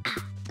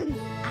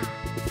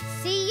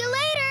 See you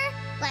later.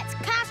 Let's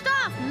cast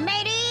off,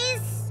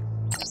 mateys.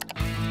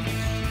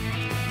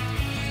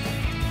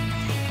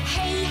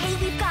 Hey, hey,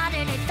 we've got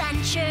an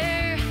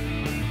adventure,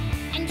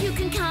 and you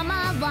can come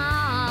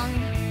along.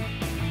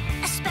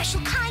 A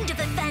special kind of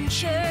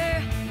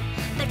adventure,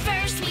 but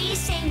first we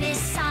sing this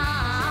song.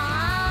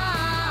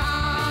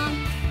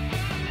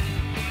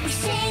 We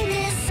sing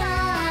this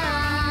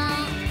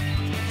song.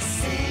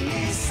 Sing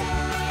this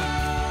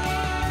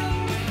song.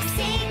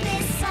 Sing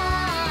this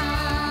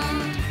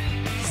song.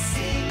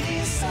 Sing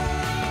this song.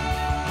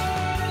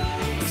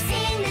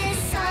 Sing this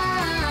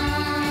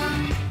song.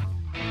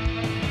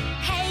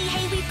 Hey,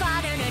 hey, we've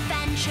got an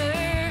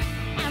adventure,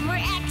 and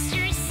we're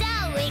extra so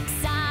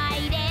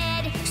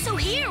excited. So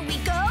here we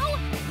go,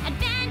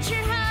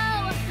 adventure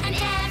ho, and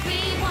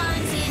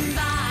everyone's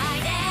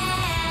invited.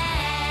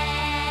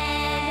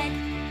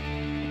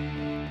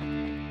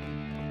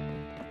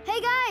 Hey,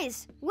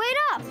 guys, wait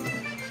up.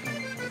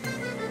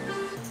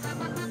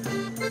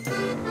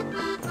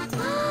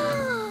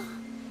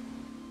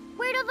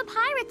 Where'd all the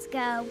pirates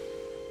go?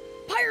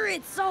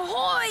 Pirates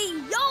ahoy!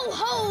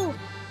 Yo-ho!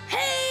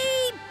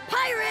 Hey,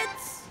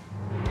 pirates!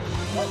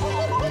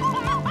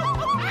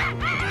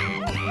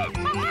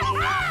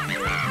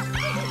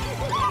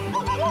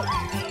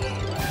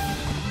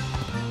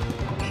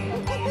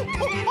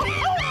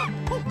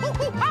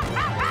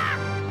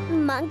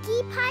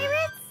 Monkey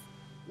pirates?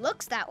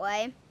 Looks that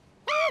way.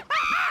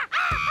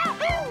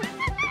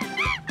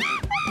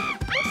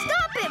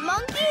 Stop it,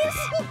 monkeys!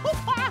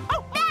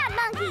 Bad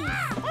monkeys!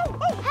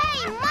 Hey,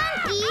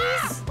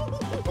 monkeys!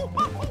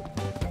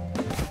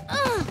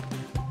 Ugh.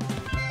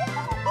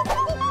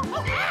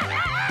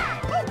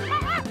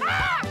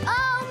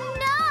 Oh,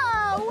 no!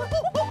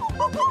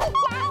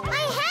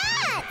 My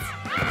hat!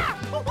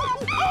 Come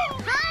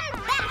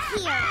back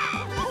here!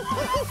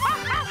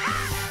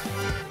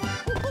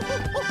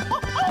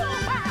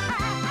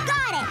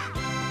 Got it!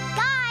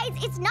 Guys,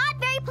 it's not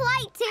very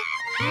polite to...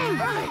 Hey!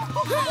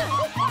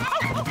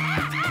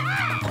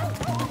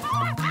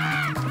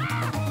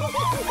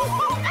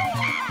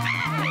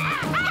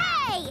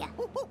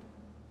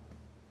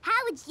 How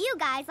would you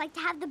guys like to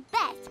have the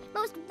best,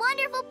 most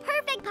wonderful,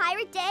 perfect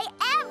pirate day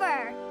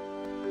ever?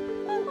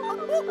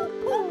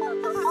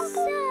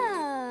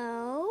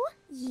 So,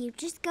 you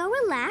just go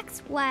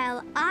relax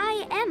while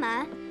I,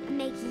 Emma,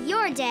 make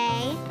your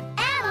day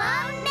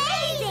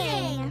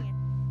Emma-mazing!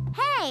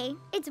 Hey,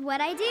 it's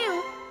what I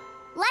do.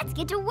 Let's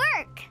get to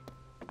work.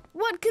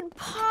 What could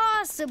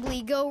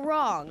possibly go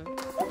wrong?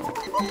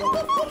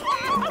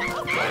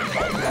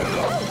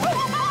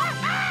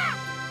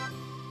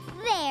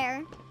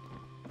 There.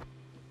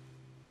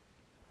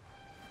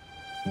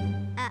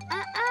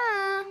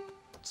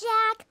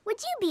 Jack,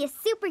 would you be a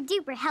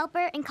super-duper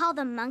helper and call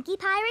the monkey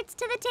pirates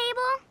to the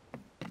table?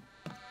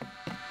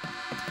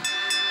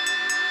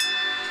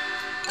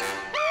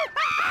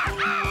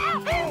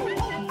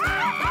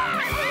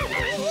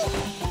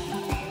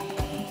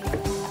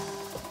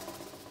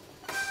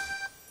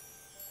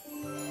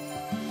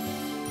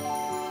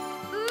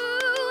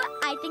 Ooh,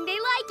 I think they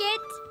like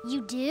it.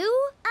 You do?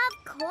 Of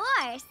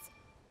course.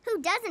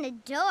 Who doesn't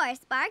adore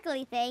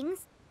sparkly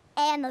things?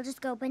 And they'll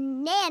just go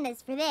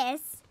bananas for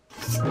this.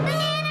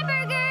 Banana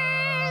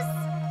burgers!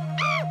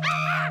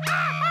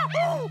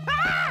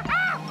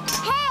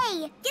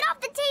 Hey, get off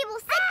the table,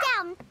 sit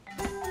down.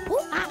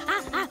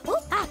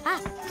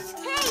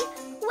 Hey,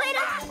 wait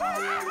up.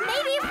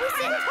 Maybe if we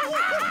sit...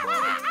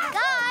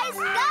 Guys!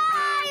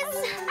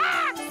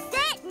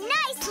 Sit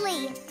nicely,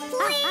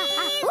 please!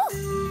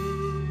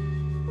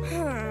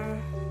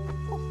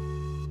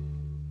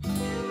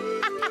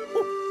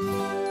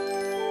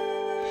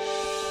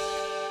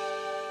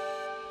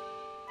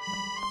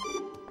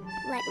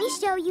 Let me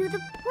show you the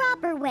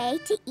proper way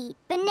to eat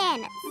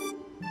bananas.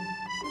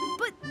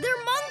 But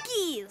they're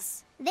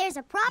monkeys! There's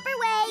a proper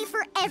way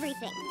for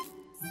everything.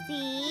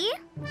 See?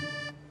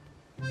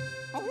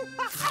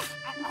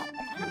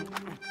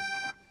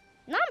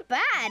 Not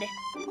bad.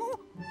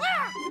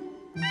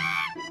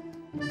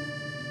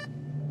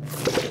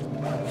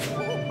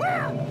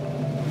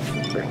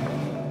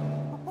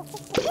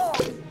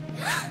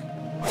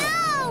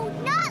 No,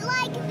 not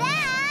like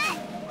that!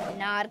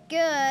 Not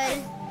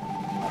good.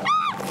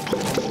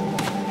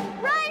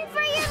 Run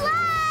for your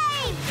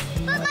lives!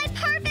 But my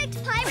perfect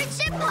pirate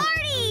ship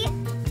party!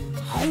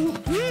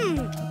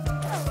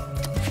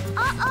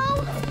 Uh-oh!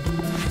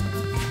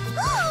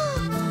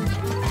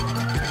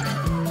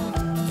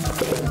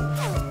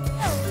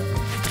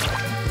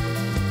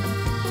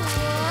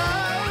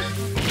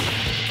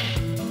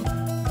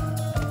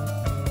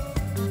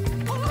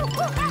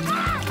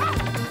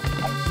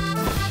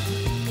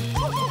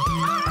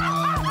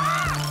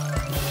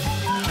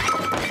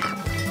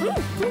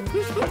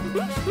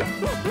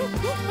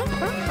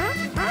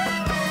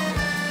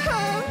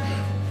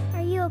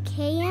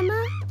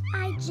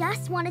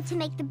 just wanted to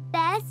make the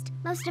best,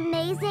 most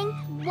amazing,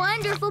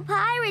 wonderful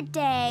pirate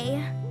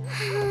day.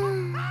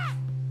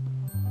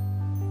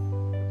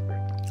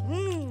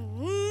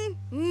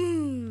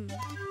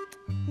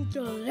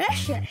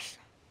 Delicious.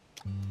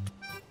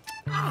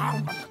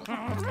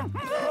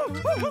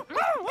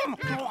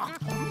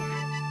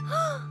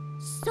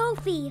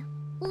 Sophie,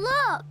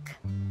 look!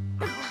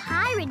 The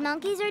pirate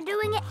monkeys are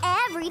doing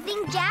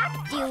everything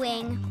Jack's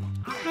doing.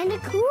 Kinda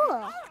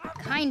cool.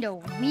 Kinda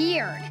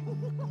weird.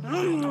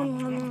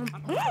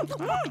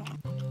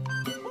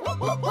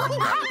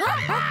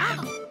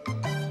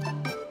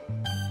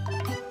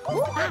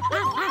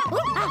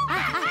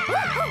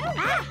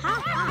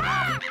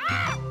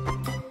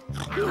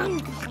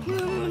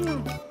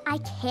 I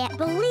can't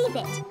believe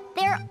it.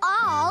 They're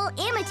all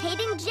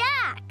imitating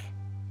Jack.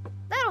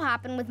 That'll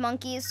happen with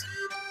monkeys.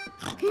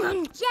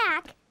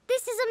 Jack,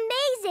 this is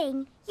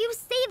amazing. You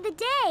saved the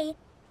day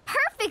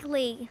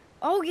perfectly.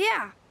 Oh,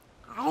 yeah.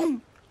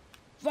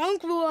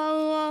 Thank you,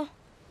 Ella.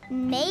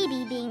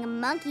 Maybe being a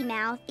monkey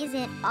mouth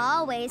isn't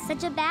always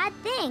such a bad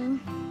thing.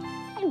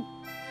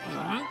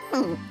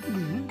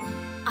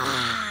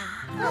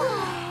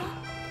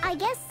 I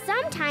guess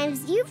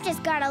sometimes you've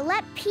just gotta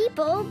let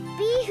people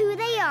be who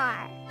they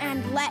are.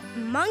 And let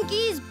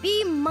monkeys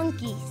be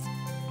monkeys.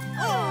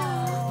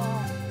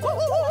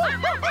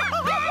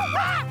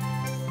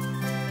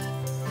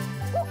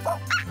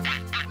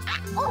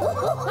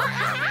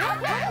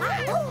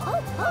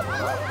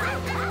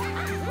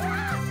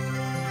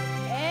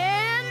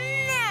 And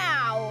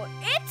now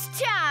it's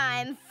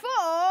time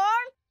for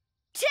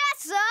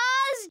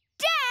Tessa's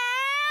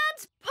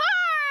Dance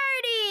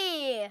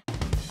Party!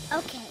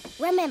 Okay,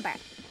 remember,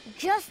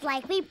 just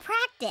like we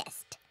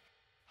practiced.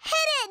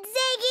 Hit it,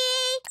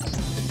 Ziggy!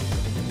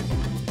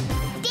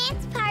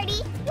 Dance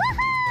party!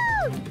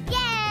 Woohoo!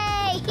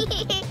 Yay!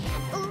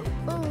 Ooh,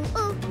 ooh,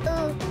 ooh,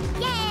 ooh.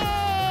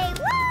 Yay!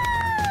 Woo!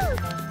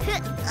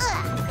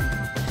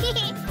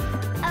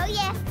 Oh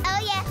yeah, oh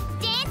yeah.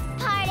 Dance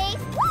party!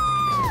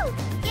 Woo!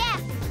 Yeah!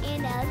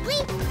 In a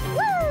leap!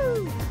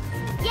 Woo!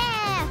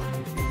 Yeah!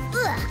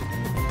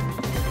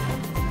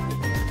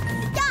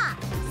 Stop!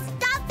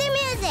 Stop the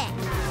music!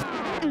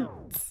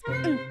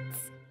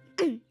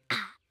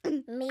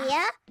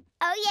 Mia?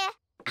 Oh yeah!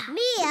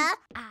 Mia?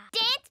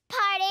 Dance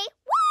party!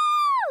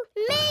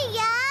 Woo!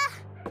 Mia!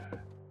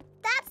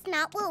 That's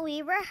not what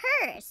we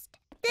rehearsed.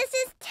 This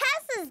is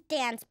Tessa's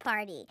dance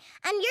party,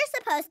 and you're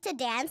supposed to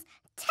dance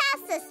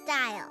Tessa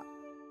style.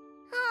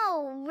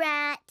 Oh,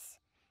 rats.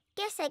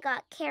 Guess I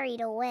got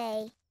carried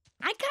away.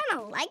 I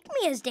kind of like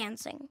Mia's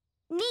dancing.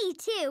 Me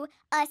too,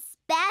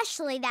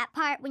 especially that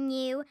part when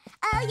you,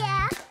 oh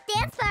yeah,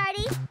 dance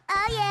party,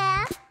 oh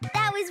yeah.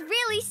 That was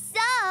really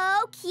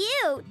so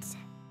cute.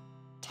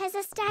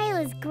 Tessa's style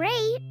is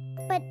great,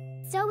 but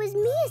so is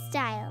Mia's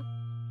style.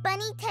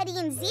 Bunny, Teddy,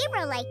 and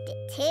Zebra liked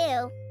it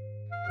too.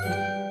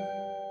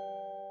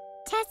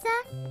 Tessa,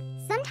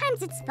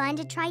 sometimes it's fun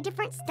to try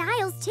different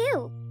styles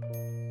too.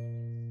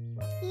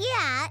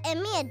 Yeah,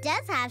 and Mia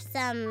does have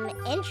some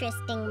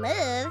interesting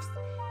moves.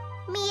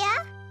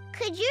 Mia,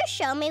 could you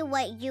show me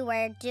what you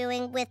were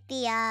doing with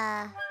the,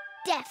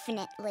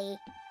 Definitely.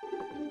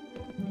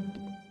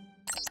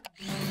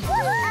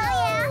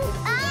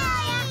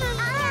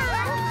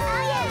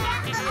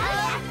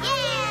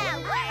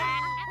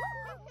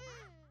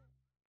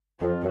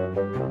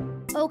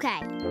 Okay,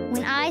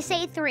 when I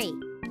say 3.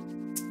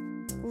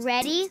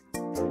 Ready?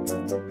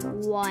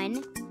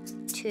 1,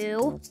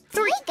 2,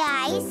 3. Hey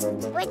guys,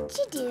 what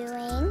you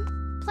doing?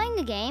 Playing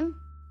a game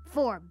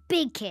for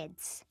big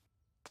kids.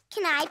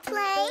 Can I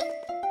play?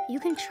 You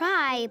can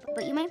try,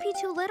 but you might be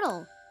too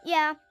little.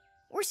 Yeah,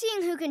 we're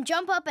seeing who can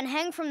jump up and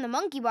hang from the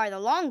monkey bar the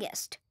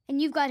longest.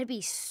 And you've got to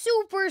be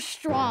super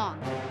strong.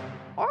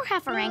 Or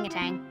half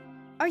orangutan.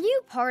 Are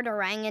you part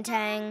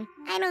orangutan?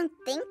 I don't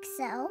think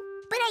so,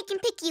 but I can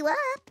pick you up.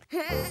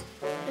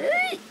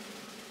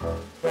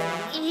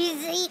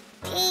 Easy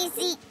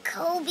peasy,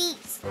 Kobe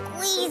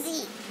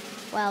squeezy.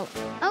 Well,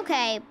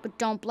 okay, but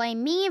don't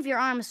blame me if your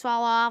arms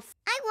fall off.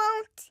 I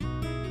won't.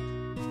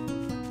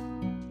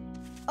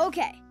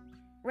 Okay,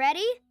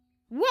 ready?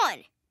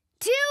 1,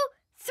 2,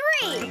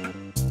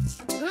 3.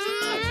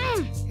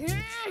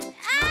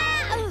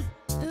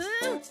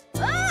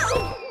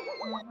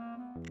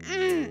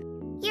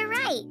 You're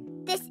right.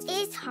 This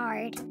is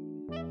hard.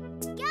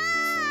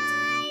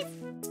 Guys!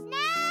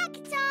 Snack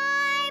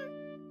time!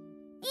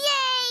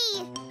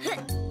 Yay!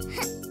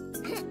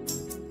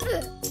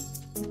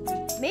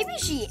 Maybe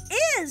she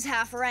is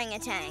half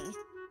orangutan.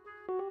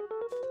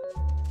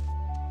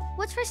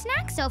 What's for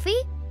snack,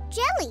 Sophie?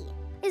 Jelly.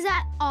 Is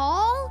that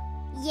all?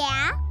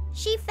 Yeah,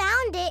 she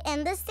found it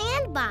in the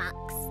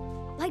sandbox.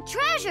 Like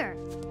treasure.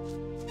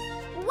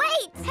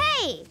 Wait!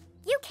 Hey!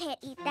 You can't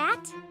eat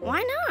that.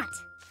 Why not?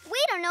 We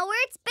don't know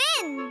where it's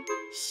been.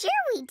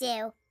 Sure we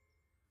do.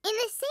 In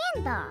the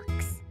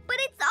sandbox. But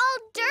it's all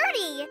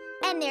dirty,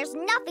 and there's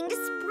nothing to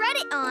spread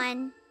it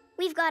on.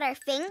 We've got our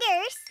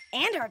fingers.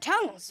 And our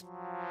tongues.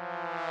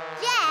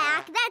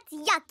 Jack, that's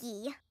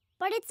yucky.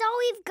 But it's all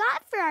we've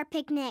got for our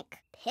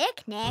picnic.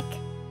 Picnic?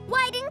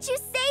 Why didn't you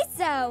say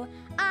so?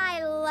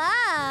 I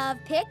love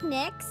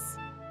picnics.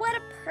 What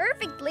a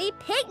perfectly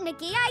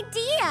picnicky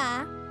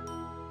idea.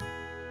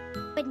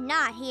 But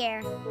not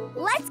here.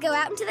 Let's go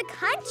out into the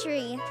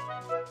country.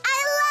 I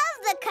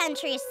love the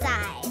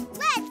countryside.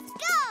 Let's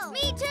go!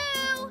 Me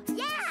too!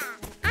 Yeah!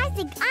 I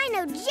think I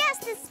know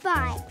just the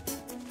spot.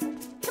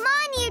 Come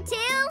on, you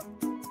two!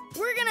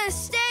 We're gonna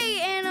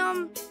stay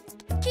and,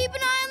 keep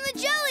an eye on the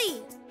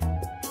jelly.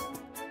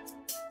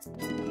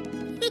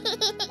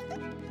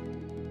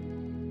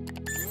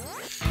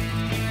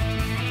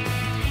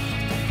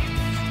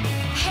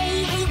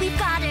 Hey, hey, we've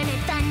got an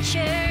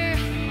adventure,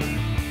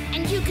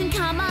 and you can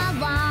come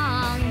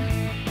along.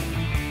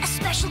 A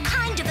special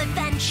kind of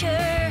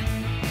adventure,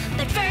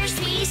 but first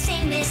we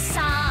sing this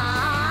song.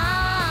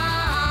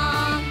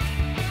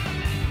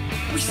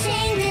 We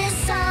sing this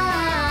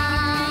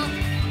song.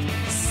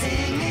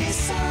 Sing this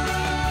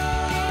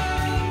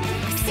song.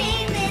 We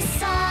sing this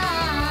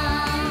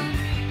song.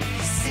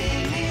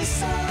 Sing this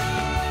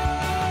song.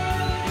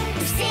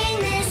 We sing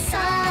this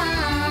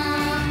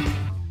song.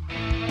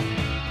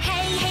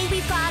 Hey, hey,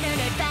 we've got an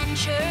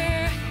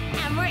adventure,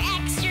 and we're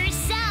extra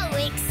so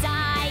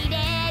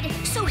excited.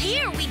 So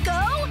here we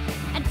go,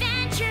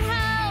 adventure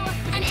ho,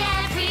 and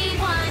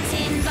everyone's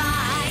invited.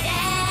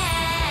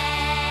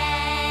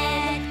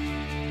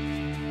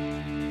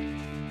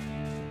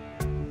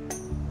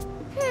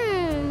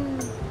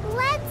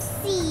 Let's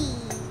see.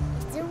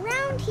 It's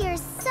around here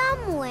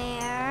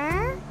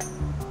somewhere.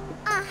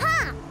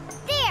 Aha!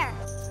 There!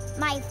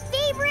 My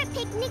favorite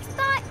picnic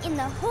spot in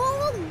the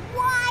whole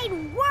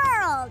wide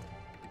world.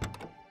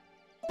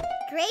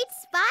 Great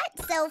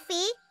spot,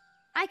 Sophie.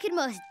 I could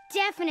most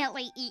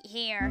definitely eat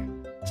here.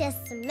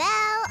 Just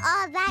smell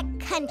all that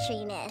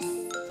countryness.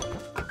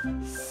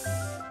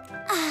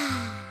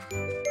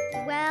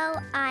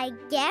 Well, I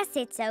guess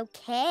it's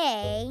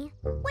okay.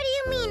 What do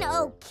you mean,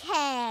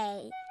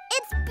 okay?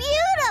 It's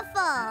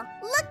beautiful!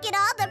 Look at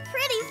all the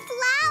pretty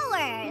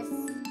flowers!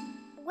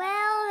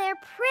 Well,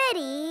 they're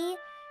pretty,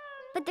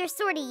 but they're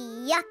sort of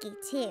yucky,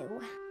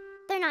 too.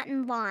 They're not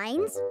in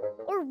lines,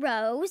 or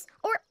rows,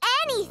 or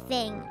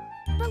anything.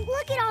 But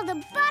look at all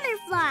the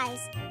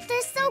butterflies!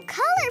 They're so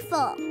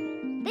colorful!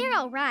 They're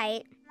all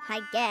right,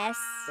 I guess.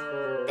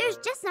 There's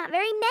just not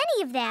very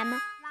many of them,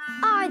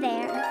 are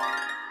there?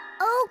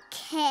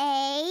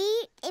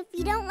 Okay, if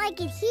you don't like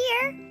it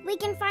here, we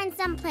can find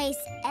someplace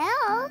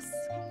else.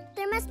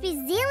 There must be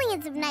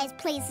zillions of nice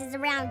places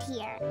around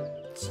here.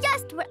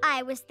 Just what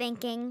I was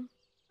thinking.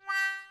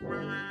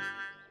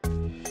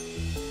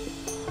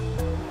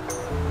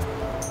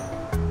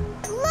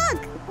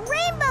 Look,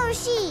 rainbow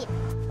sheep!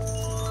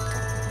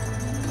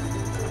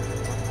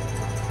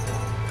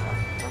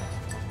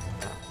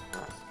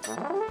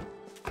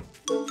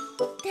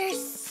 They're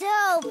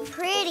so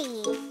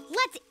pretty.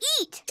 Let's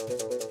eat!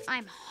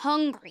 I'm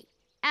hungry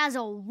as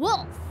a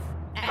wolf.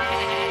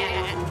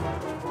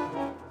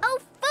 Oh,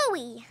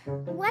 phooey!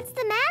 What's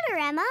the matter,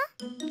 Emma?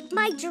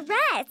 My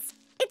dress!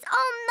 It's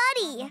all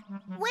muddy.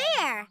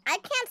 Where? I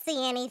can't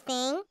see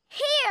anything.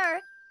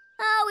 Here!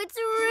 Oh, it's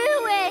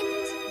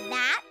ruined.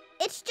 That?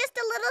 It's just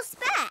a little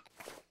speck.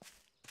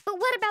 But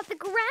what about the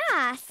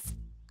grass?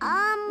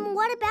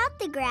 What about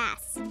the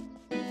grass?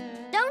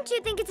 Don't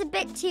you think it's a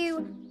bit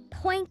too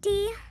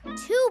pointy?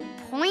 Too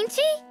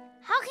pointy?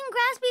 How can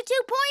grass be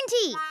too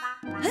pointy?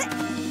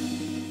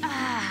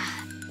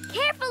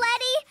 Careful,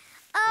 Eddie!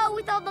 Oh,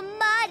 with all the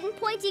mud and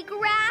pointy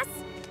grass,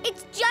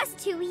 it's just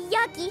too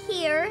yucky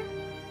here.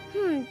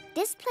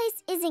 This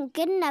place isn't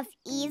good enough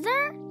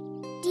either?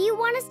 Do you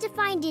want us to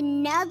find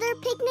another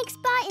picnic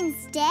spot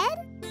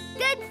instead?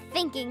 Good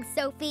thinking,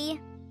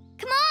 Sophie.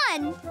 Come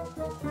on!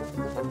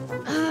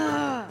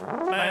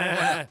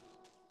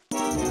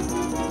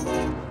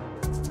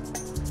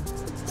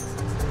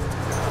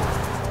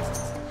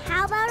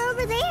 How about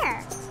over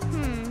there?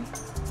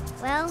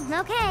 Well,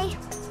 okay.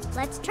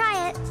 Let's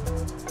try it.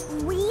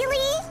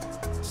 Really?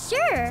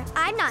 Sure,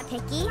 I'm not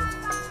picky.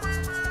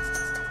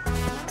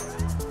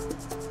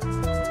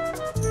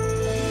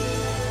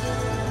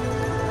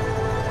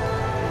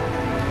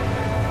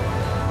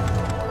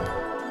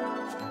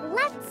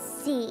 Let's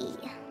see.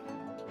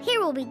 Here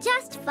will be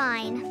just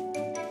fine.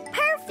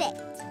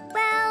 Perfect.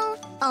 Well,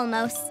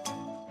 almost.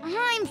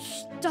 I'm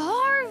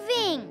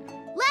starving.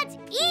 Let's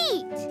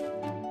eat.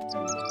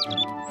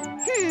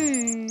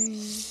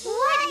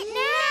 What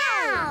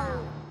now?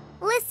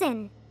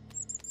 Listen.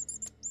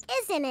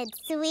 Isn't it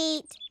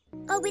sweet?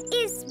 Oh, it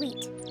is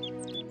sweet.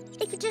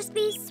 It could just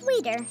be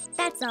sweeter,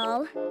 that's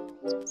all.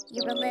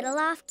 You're a little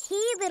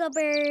off-key, little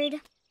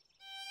bird.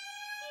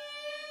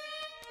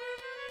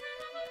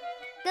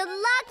 Good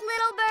luck,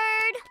 little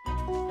bird.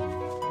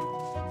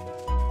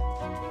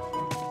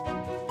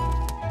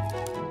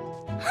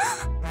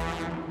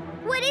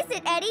 What is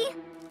it, Eddie?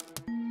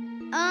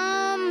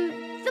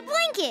 The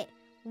blanket.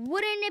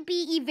 Wouldn't it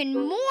be even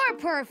more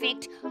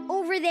perfect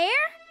over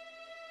there?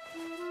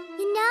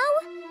 You know,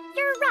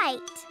 you're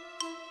right.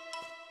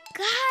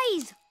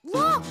 Guys,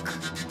 look!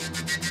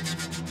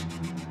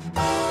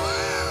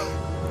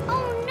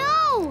 Oh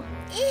no!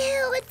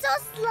 Ew, it's so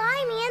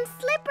slimy and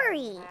slippery.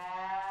 slippery.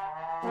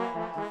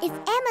 If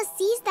Emma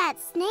sees that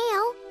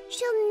snail,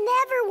 she'll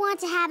never want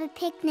to have a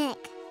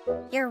picnic.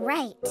 You're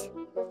right.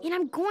 And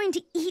I'm going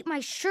to eat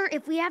my shirt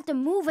if we have to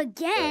move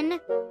again.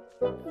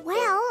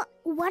 Well,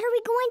 what are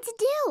we going to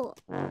do?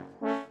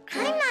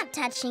 I'm not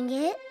touching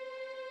it.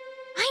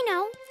 I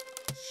know.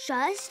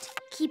 Just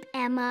keep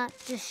Emma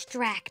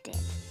distracted.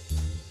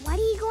 What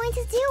are you going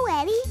to do,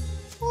 Eddie?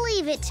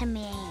 Leave it to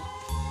me.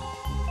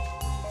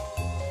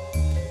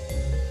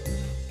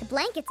 The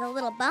blanket's a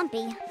little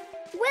bumpy.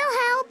 We'll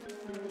help.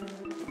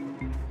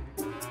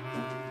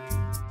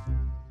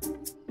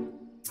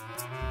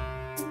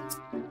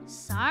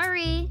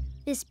 Sorry.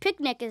 This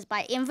picnic is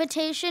by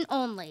invitation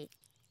only.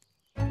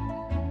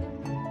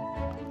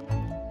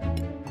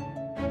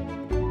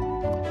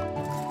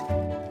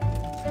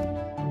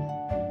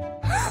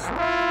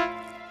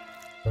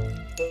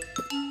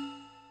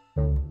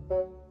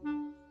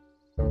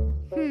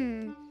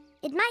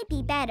 It might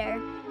be better.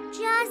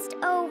 Just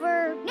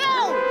over...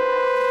 No!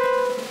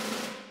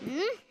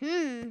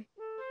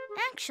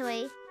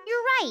 Actually,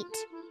 you're right.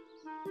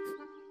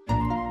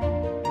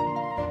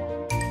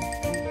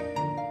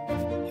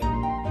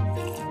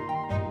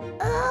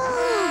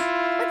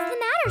 What's the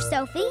matter,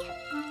 Sophie?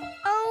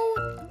 Oh,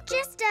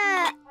 just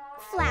a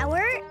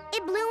flower.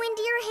 It blew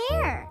into your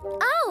hair.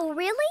 Oh,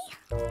 really?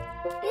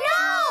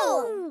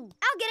 No!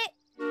 I'll get it.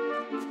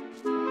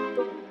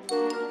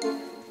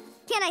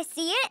 Can I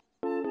see it?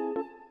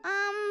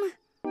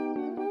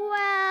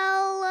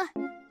 Well...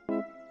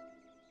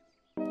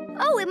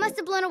 Oh, it must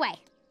have blown away.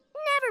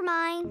 Never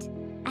mind.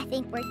 I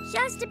think we're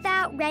just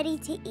about ready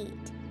to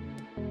eat.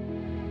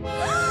 A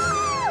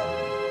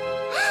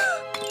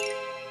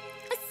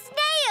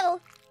snail!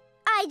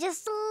 I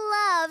just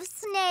love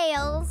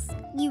snails.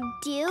 You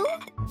do?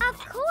 Of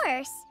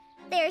course.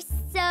 They're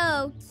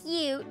so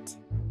cute.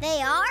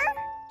 They are?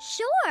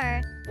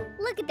 Sure.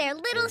 Look at their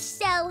little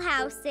shell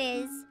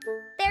houses.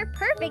 They're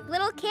perfect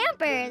little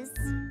campers.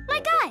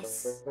 Like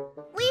us.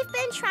 We've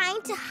been trying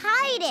to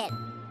hide it.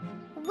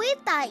 We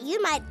thought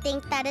you might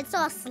think that it's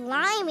all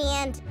slimy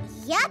and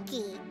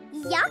yucky.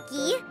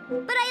 Yucky?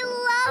 But I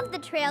love the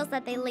trails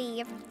that they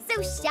leave.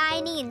 So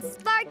shiny and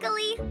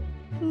sparkly.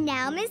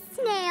 Now, Miss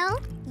Snail,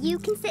 you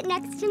can sit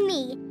next to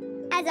me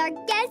as our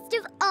guest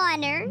of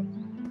honor.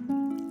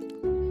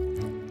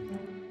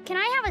 Can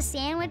I have a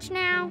sandwich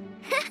now?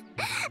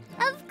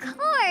 Of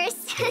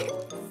course.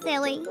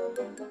 Silly.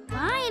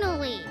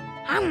 Finally.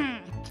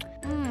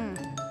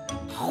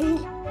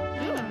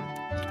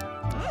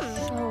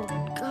 So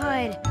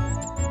good.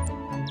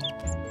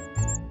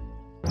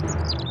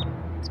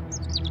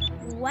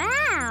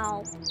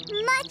 Wow.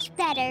 Much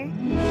better.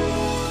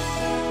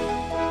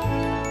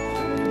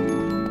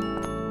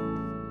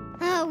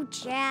 Oh,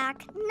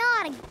 Jack,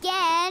 not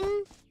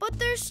again. But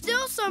there's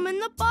still some in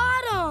the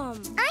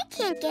bottom. I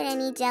can't get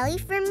any jelly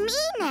for me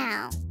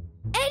now.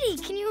 Eddie,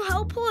 can you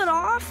help pull it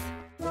off?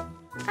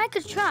 I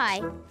could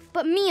try,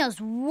 but Mia's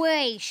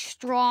way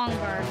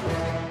stronger.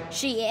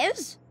 She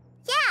is?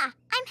 Yeah,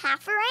 I'm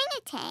half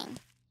orangutan.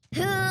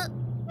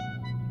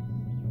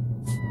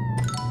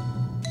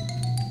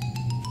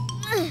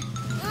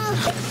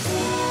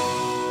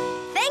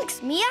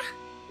 Thanks, Mia.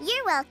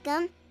 You're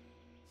welcome.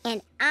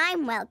 And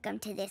I'm welcome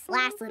to this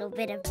last little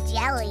bit of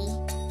jelly.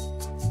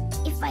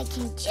 If I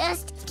can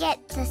just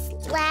get this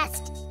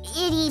last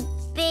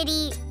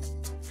itty-bitty...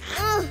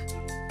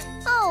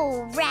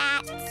 Oh,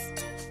 rats.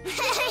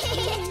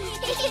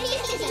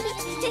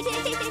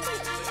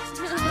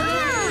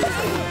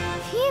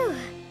 Phew.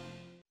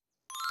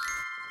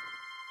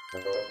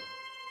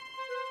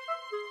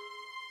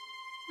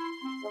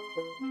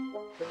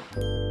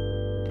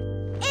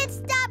 It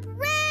stopped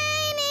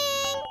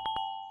raining!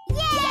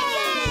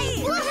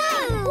 Yay!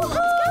 Woohoo!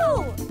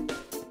 Woohoo!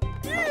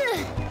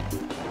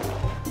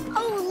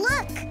 Oh,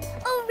 look!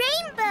 A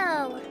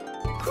rainbow!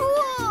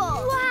 Cool!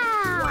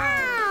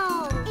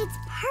 Wow! It's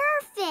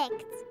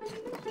perfect!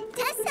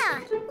 Tessa,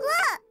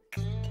 look!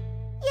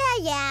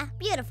 Yeah,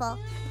 beautiful.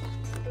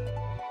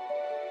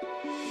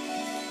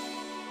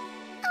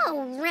 Oh,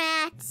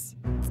 rats!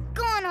 It's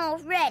gone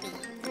already.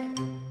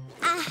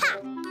 Aha!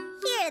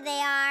 Here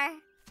they are.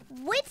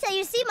 Wait till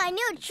you see my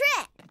new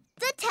trick,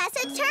 the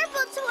Tessa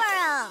Turbo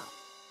Twirl.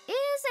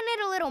 Isn't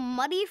it a little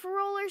muddy for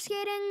roller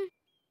skating?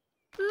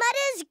 Mud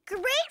is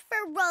great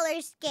for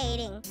roller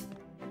skating.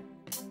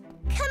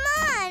 Come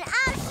on,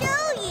 I'll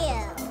show you.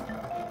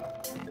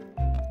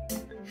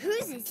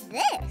 Whose is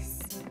this?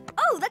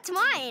 Oh, that's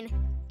mine.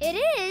 It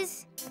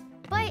is,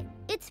 but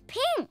it's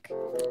pink.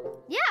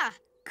 Yeah,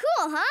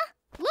 cool, huh?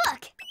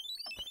 Look.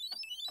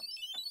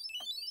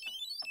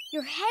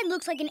 Your head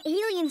looks like an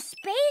alien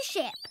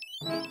spaceship.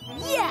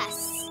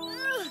 Yes!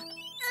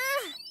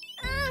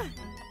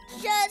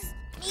 Just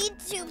need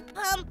to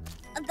pump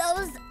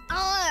those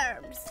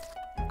arms.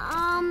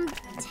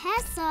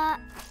 Tessa,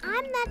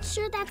 I'm not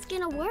sure that's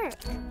gonna work.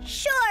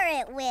 Sure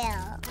it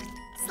will.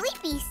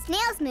 Sleepy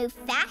snails move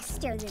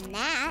faster than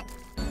that.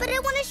 But I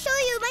want to show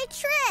you my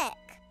trick.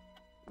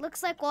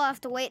 Looks like we'll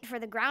have to wait for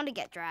the ground to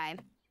get dry.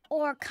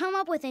 Or come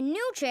up with a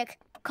new trick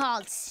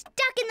called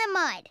Stuck in the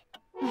Mud.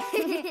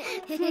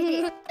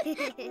 Hey,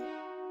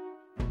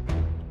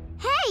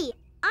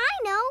 I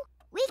know.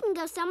 We can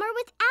go somewhere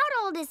without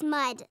all this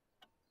mud.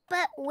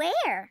 But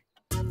where?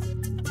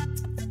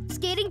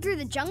 Skating through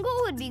the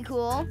jungle would be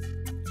cool.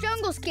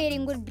 Jungle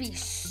skating would be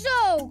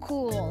so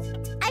cool.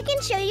 I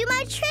can show you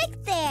my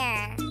trick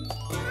there.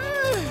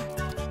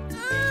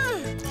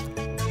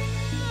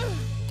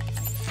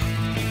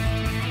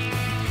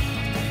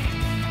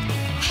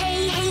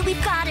 Hey, hey,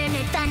 we've got an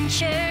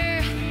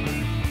adventure,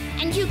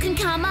 and you can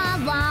come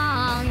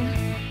along.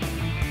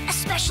 A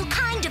special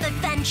kind of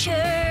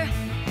adventure,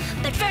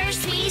 but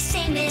first we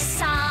sing this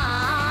song.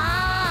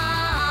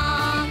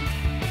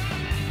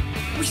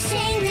 We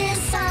sing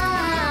this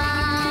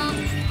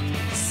song.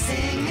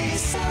 Sing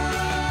this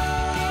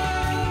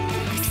song.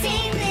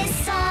 Sing this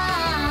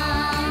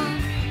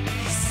song.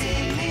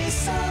 Sing this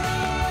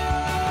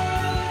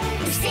song.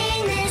 We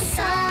sing this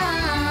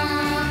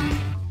song.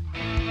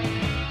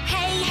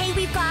 Hey, hey,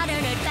 we've got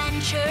an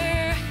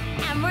adventure,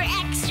 and we're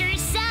extra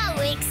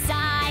so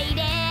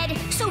excited.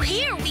 So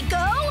here we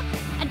go,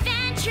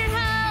 adventure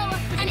ho,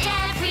 and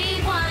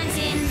everyone's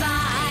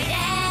invited.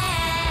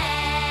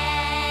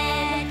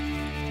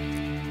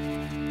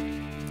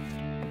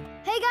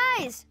 Hey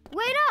guys,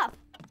 wait up!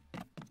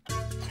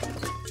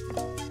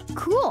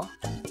 Cool.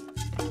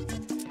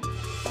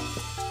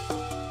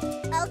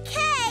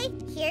 Okay,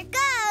 here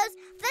goes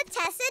the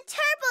Tessa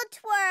Turbo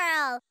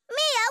Twirl.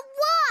 Mia,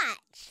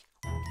 watch!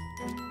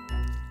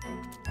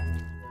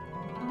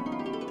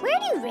 Where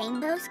do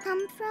rainbows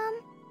come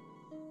from?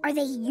 Are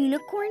they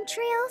unicorn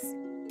trails?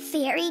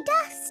 Fairy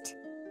dust?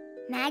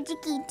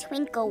 Magic-y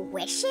twinkle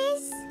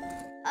wishes?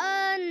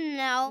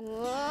 No.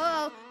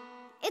 Whoa.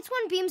 It's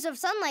when beams of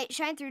sunlight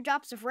shine through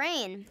drops of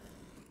rain.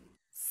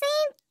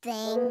 Same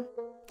thing.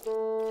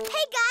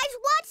 Hey guys,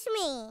 watch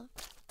me.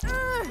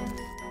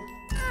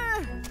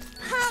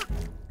 Pump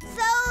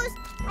those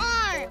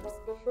arms.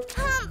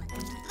 Pump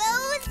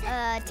those...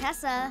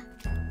 Tessa.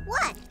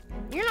 What?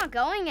 You're not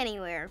going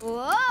anywhere.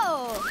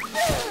 Whoa!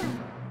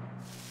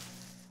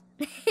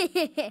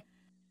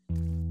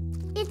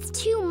 It's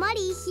too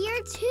muddy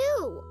here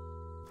too.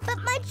 But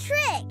my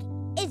trick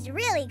is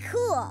really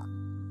cool.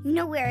 You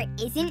know where it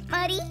isn't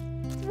muddy?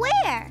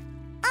 Where?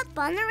 Up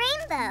on the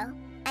rainbow.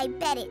 I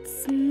bet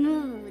it's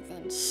smooth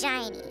and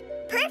shiny.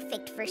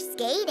 Perfect for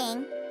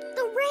skating.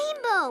 The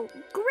rainbow.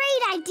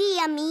 Great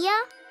idea,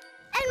 Mia.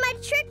 And my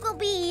trick will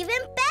be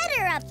even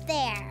better up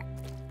there.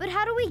 But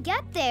how do we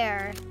get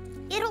there?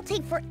 It'll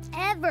take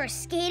forever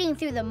skating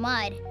through the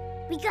mud.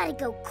 We gotta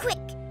go quick.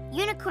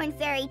 Unicorn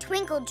Fairy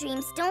twinkle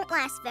dreams don't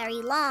last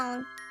very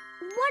long.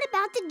 What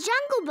about the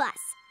jungle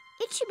bus?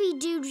 It should be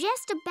due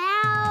just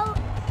about...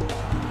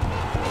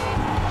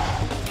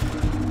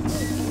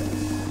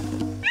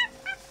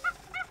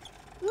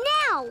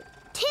 now!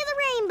 To the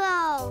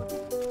rainbow!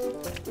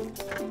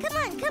 Come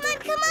on, come on,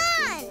 come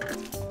on!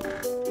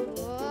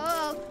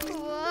 Whoa,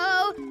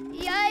 whoa,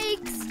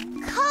 yikes!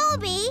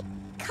 Colby,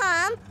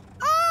 come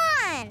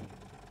on!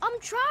 I'm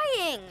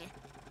trying.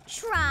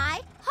 Try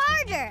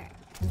harder.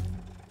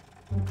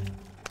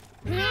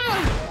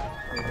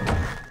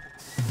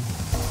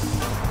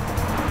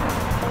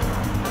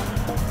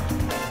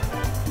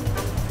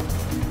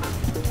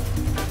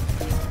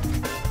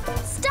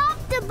 Stop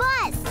the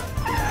bus!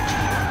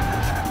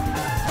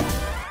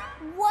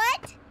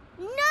 What?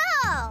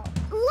 No!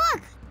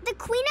 Look, the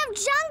Queen of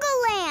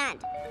Jungle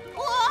Land!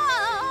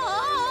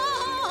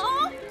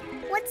 Whoa!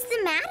 What's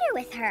the matter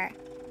with her?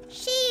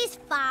 She's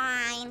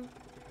fine.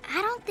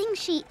 I don't think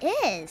she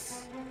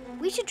is.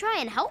 We should try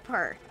and help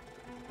her.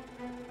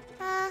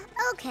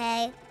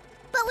 Okay.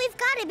 But we've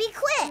got to be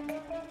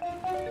quick.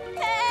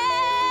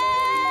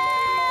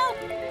 Help!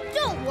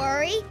 Don't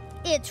worry.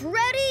 It's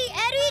Ready,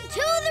 Eddie,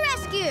 to the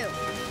rescue.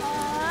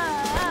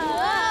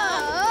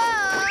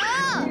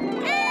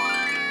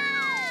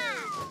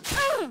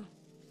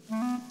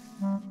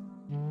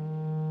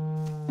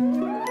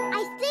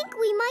 I think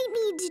we might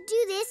need to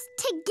do this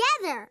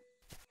together.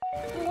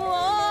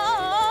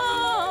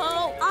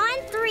 Whoa! On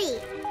 3.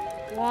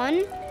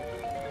 1,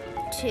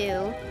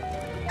 2.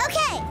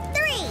 Okay,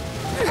 3.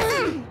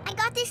 I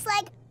got this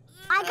leg.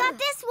 I got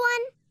this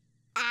one.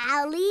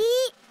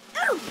 Allie.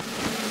 Ooh.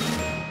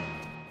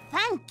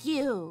 Thank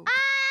you.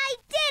 I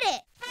did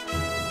it.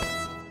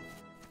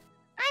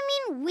 I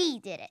mean, we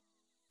did it.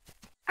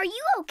 Are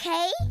you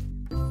okay?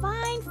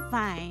 Fine,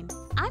 fine.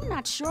 I'm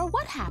not sure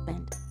what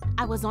happened.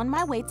 I was on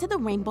my way to the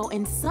rainbow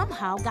and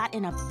somehow got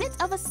in a bit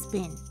of a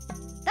spin.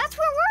 That's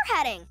where we're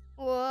heading.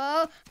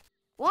 Whoa.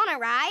 Wanna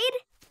ride?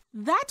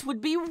 That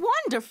would be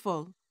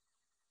wonderful.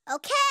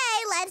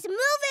 Okay, let's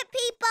move it,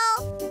 people.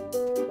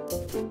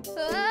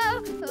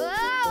 Whoa,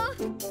 whoa.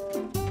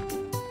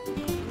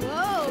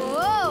 Whoa,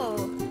 whoa.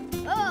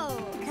 Oh.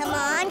 Come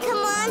on,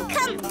 come on,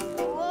 come.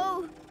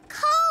 Whoa.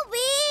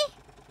 Colby!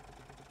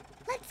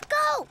 Let's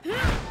go.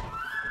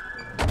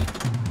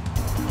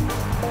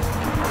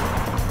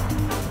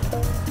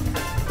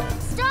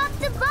 Stop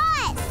the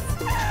bus!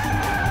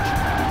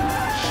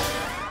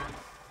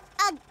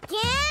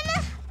 Again?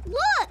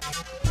 Look!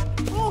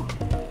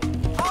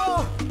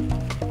 Oh,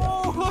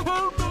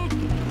 help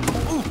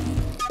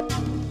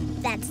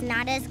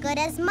not as good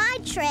as my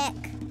trick.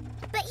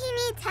 But he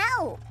needs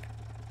help.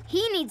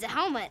 He needs a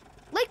helmet,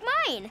 like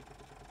mine.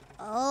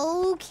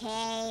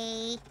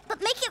 Okay, but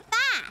make it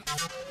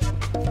fast.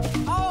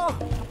 Oh,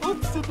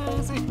 oopsie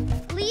daisy.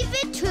 Leave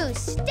it to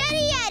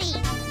Steady Eddie.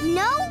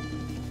 No?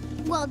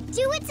 We'll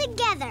do it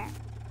together.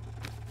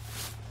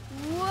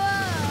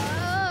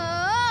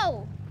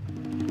 Whoa!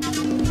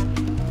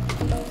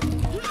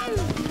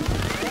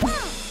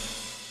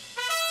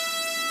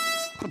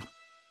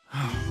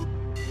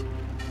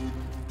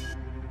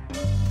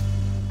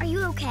 Are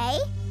you okay?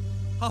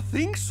 I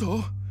think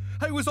so.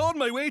 I was on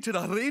my way to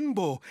the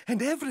rainbow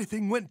and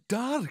everything went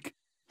dark.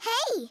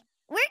 Hey,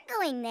 we're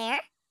going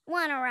there.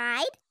 Want to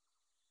ride?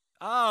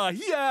 Ah,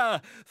 yeah.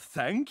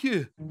 Thank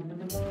you.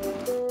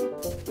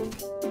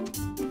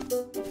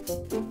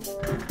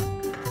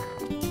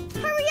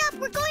 Hurry up,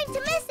 we're going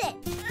to miss it.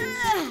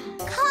 Whoa!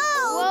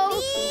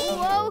 Kobe!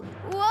 Whoa!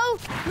 Whoa!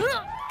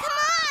 Come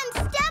on,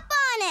 step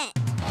on it.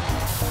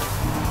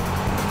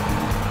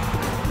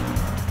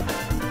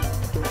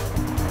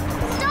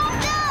 Stop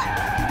it!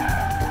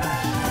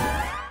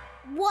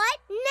 What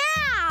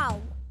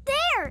now?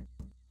 There,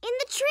 in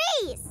the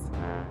trees.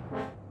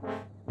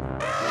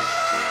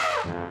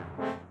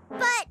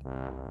 But,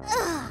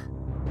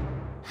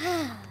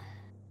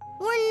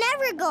 we're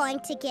never going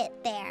to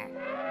get there.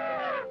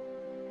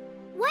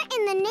 What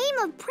in the name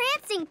of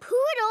prancing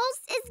poodles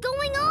is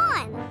going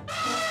on?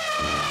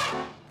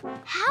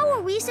 How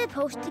are we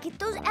supposed to get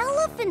those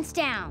elephants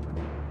down?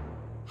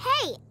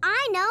 Hey,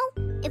 I know.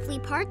 If we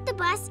park the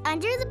bus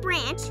under the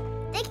branch,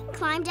 they can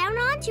climb down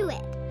onto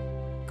it.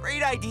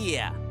 Great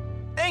idea.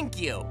 Thank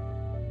you.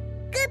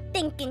 Good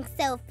thinking,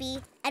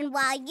 Sophie. And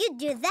while you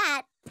do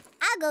that,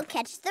 I'll go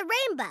catch the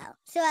rainbow.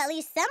 So at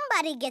least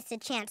somebody gets a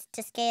chance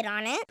to skate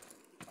on it.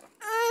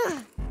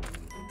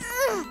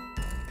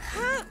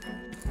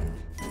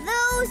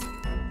 Those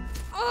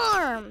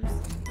arms.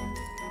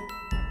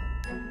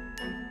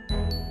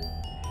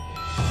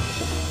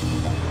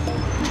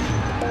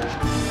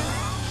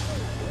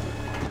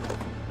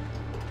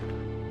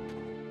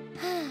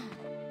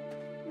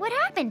 What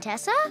happened,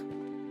 Tessa?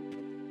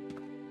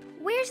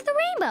 Where's the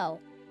rainbow?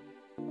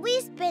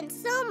 We spent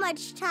so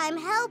much time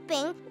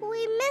helping,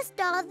 we missed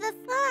all the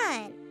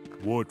fun.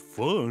 What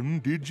fun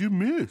did you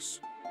miss?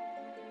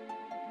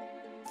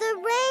 The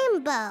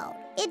rainbow.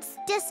 It's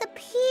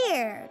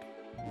disappeared.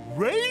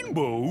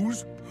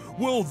 Rainbows?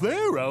 Well,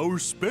 they're our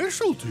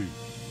specialty.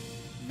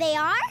 They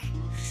are?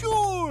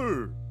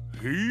 Sure.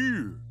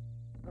 Here.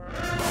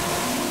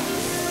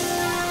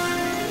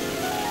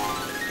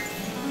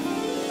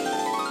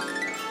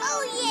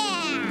 Oh,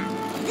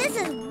 yeah! This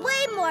is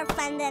way more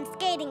fun than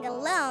skating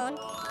alone,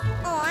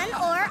 on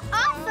or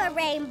off a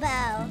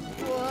rainbow.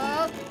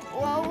 Whoa!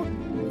 Whoa!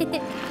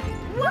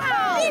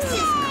 Wow! This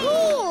is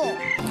cool!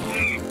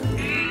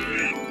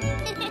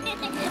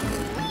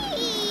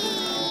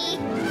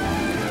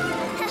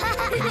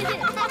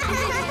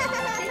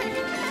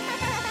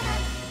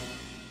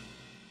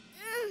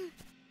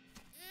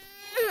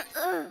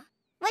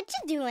 What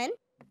you doing?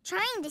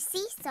 Trying to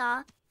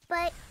seesaw,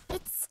 but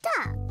it's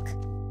stuck.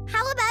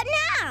 How about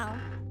now?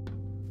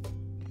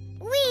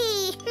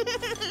 Whee!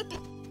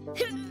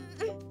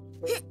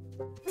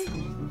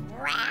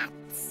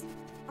 Rats.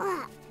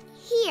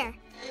 Here.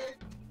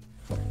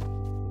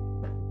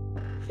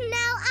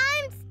 Now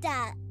I'm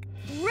stuck.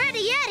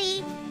 Ready,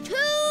 Eddie,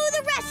 to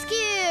the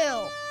rescue!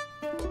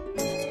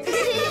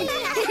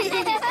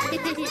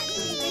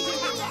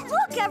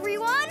 Look,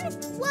 everyone!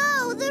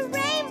 Whoa, the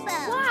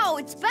rainbow! Wow,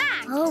 it's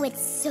back! Oh,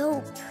 it's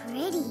so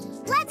pretty.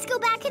 Let's go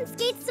back and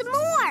skate some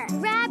more.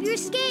 Grab your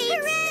skates!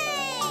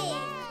 Hooray!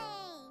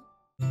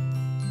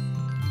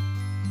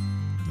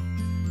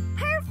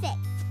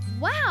 Perfect.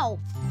 Wow,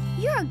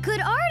 you're a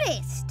good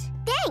artist.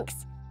 Thanks.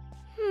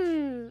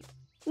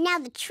 Now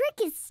the trick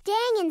is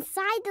staying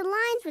inside the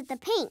lines with the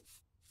paint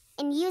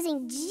and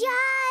using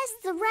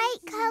just the right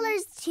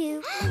colors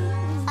to...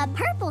 A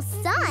purple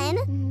sun?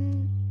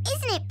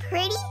 Isn't it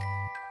pretty?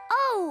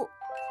 Oh,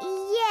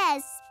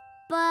 yes,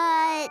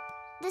 but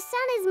the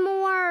sun is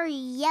more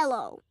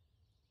yellow.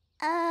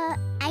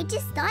 I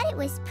just thought it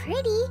was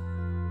pretty.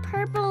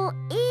 Purple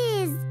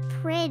is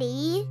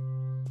pretty.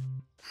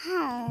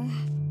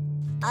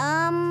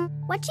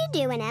 What you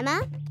doing,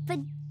 Emma?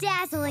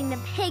 Bedazzling the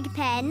pig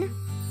pen.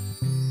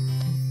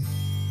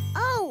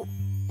 Oh,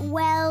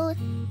 well,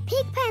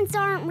 pig pens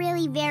aren't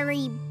really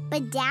very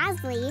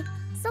bedazzly,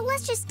 so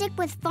let's just stick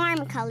with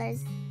farm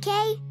colors,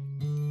 okay?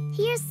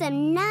 Here's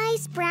some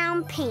nice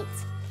brown paint.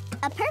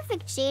 A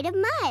perfect shade of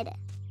mud.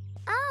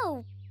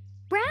 Oh,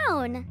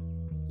 brown.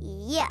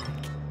 Yuck.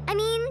 I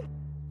mean,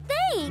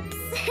 thanks.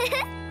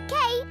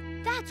 Okay,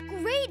 that's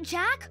great,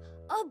 Jack.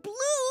 A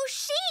blue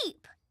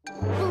sheep.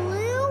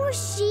 Blue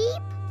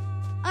sheep?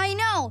 I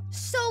know,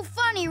 so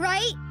funny,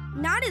 right?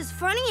 Not as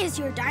funny as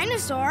your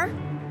dinosaur.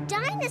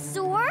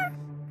 Dinosaur?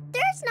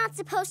 There's not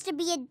supposed to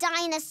be a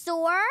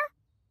dinosaur.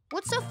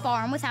 What's a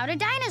farm without a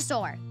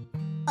dinosaur?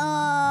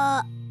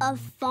 A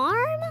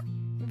farm?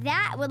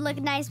 That would look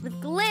nice with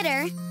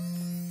glitter.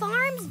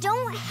 farms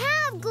don't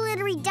have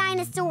glittery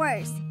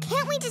dinosaurs.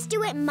 Can't we just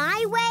do it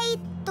my way,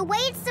 the way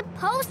it's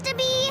supposed to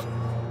be?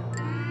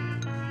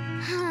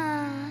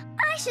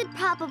 I should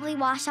probably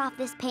wash off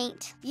this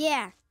paint.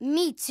 Yeah,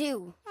 me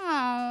too.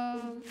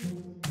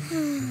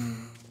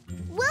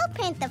 We'll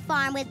paint the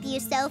farm with you,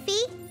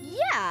 Sophie.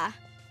 Yeah.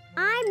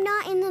 I'm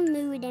not in the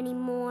mood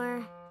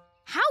anymore.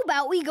 How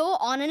about we go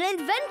on an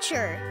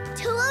adventure?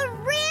 To a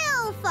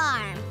real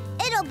farm.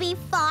 It'll be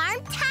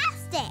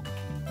farm-tastic.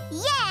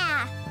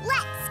 Yeah,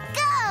 let's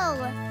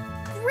go.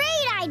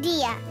 Great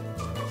idea.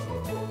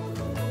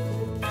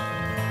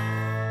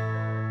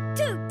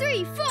 2,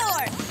 3, 4.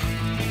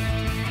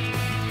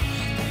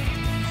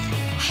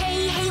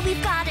 Hey, hey,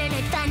 we've got an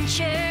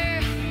adventure,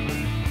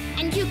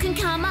 and you can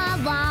come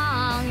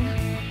along.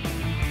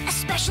 A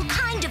special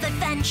kind of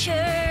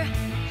adventure,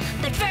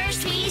 but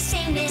first we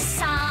sing this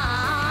song.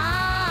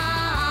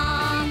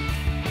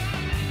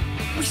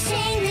 We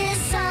sing this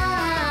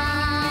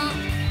song.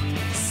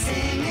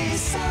 Sing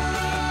this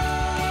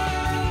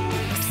song.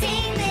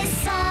 Sing this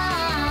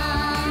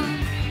song.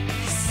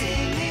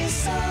 Sing this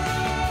song.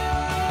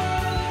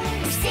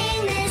 We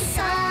sing this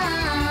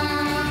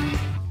song.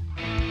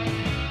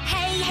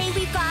 Hey, hey,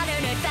 we've got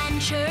an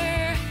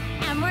adventure,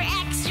 and we're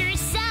extra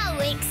so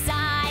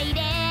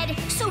excited.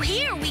 So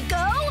here we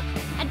go,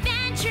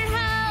 adventure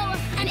ho,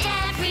 and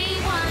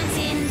everyone's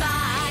invited.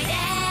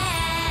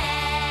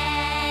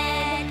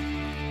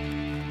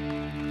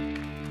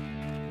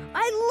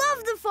 I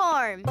love the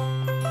farm.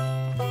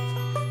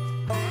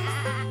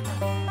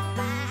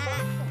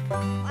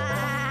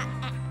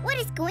 What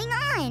is going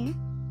on?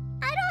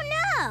 I don't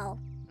know.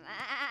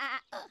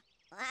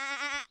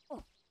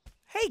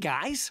 Hey,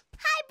 guys.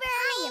 Hi,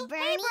 Bernie. Hiya,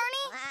 Bernie. Hey,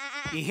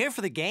 Bernie. You here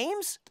for the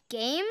games?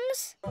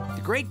 Games?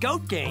 The Great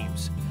Goat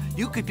Games.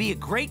 You could be a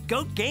Great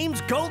Goat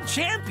Games gold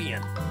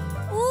champion.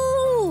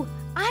 Ooh,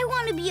 I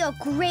want to be a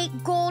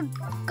great gold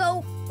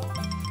goat.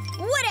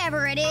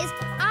 Whatever it is,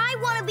 I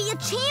want to be a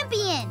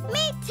champion.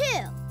 Me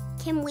too.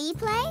 Can we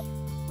play?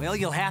 Well,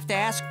 you'll have to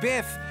ask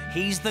Biff.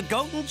 He's the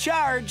goat in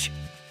charge.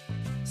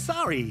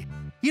 Sorry,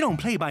 you don't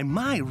play by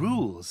my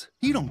rules.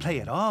 You don't play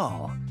at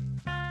all.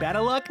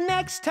 Better luck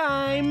next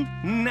time.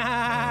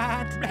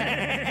 Not.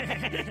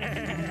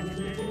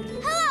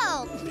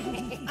 Hello.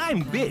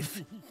 I'm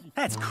Biff.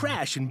 That's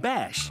Crash and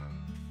Bash.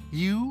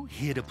 You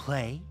here to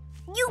play?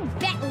 You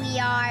bet we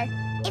are.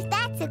 If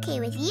that's okay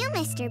with you,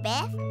 Mr.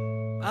 Biff.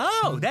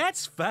 Oh,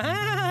 that's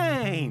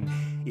fine.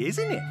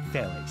 Isn't it,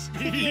 fellas?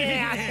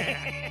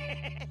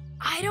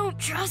 I don't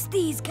trust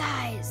these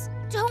guys.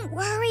 Don't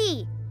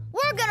worry.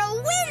 We're gonna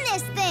win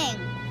this thing.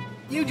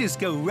 You just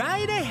go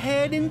right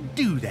ahead and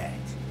do that.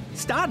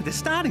 Start at the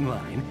starting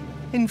line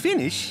and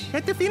finish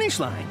at the finish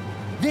line.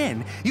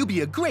 Then you'll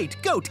be a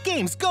Great Goat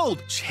Games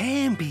Gold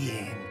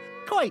champion.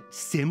 Quite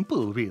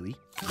simple, really.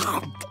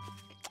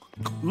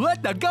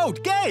 Let the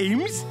Goat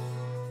Games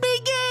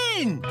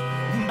begin!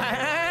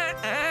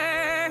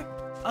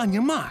 On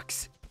your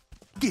marks,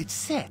 get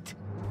set.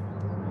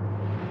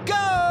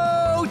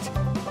 Goat!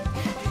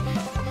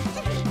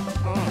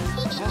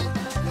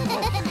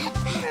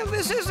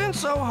 This isn't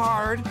so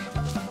hard.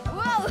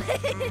 Whoa.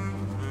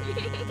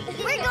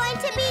 We're going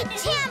to be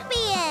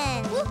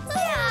champions!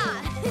 Yeah.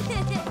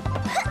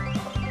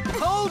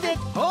 Hold it,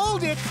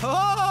 hold it,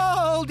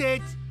 hold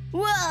it!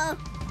 Whoa.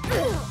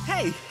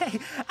 Hey,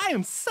 I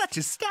am such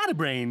a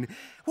scatterbrain.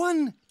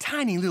 One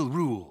tiny little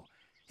rule.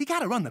 You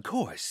gotta run the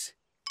course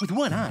with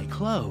one eye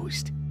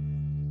closed.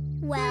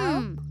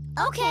 Well,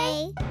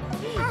 okay.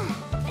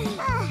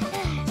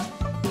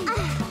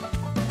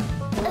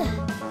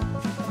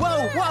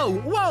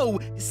 Whoa!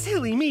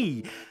 Silly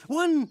me.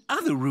 One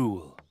other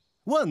rule.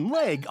 One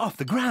leg off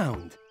the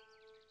ground.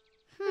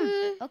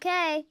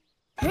 Okay.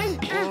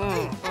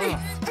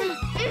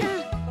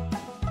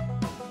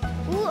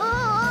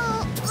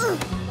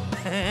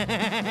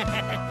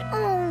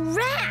 Oh,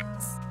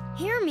 rats!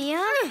 Here,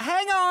 Mia.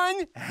 Hang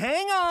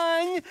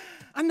on.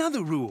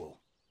 Another rule.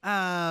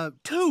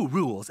 2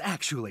 rules,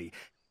 actually.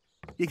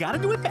 You gotta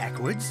do it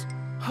backwards,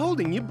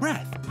 holding your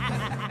breath.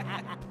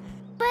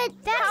 But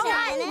that's How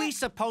not are we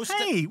supposed to...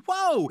 Hey,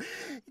 whoa!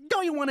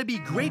 Don't you want to be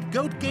Great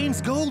Goat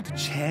Games Gold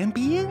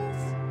champions?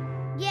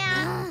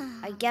 Yeah,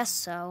 I guess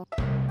so.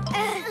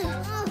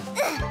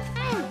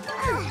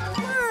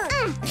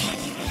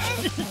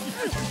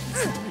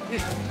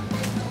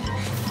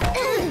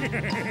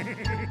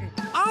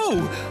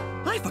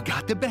 Oh, I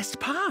forgot the best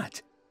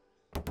part.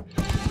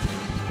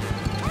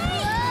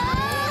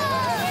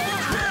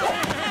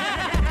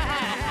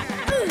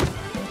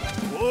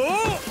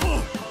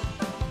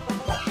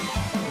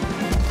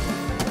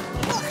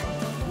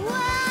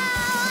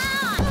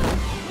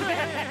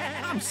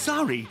 I'm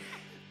sorry.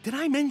 Did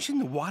I mention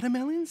the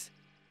watermelons?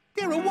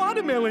 There are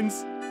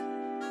watermelons.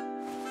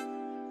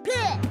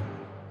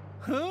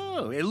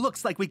 Oh, it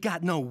looks like we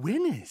got no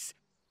winners.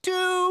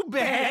 Too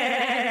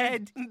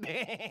bad.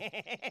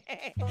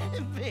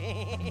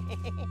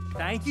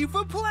 Thank you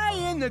for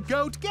playing the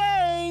Goat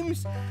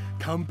Games.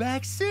 Come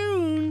back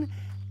soon,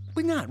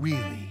 but not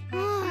really.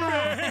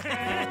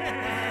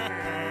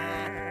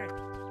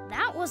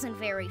 That wasn't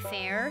very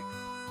fair.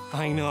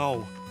 I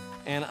know.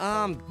 And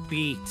I'm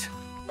beat.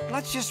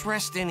 Let's just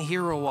rest in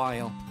here a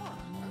while.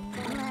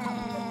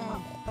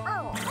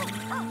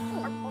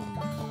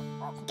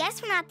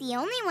 Guess we're not the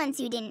only ones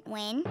who didn't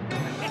win.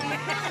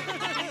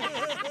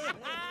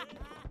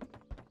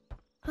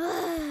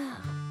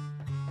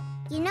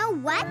 You know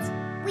what?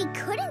 We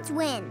couldn't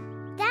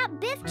win. That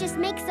Biff just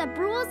makes up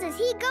rules as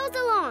he goes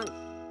along.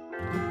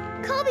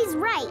 Colby's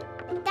right.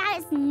 That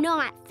is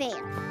not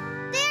fair.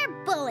 They're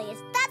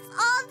bullies. That's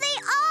all they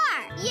are.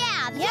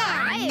 Yeah, I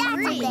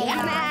agree.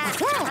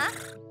 That's what they are.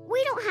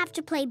 We don't have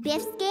to play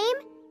Biff's game.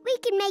 We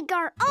can make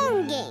our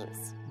own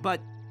games.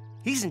 But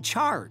he's in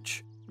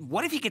charge.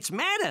 What if he gets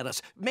mad at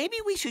us? Maybe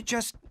we should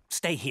just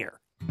stay here.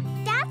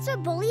 That's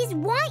what bullies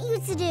want you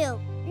to do.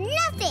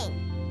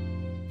 Nothing.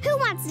 Who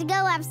wants to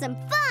go have some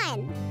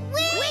fun?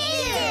 We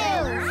do!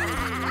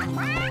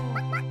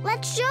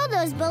 Let's show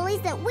those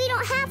bullies that we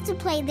don't have to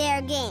play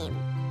their game.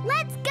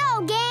 Let's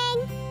go,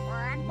 gang!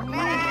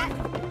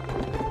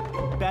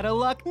 Better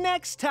luck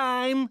next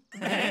time.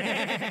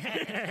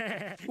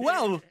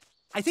 Well,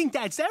 I think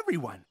that's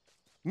everyone.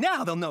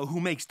 Now they'll know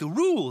who makes the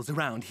rules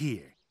around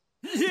here.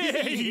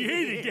 Yeah,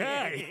 you're the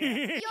guy.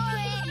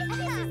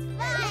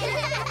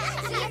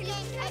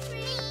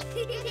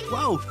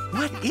 Whoa,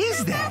 what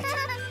is that?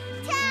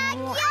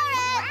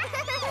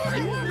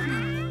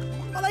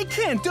 Well, I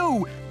can't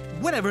do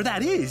whatever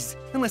that is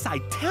unless I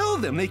tell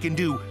them they can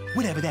do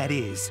whatever that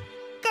is.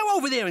 Go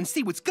over there and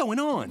see what's going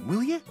on,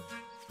 will you?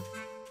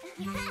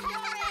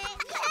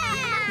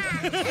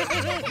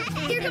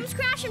 Here comes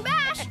Crash and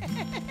Bash.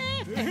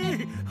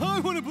 Hey, I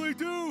want to play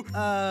too.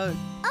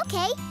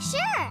 Okay,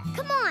 sure.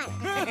 Come on.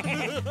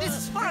 This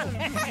is fun.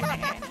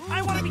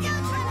 I want to be...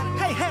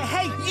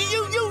 Hey,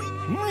 you!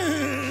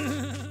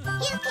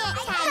 You can't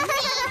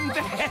catch me.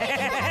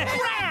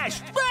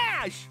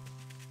 Bash!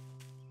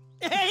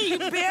 Hey,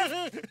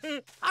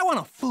 Biff! I want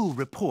a full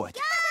report.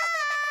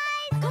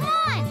 Guys, come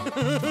on.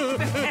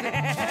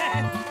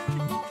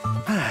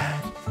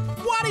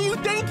 What do you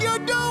think you're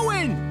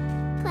doing?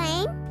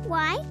 Playing?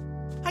 Why?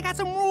 I got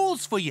some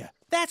rules for you.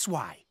 That's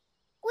why.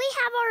 We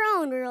have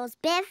our own rules,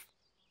 Biff.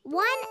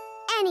 1,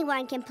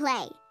 anyone can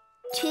play.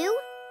 2,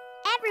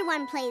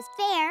 everyone plays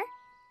fair.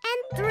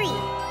 And 3,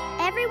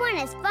 everyone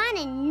is fun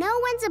and no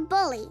one's a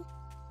bully.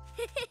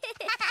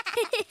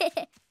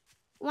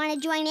 Want to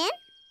join in?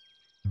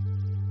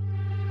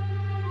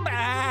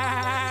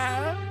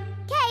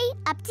 Okay,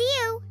 up to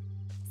you.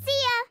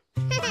 See ya.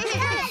 I'm coming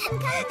back.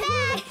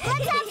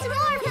 Let's have some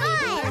more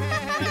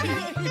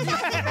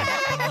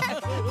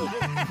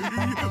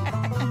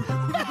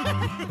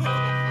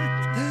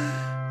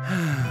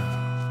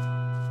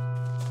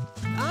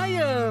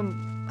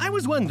I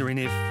was wondering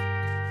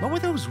what were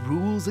those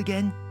rules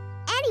again?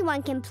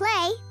 Anyone can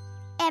play,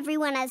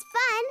 everyone has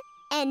fun,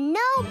 and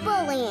no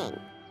bullying.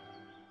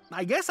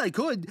 I guess I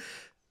could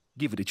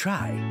give it a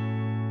try,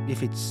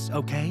 if it's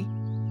okay.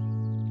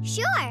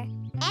 Sure,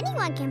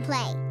 anyone can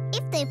play,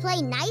 if they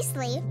play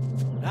nicely.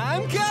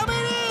 I'm coming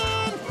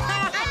in!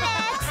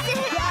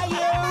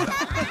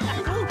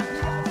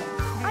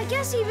 I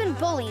guess even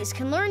bullies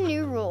can learn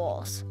new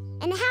rules.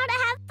 And how to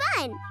have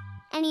fun.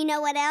 And you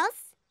know what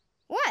else?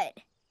 What?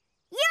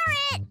 You're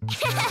it!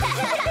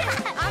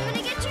 I'm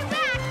gonna get you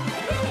back!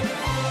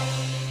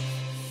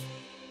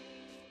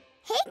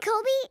 Hey,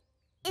 Colby,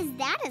 is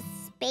that a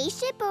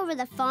spaceship over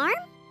the farm?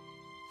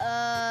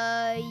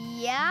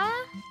 Yeah?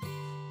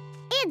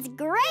 It's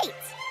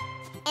great!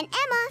 And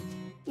Emma,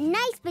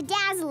 nice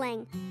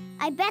bedazzling.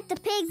 I bet the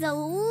pigs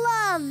will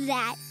love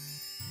that.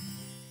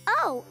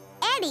 Oh,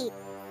 Eddie,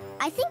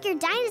 I think your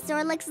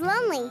dinosaur looks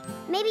lonely.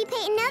 Maybe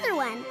paint another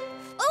one.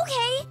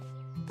 Okay,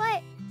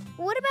 but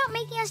what about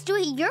making us do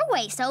it your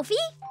way, Sophie?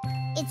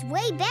 It's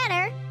way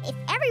better if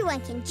everyone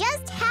can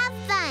just have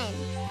fun.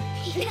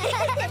 I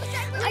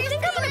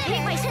think I'm gonna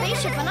paint my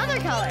spaceship another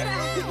color.